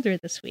was Mulder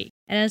this week.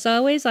 And as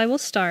always, I will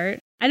start.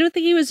 I don't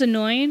think he was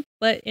annoying,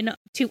 but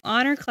to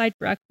honor Clyde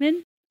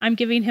Bruckman, I'm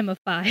giving him a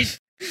 5.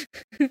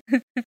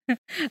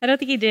 I don't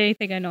think he did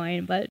anything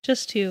annoying, but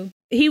just he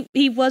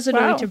was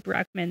annoying to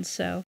Bruckman,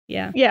 so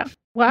yeah. Yeah.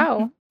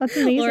 Wow. That's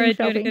amazing. Laura,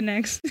 Shelby. do it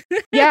next.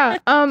 Yeah.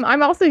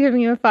 I'm also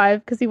giving him a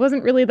 5 because he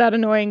wasn't really that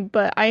annoying,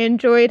 but I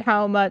enjoyed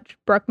how much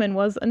Bruckman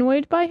was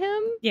annoyed by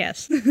him.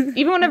 Yes.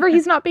 Even whenever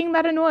he's not being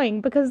that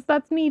annoying, because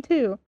that's me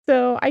too.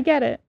 So I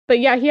get it. But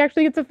yeah, he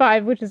actually gets a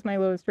 5, which is my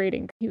lowest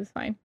rating. He was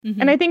fine.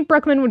 Mm-hmm. And I think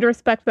Bruckman would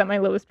respect that my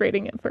lowest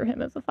rating for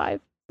him is a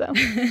 5. So.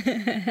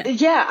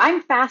 Yeah,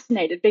 I'm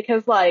fascinated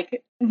because,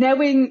 like,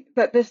 knowing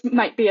that this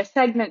might be a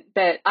segment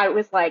that I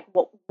was, like,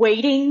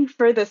 waiting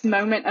for this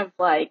moment of,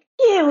 like,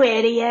 you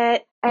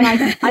idiot. And I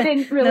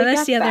didn't really no,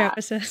 that's get the that. other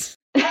episodes.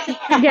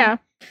 Yeah.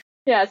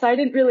 Yeah, so I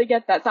didn't really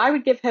get that. So I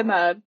would give him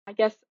I'll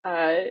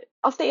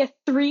say a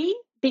 3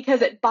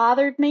 because it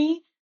bothered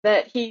me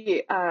that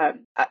he,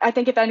 I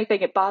think if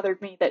anything, it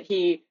bothered me that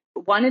he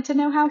wanted to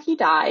know how he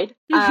died,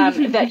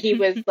 that he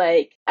was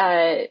like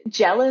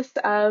jealous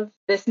of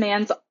this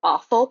man's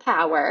awful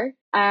power,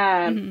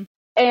 and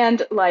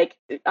like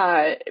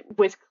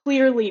was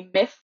clearly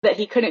miffed that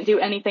he couldn't do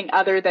anything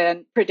other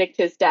than predict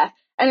his death.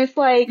 And it's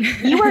like,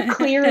 you are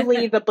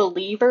clearly the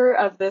believer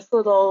of this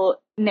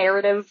little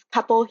narrative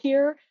couple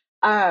here.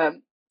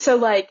 So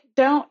like,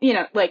 don't,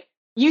 like,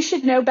 you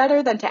should know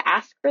better than to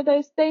ask for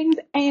those things,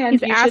 and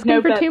he's you asking should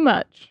know for too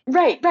much.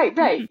 Right.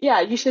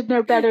 Yeah, you should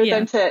know better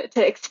than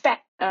to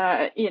expect,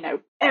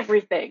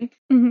 everything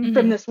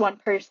from this one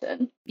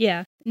person.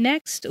 Yeah.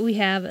 Next, we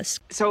have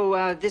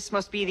So this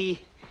must be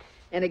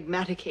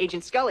enigmatic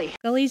Agent Scully.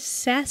 Scully's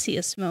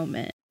sassiest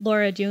moment.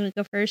 Laura, do you want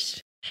to go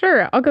first?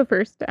 Sure, I'll go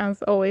first,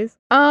 as always.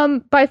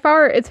 By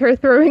far, it's her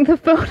throwing the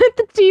phone at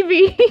the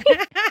TV.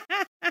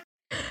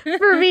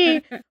 For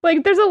me,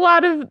 like, there's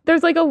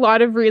a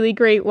lot of really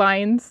great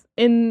lines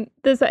in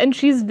this, and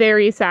she's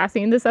very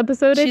sassy in this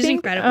episode. She's I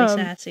think incredibly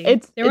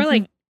sassy. There were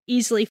like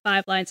easily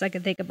 5 lines I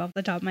could think of off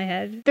the top of my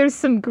head. There's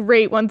some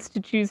great ones to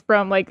choose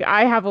from. Like,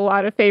 I have a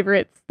lot of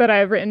favorites that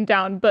I've written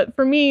down, but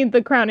for me,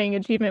 the crowning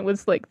achievement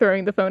was like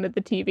throwing the phone at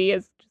the TV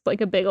as just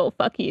like a big old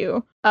fuck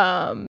you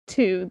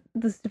to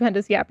the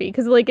Stupendous Yappy,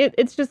 because like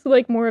it's just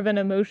like more of an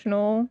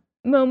emotional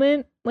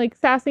moment, like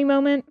sassy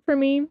moment for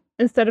me,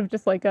 instead of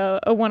just like a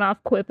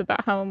one-off quip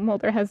about how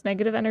Mulder has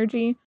negative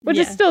energy, which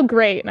is still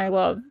great and I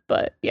love,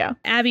 but yeah.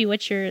 Abby,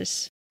 what's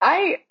yours?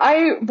 I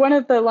one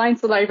of the lines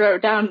that I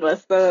wrote down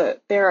was there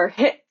are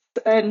hits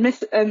and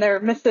there are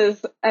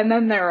misses, and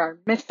then there are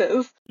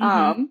misses.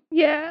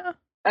 Yeah.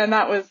 And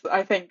that was,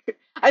 I think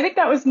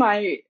that was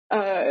my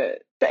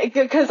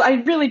because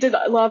I really did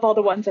love all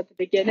the ones at the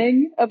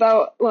beginning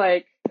about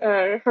like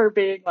her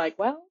being like,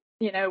 well,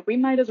 you know, we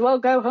might as well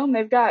go home.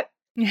 They've got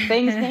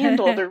things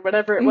handled or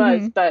whatever it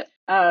was. But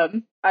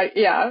I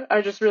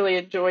just really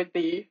enjoyed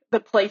the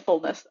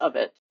playfulness of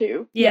it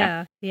too.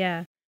 Yeah.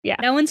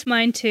 That one's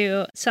mine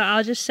too. So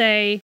I'll just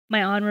say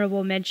my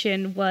honorable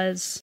mention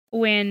was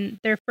when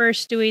they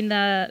first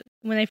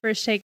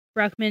take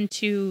Bruckman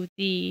to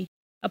the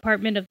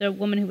apartment of the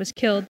woman who was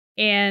killed,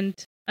 and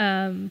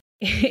Mulder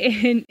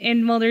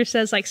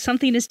says like,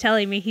 something is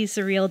telling me he's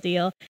the real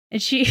deal,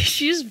 and she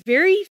just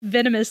very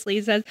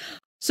venomously says,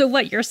 so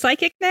what, you're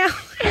psychic now?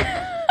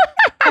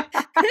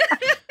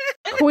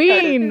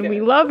 Queen,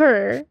 we love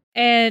her.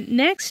 And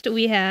next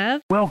we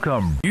have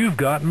Welcome, you've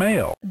got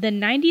mail. The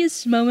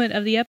 90s moment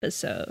of the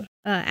episode.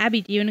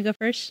 Abby, do you want to go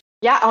first?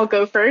 Yeah, I'll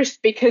go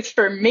first, because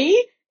for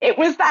me, it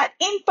was that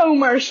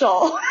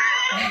infomercial.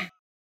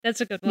 That's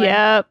a good one.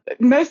 Yeah.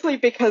 Mostly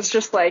because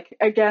just like,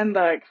 again,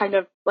 the kind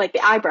of like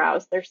the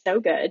eyebrows, they're so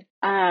good.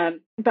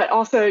 But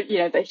also, you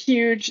know, the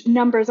huge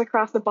numbers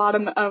across the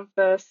bottom of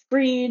the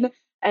screen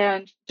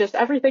and just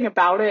everything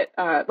about it.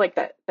 Like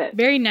that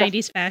very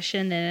 90s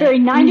fashion. And very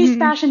 90s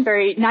fashion,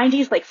 very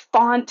 90s like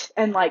font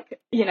and like,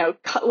 you know,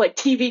 like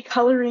TV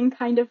coloring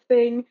kind of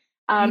thing.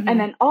 And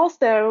then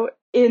also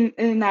in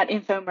that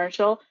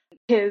infomercial,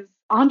 his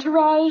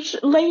entourage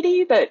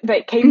lady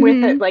that came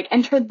with it, like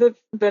entered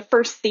the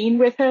first scene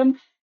with him,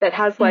 that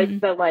has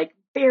like the like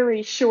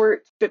very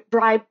short but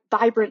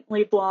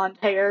vibrantly blonde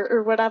hair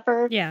or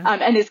whatever,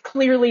 and is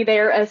clearly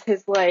there as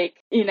his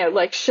like, you know,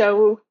 like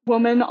show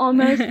woman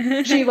almost.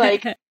 She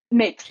like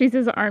she's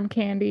his arm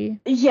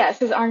candy. Yes,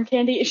 his arm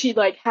candy. She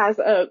like has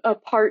a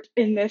part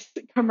in this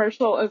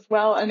commercial as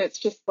well, and it's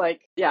just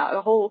like, yeah,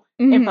 the whole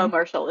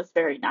infomercial is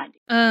very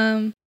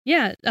 90s.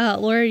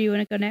 Laura, you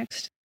want to go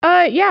next?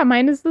 Yeah,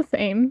 mine is the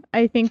same.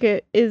 I think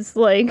it is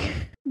like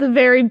the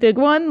very big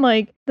one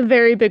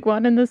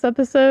in this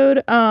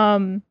episode.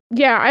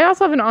 Yeah, I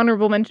also have an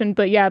honorable mention,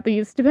 but yeah,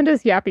 the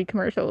Stupendous Yappy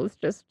commercial is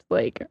just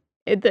like,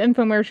 the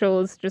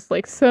infomercial is just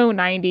like so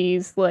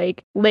 90s,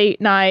 like late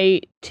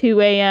night,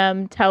 2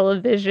 a.m.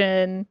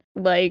 television,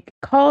 like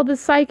call the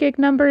psychic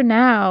number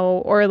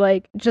now, or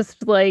like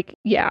just like,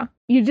 yeah,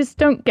 you just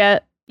don't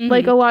get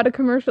like a lot of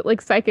commercial,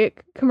 like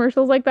psychic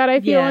commercials like that,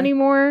 I feel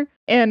anymore.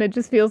 And it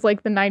just feels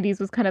like the 90s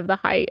was kind of the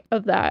height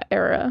of that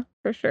era,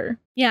 for sure.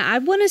 Yeah, I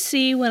want to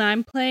see when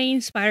I'm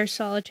playing Spider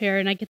Solitaire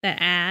and I get that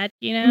ad,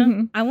 you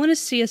know? I want to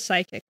see a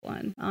psychic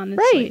one,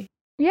 honestly. Right.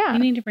 Yeah. You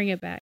need to bring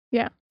it back.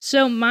 Yeah.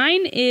 So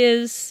mine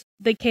is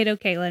the Kato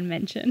Kaelin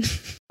mention.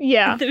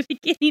 Yeah. At the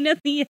beginning of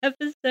the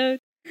episode.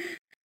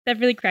 That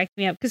really cracked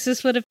me up, because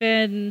this would have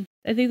been,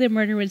 I think the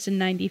murder was in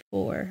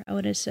 94, I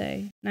want to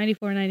say.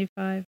 94,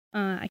 95.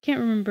 I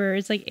can't remember.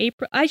 It's like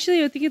April.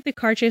 Actually, I think the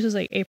car chase was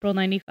like April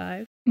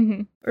 95.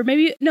 Or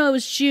maybe, no, it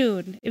was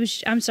June.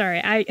 I'm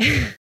sorry. I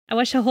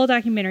watched a whole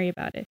documentary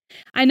about it.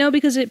 I know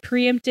because it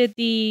preempted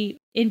the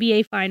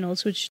NBA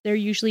Finals, which they're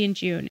usually in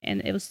June,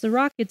 and it was the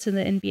Rockets in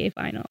the NBA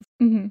Finals.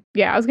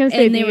 Yeah, I was going to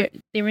say and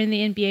they were in the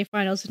NBA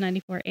Finals in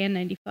 94 and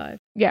 95.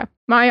 Yeah,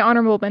 my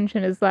honorable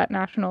mention is that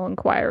National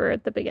Enquirer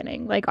at the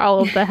beginning. Like all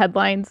of the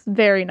headlines,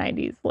 very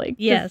 90s. Like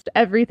just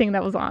everything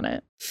that was on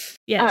it.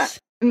 Yes.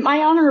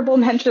 My honorable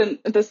mention,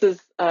 this is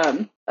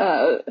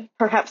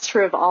perhaps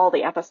true of all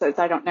the episodes,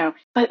 I don't know.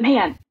 But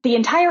man, the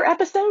entire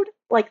episode,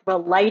 like the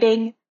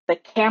lighting, the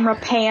camera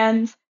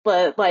pans,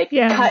 the like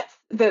cuts,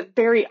 the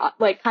very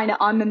like kind of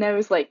on the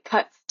nose like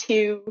cuts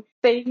to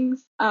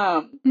things.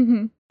 I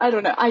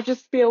don't know. I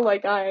just feel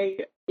like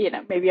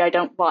maybe I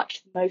don't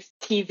watch most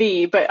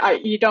TV,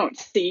 but you don't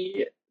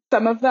see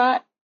some of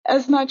that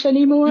as much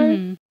anymore.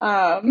 In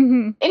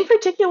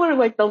particular,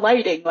 like the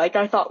lighting, like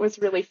I thought was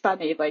really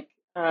funny, like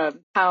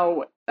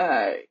how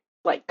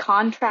like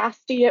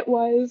contrasty it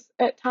was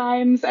at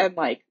times, and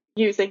like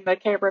using the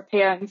camera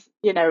pans,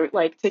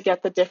 like to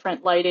get the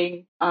different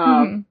lighting.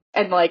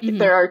 And like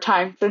there are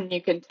times when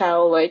you can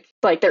tell like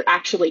they're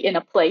actually in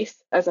a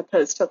place as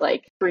opposed to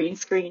like green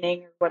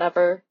screening or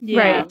whatever.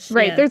 Right.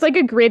 Right. There's like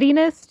a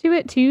grittiness to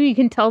it too. You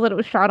can tell that it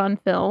was shot on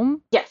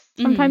film. Yes.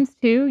 Sometimes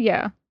too.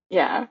 Yeah.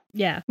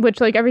 Yeah. Which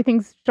like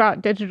everything's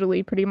shot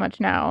digitally pretty much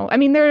now. I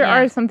mean, there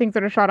are some things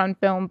that are shot on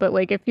film, but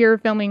like if you're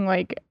filming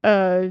like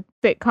a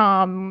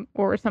sitcom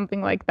or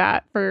something like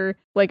that for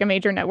like a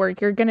major network,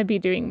 you're going to be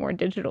doing more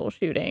digital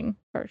shooting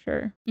for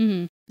sure.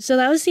 So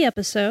that was the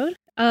episode.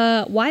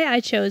 Why I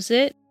chose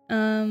it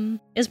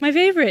is my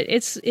favorite.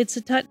 It's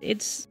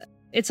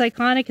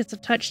iconic. It's a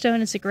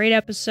touchstone. It's a great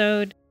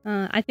episode.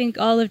 I think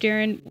all of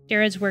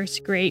Darren's work's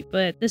great,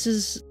 but this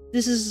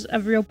is a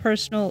real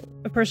personal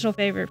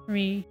favorite for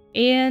me.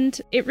 And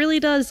it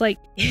really does like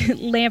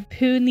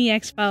lampoon the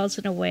X-Files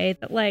in a way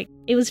that like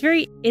it was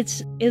very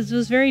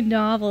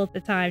novel at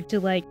the time to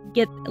like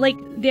get like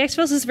the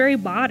X-Files is very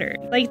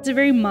modern. Like it's a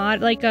very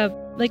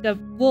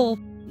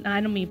I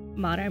don't mean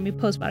modern, I mean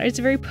postmodern. It's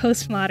a very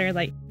postmodern,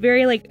 like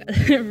very like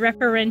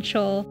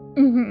referential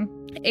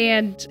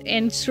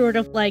and sort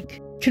of like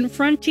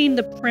confronting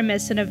the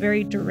premise in a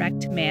very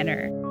direct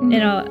manner,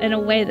 in a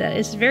way that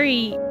is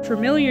very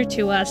familiar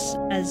to us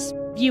as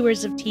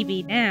viewers of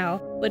TV now,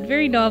 but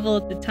very novel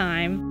at the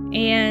time.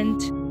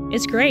 And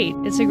it's great.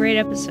 It's a great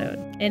episode,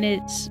 and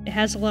it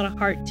has a lot of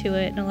heart to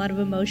it and a lot of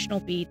emotional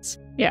beats.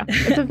 Yeah,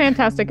 it's a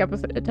fantastic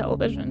episode of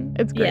television.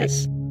 It's great.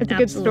 Yes, it's a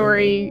good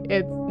story.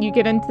 You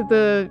get into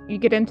the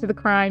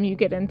crime, you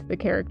get into the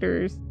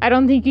characters. I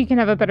don't think you can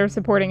have a better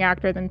supporting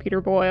actor than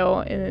Peter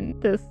Boyle in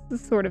this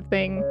sort of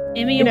thing.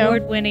 Emmy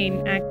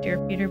Award-winning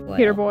actor Peter Boyle.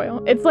 Peter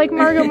Boyle. It's like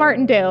Margot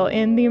Martindale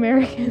in The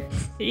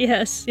Americans.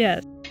 Yes.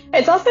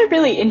 It's also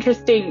really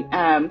interesting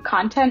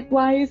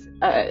content-wise.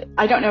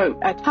 I don't know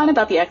a ton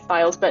about the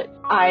X-Files, but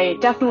I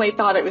definitely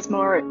thought it was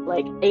more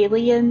like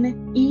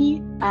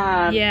alien-y.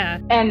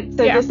 And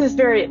so this is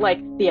very like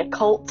the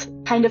occult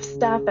kind of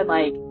stuff, and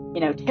like,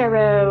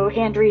 tarot,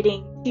 hand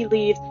reading, tea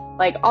leaves,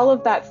 like all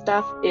of that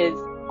stuff is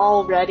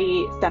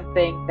already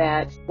something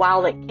that,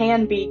 while it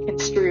can be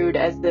construed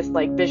as this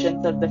like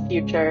visions of the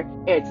future,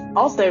 it's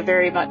also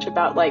very much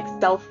about like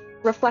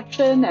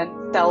self-reflection and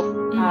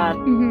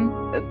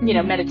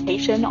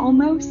meditation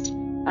almost.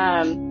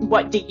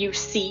 What do you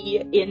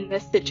see in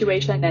this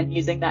situation, and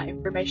using that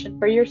information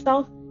for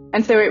yourself.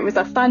 And so it was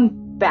a fun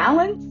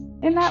balance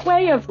in that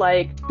way of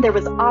like, there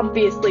was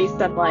obviously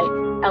some like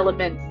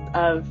elements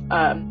of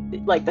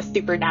like the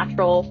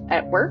supernatural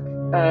at work,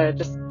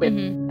 just with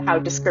how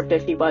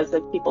descriptive he was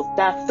of people's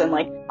deaths, and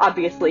like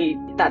obviously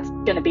that's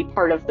going to be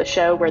part of the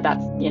show where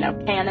that's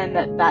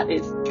canon, that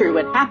is true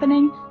and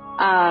happening.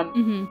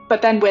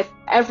 But then with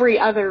every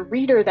other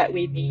reader that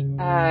we meet,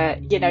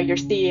 you're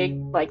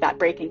seeing like that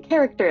breaking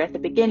character at the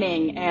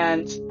beginning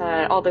and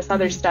all this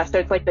other stuff. So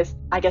it's like this,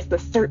 I guess, the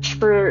search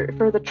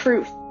for the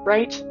truth,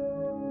 right?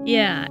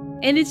 Yeah,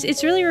 and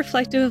it's really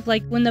reflective of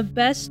like when the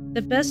best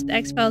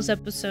X-Files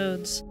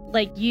episodes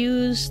like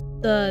use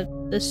the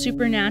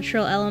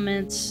supernatural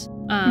elements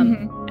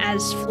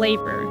as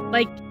flavor.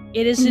 Like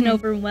it isn't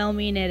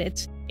overwhelming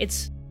it.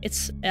 It's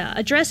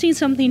addressing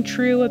something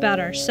true about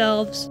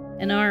ourselves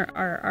and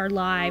our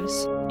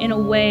lives in a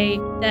way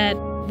that,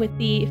 with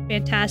the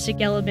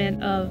fantastic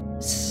element of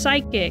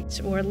psychics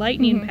or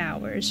lightning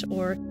powers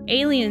or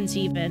aliens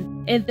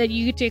even, and that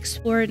you get to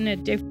explore it in a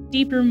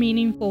deeper,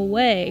 meaningful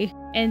way.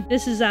 And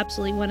this is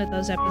absolutely one of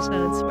those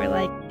episodes where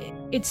like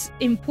it's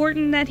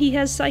important that he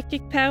has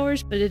psychic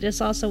powers, but it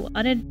is also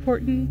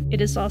unimportant. It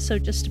is also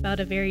just about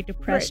a very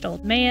depressed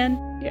old man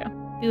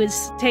who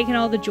is taking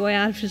all the joy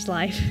out of his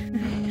life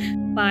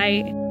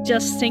by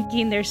just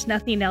thinking there's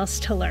nothing else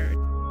to learn.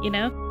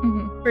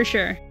 For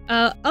sure.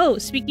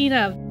 Speaking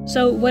of,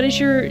 so what is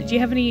do you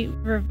have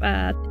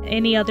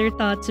any other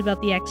thoughts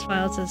about the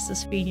X-Files as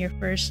this being your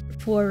first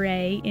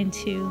foray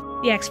into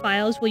the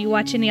X-Files? Will you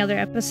watch any other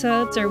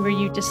episodes, or were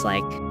you just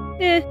like,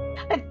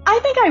 I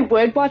think I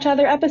would watch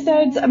other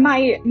episodes.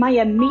 My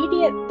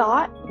immediate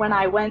thought when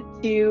I went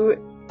to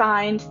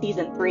find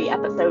season 3,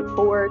 episode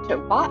 4 to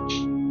watch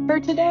for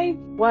today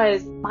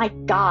was, my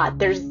God,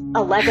 there's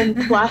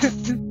 11 plus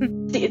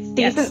seasons.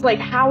 Yes. Like,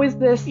 how is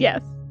this?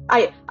 Yes.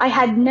 I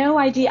had no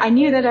idea. I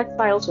knew that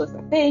X-Files was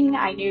a thing.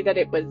 I knew that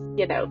it was,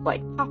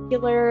 like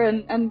popular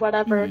and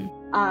whatever.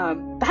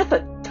 That's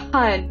a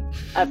ton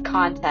of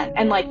content,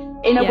 and like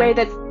in a way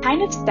that's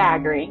kind of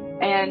staggering.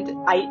 And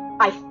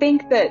I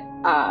think that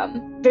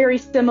very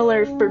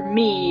similar for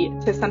me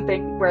to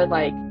something where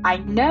like I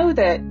know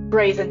that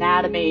Grey's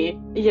Anatomy,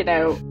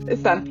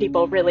 some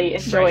people really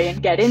enjoy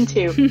and get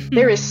into.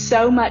 There is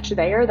so much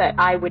there that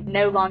I would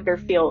no longer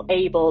feel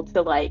able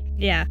to like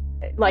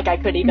I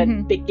could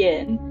even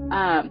begin.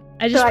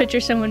 I just picture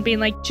someone being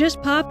like,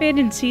 just pop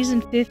in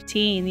season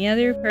 15.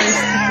 The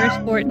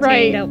first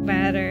 14 don't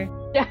matter.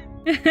 Yeah.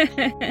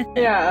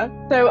 Yeah.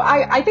 So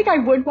I think I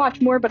would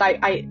watch more, but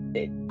I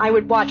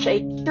would watch a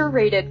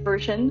curated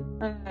version.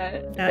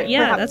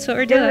 That's what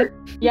we're doing.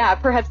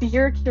 Perhaps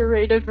your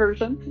curated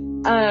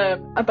version.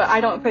 But I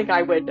don't think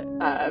I would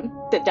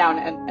sit down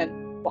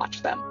and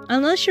watch them.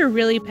 Unless you're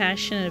really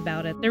passionate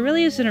about it, there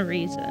really isn't a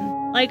reason.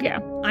 Like, Yeah.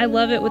 I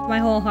love it with my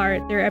whole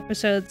heart. There are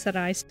episodes that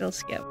I still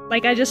skip.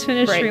 Like, I just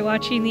finished Right.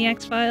 rewatching The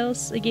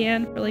X-Files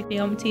again for like the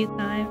umpteenth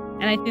time.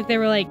 And I think there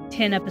were like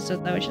 10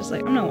 episodes I was just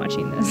like, I'm not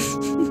watching this.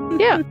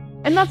 Yeah.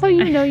 And that's how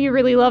you know you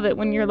really love it,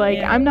 when you're like,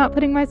 Yeah. I'm not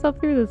putting myself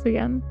through this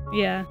again.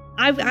 Yeah.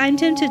 I'm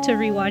tempted to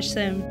rewatch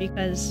them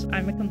because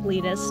I'm a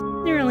completist.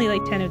 There are only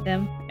like 10 of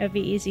them. It'd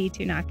be easy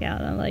to knock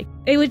out. I'm like,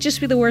 it would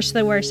just be the worst of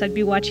the worst. I'd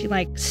be watching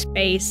like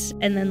Space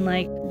and then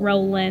like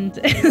Roland.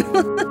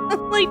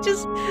 Like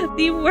just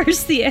the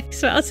worst the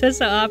X-Files has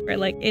to offer,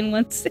 like in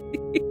one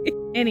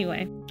sitting.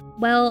 Anyway.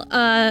 Well,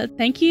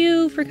 thank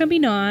you for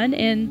coming on,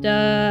 and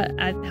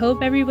I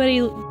hope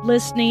everybody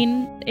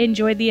listening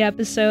enjoyed the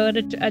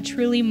episode. A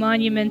truly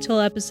monumental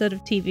episode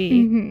of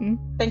TV. Mm-hmm.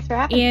 Thanks for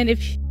having me.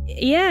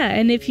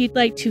 And if you'd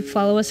like to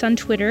follow us on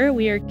Twitter,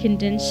 we are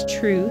Condensed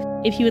Truth.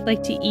 If you would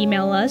like to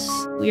email us,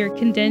 we are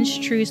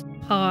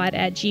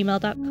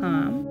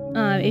condensedtruthpod@gmail.com.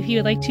 If you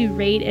would like to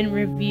rate and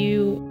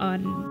review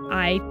on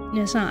Apple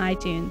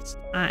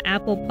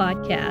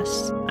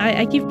Podcasts.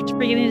 I keep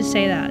forgetting to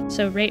say that,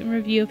 so rate and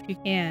review if you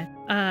can.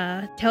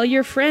 Tell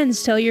your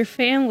friends, tell your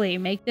family,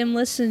 make them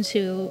listen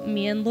to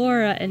me and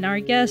Laura and our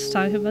guests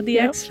talk about the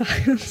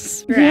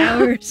X-Files for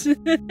hours.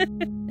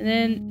 And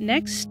then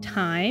next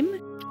time,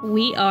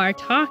 we are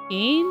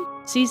talking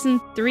Season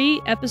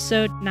 3,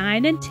 Episode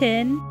 9 and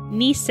 10,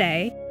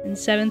 Nisei, and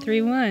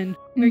 731.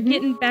 We're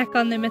getting back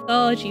on the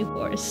mythology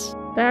horse.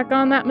 Back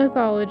on that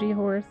mythology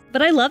horse.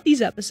 But I love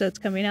these episodes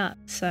coming up,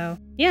 so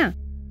yeah.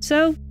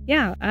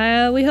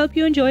 We hope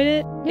you enjoyed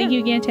it. Thank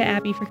you again to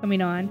Abby for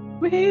coming on.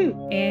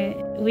 Woohoo!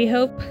 And we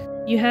hope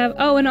you have...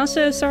 Oh, and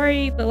also,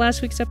 sorry, the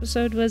last week's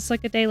episode was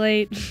like a day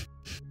late.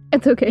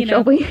 It's okay,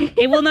 Shelby.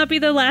 It will not be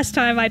the last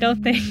time, I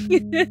don't think.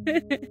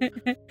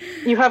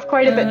 You have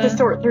quite a bit to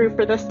sort through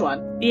for this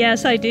one.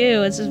 Yes, I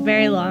do. This is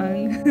very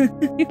long.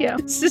 Yeah.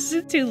 This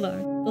isn't too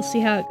long. We'll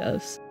see how it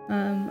goes.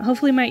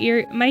 Hopefully my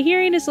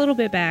hearing is a little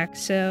bit back,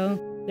 so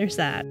there's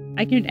that.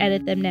 I can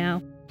edit them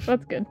now.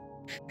 That's good.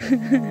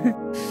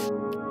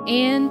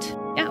 And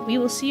yeah, we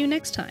will see you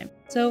next time.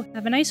 So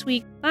have a nice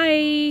week.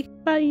 Bye.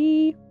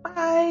 Bye.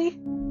 Bye.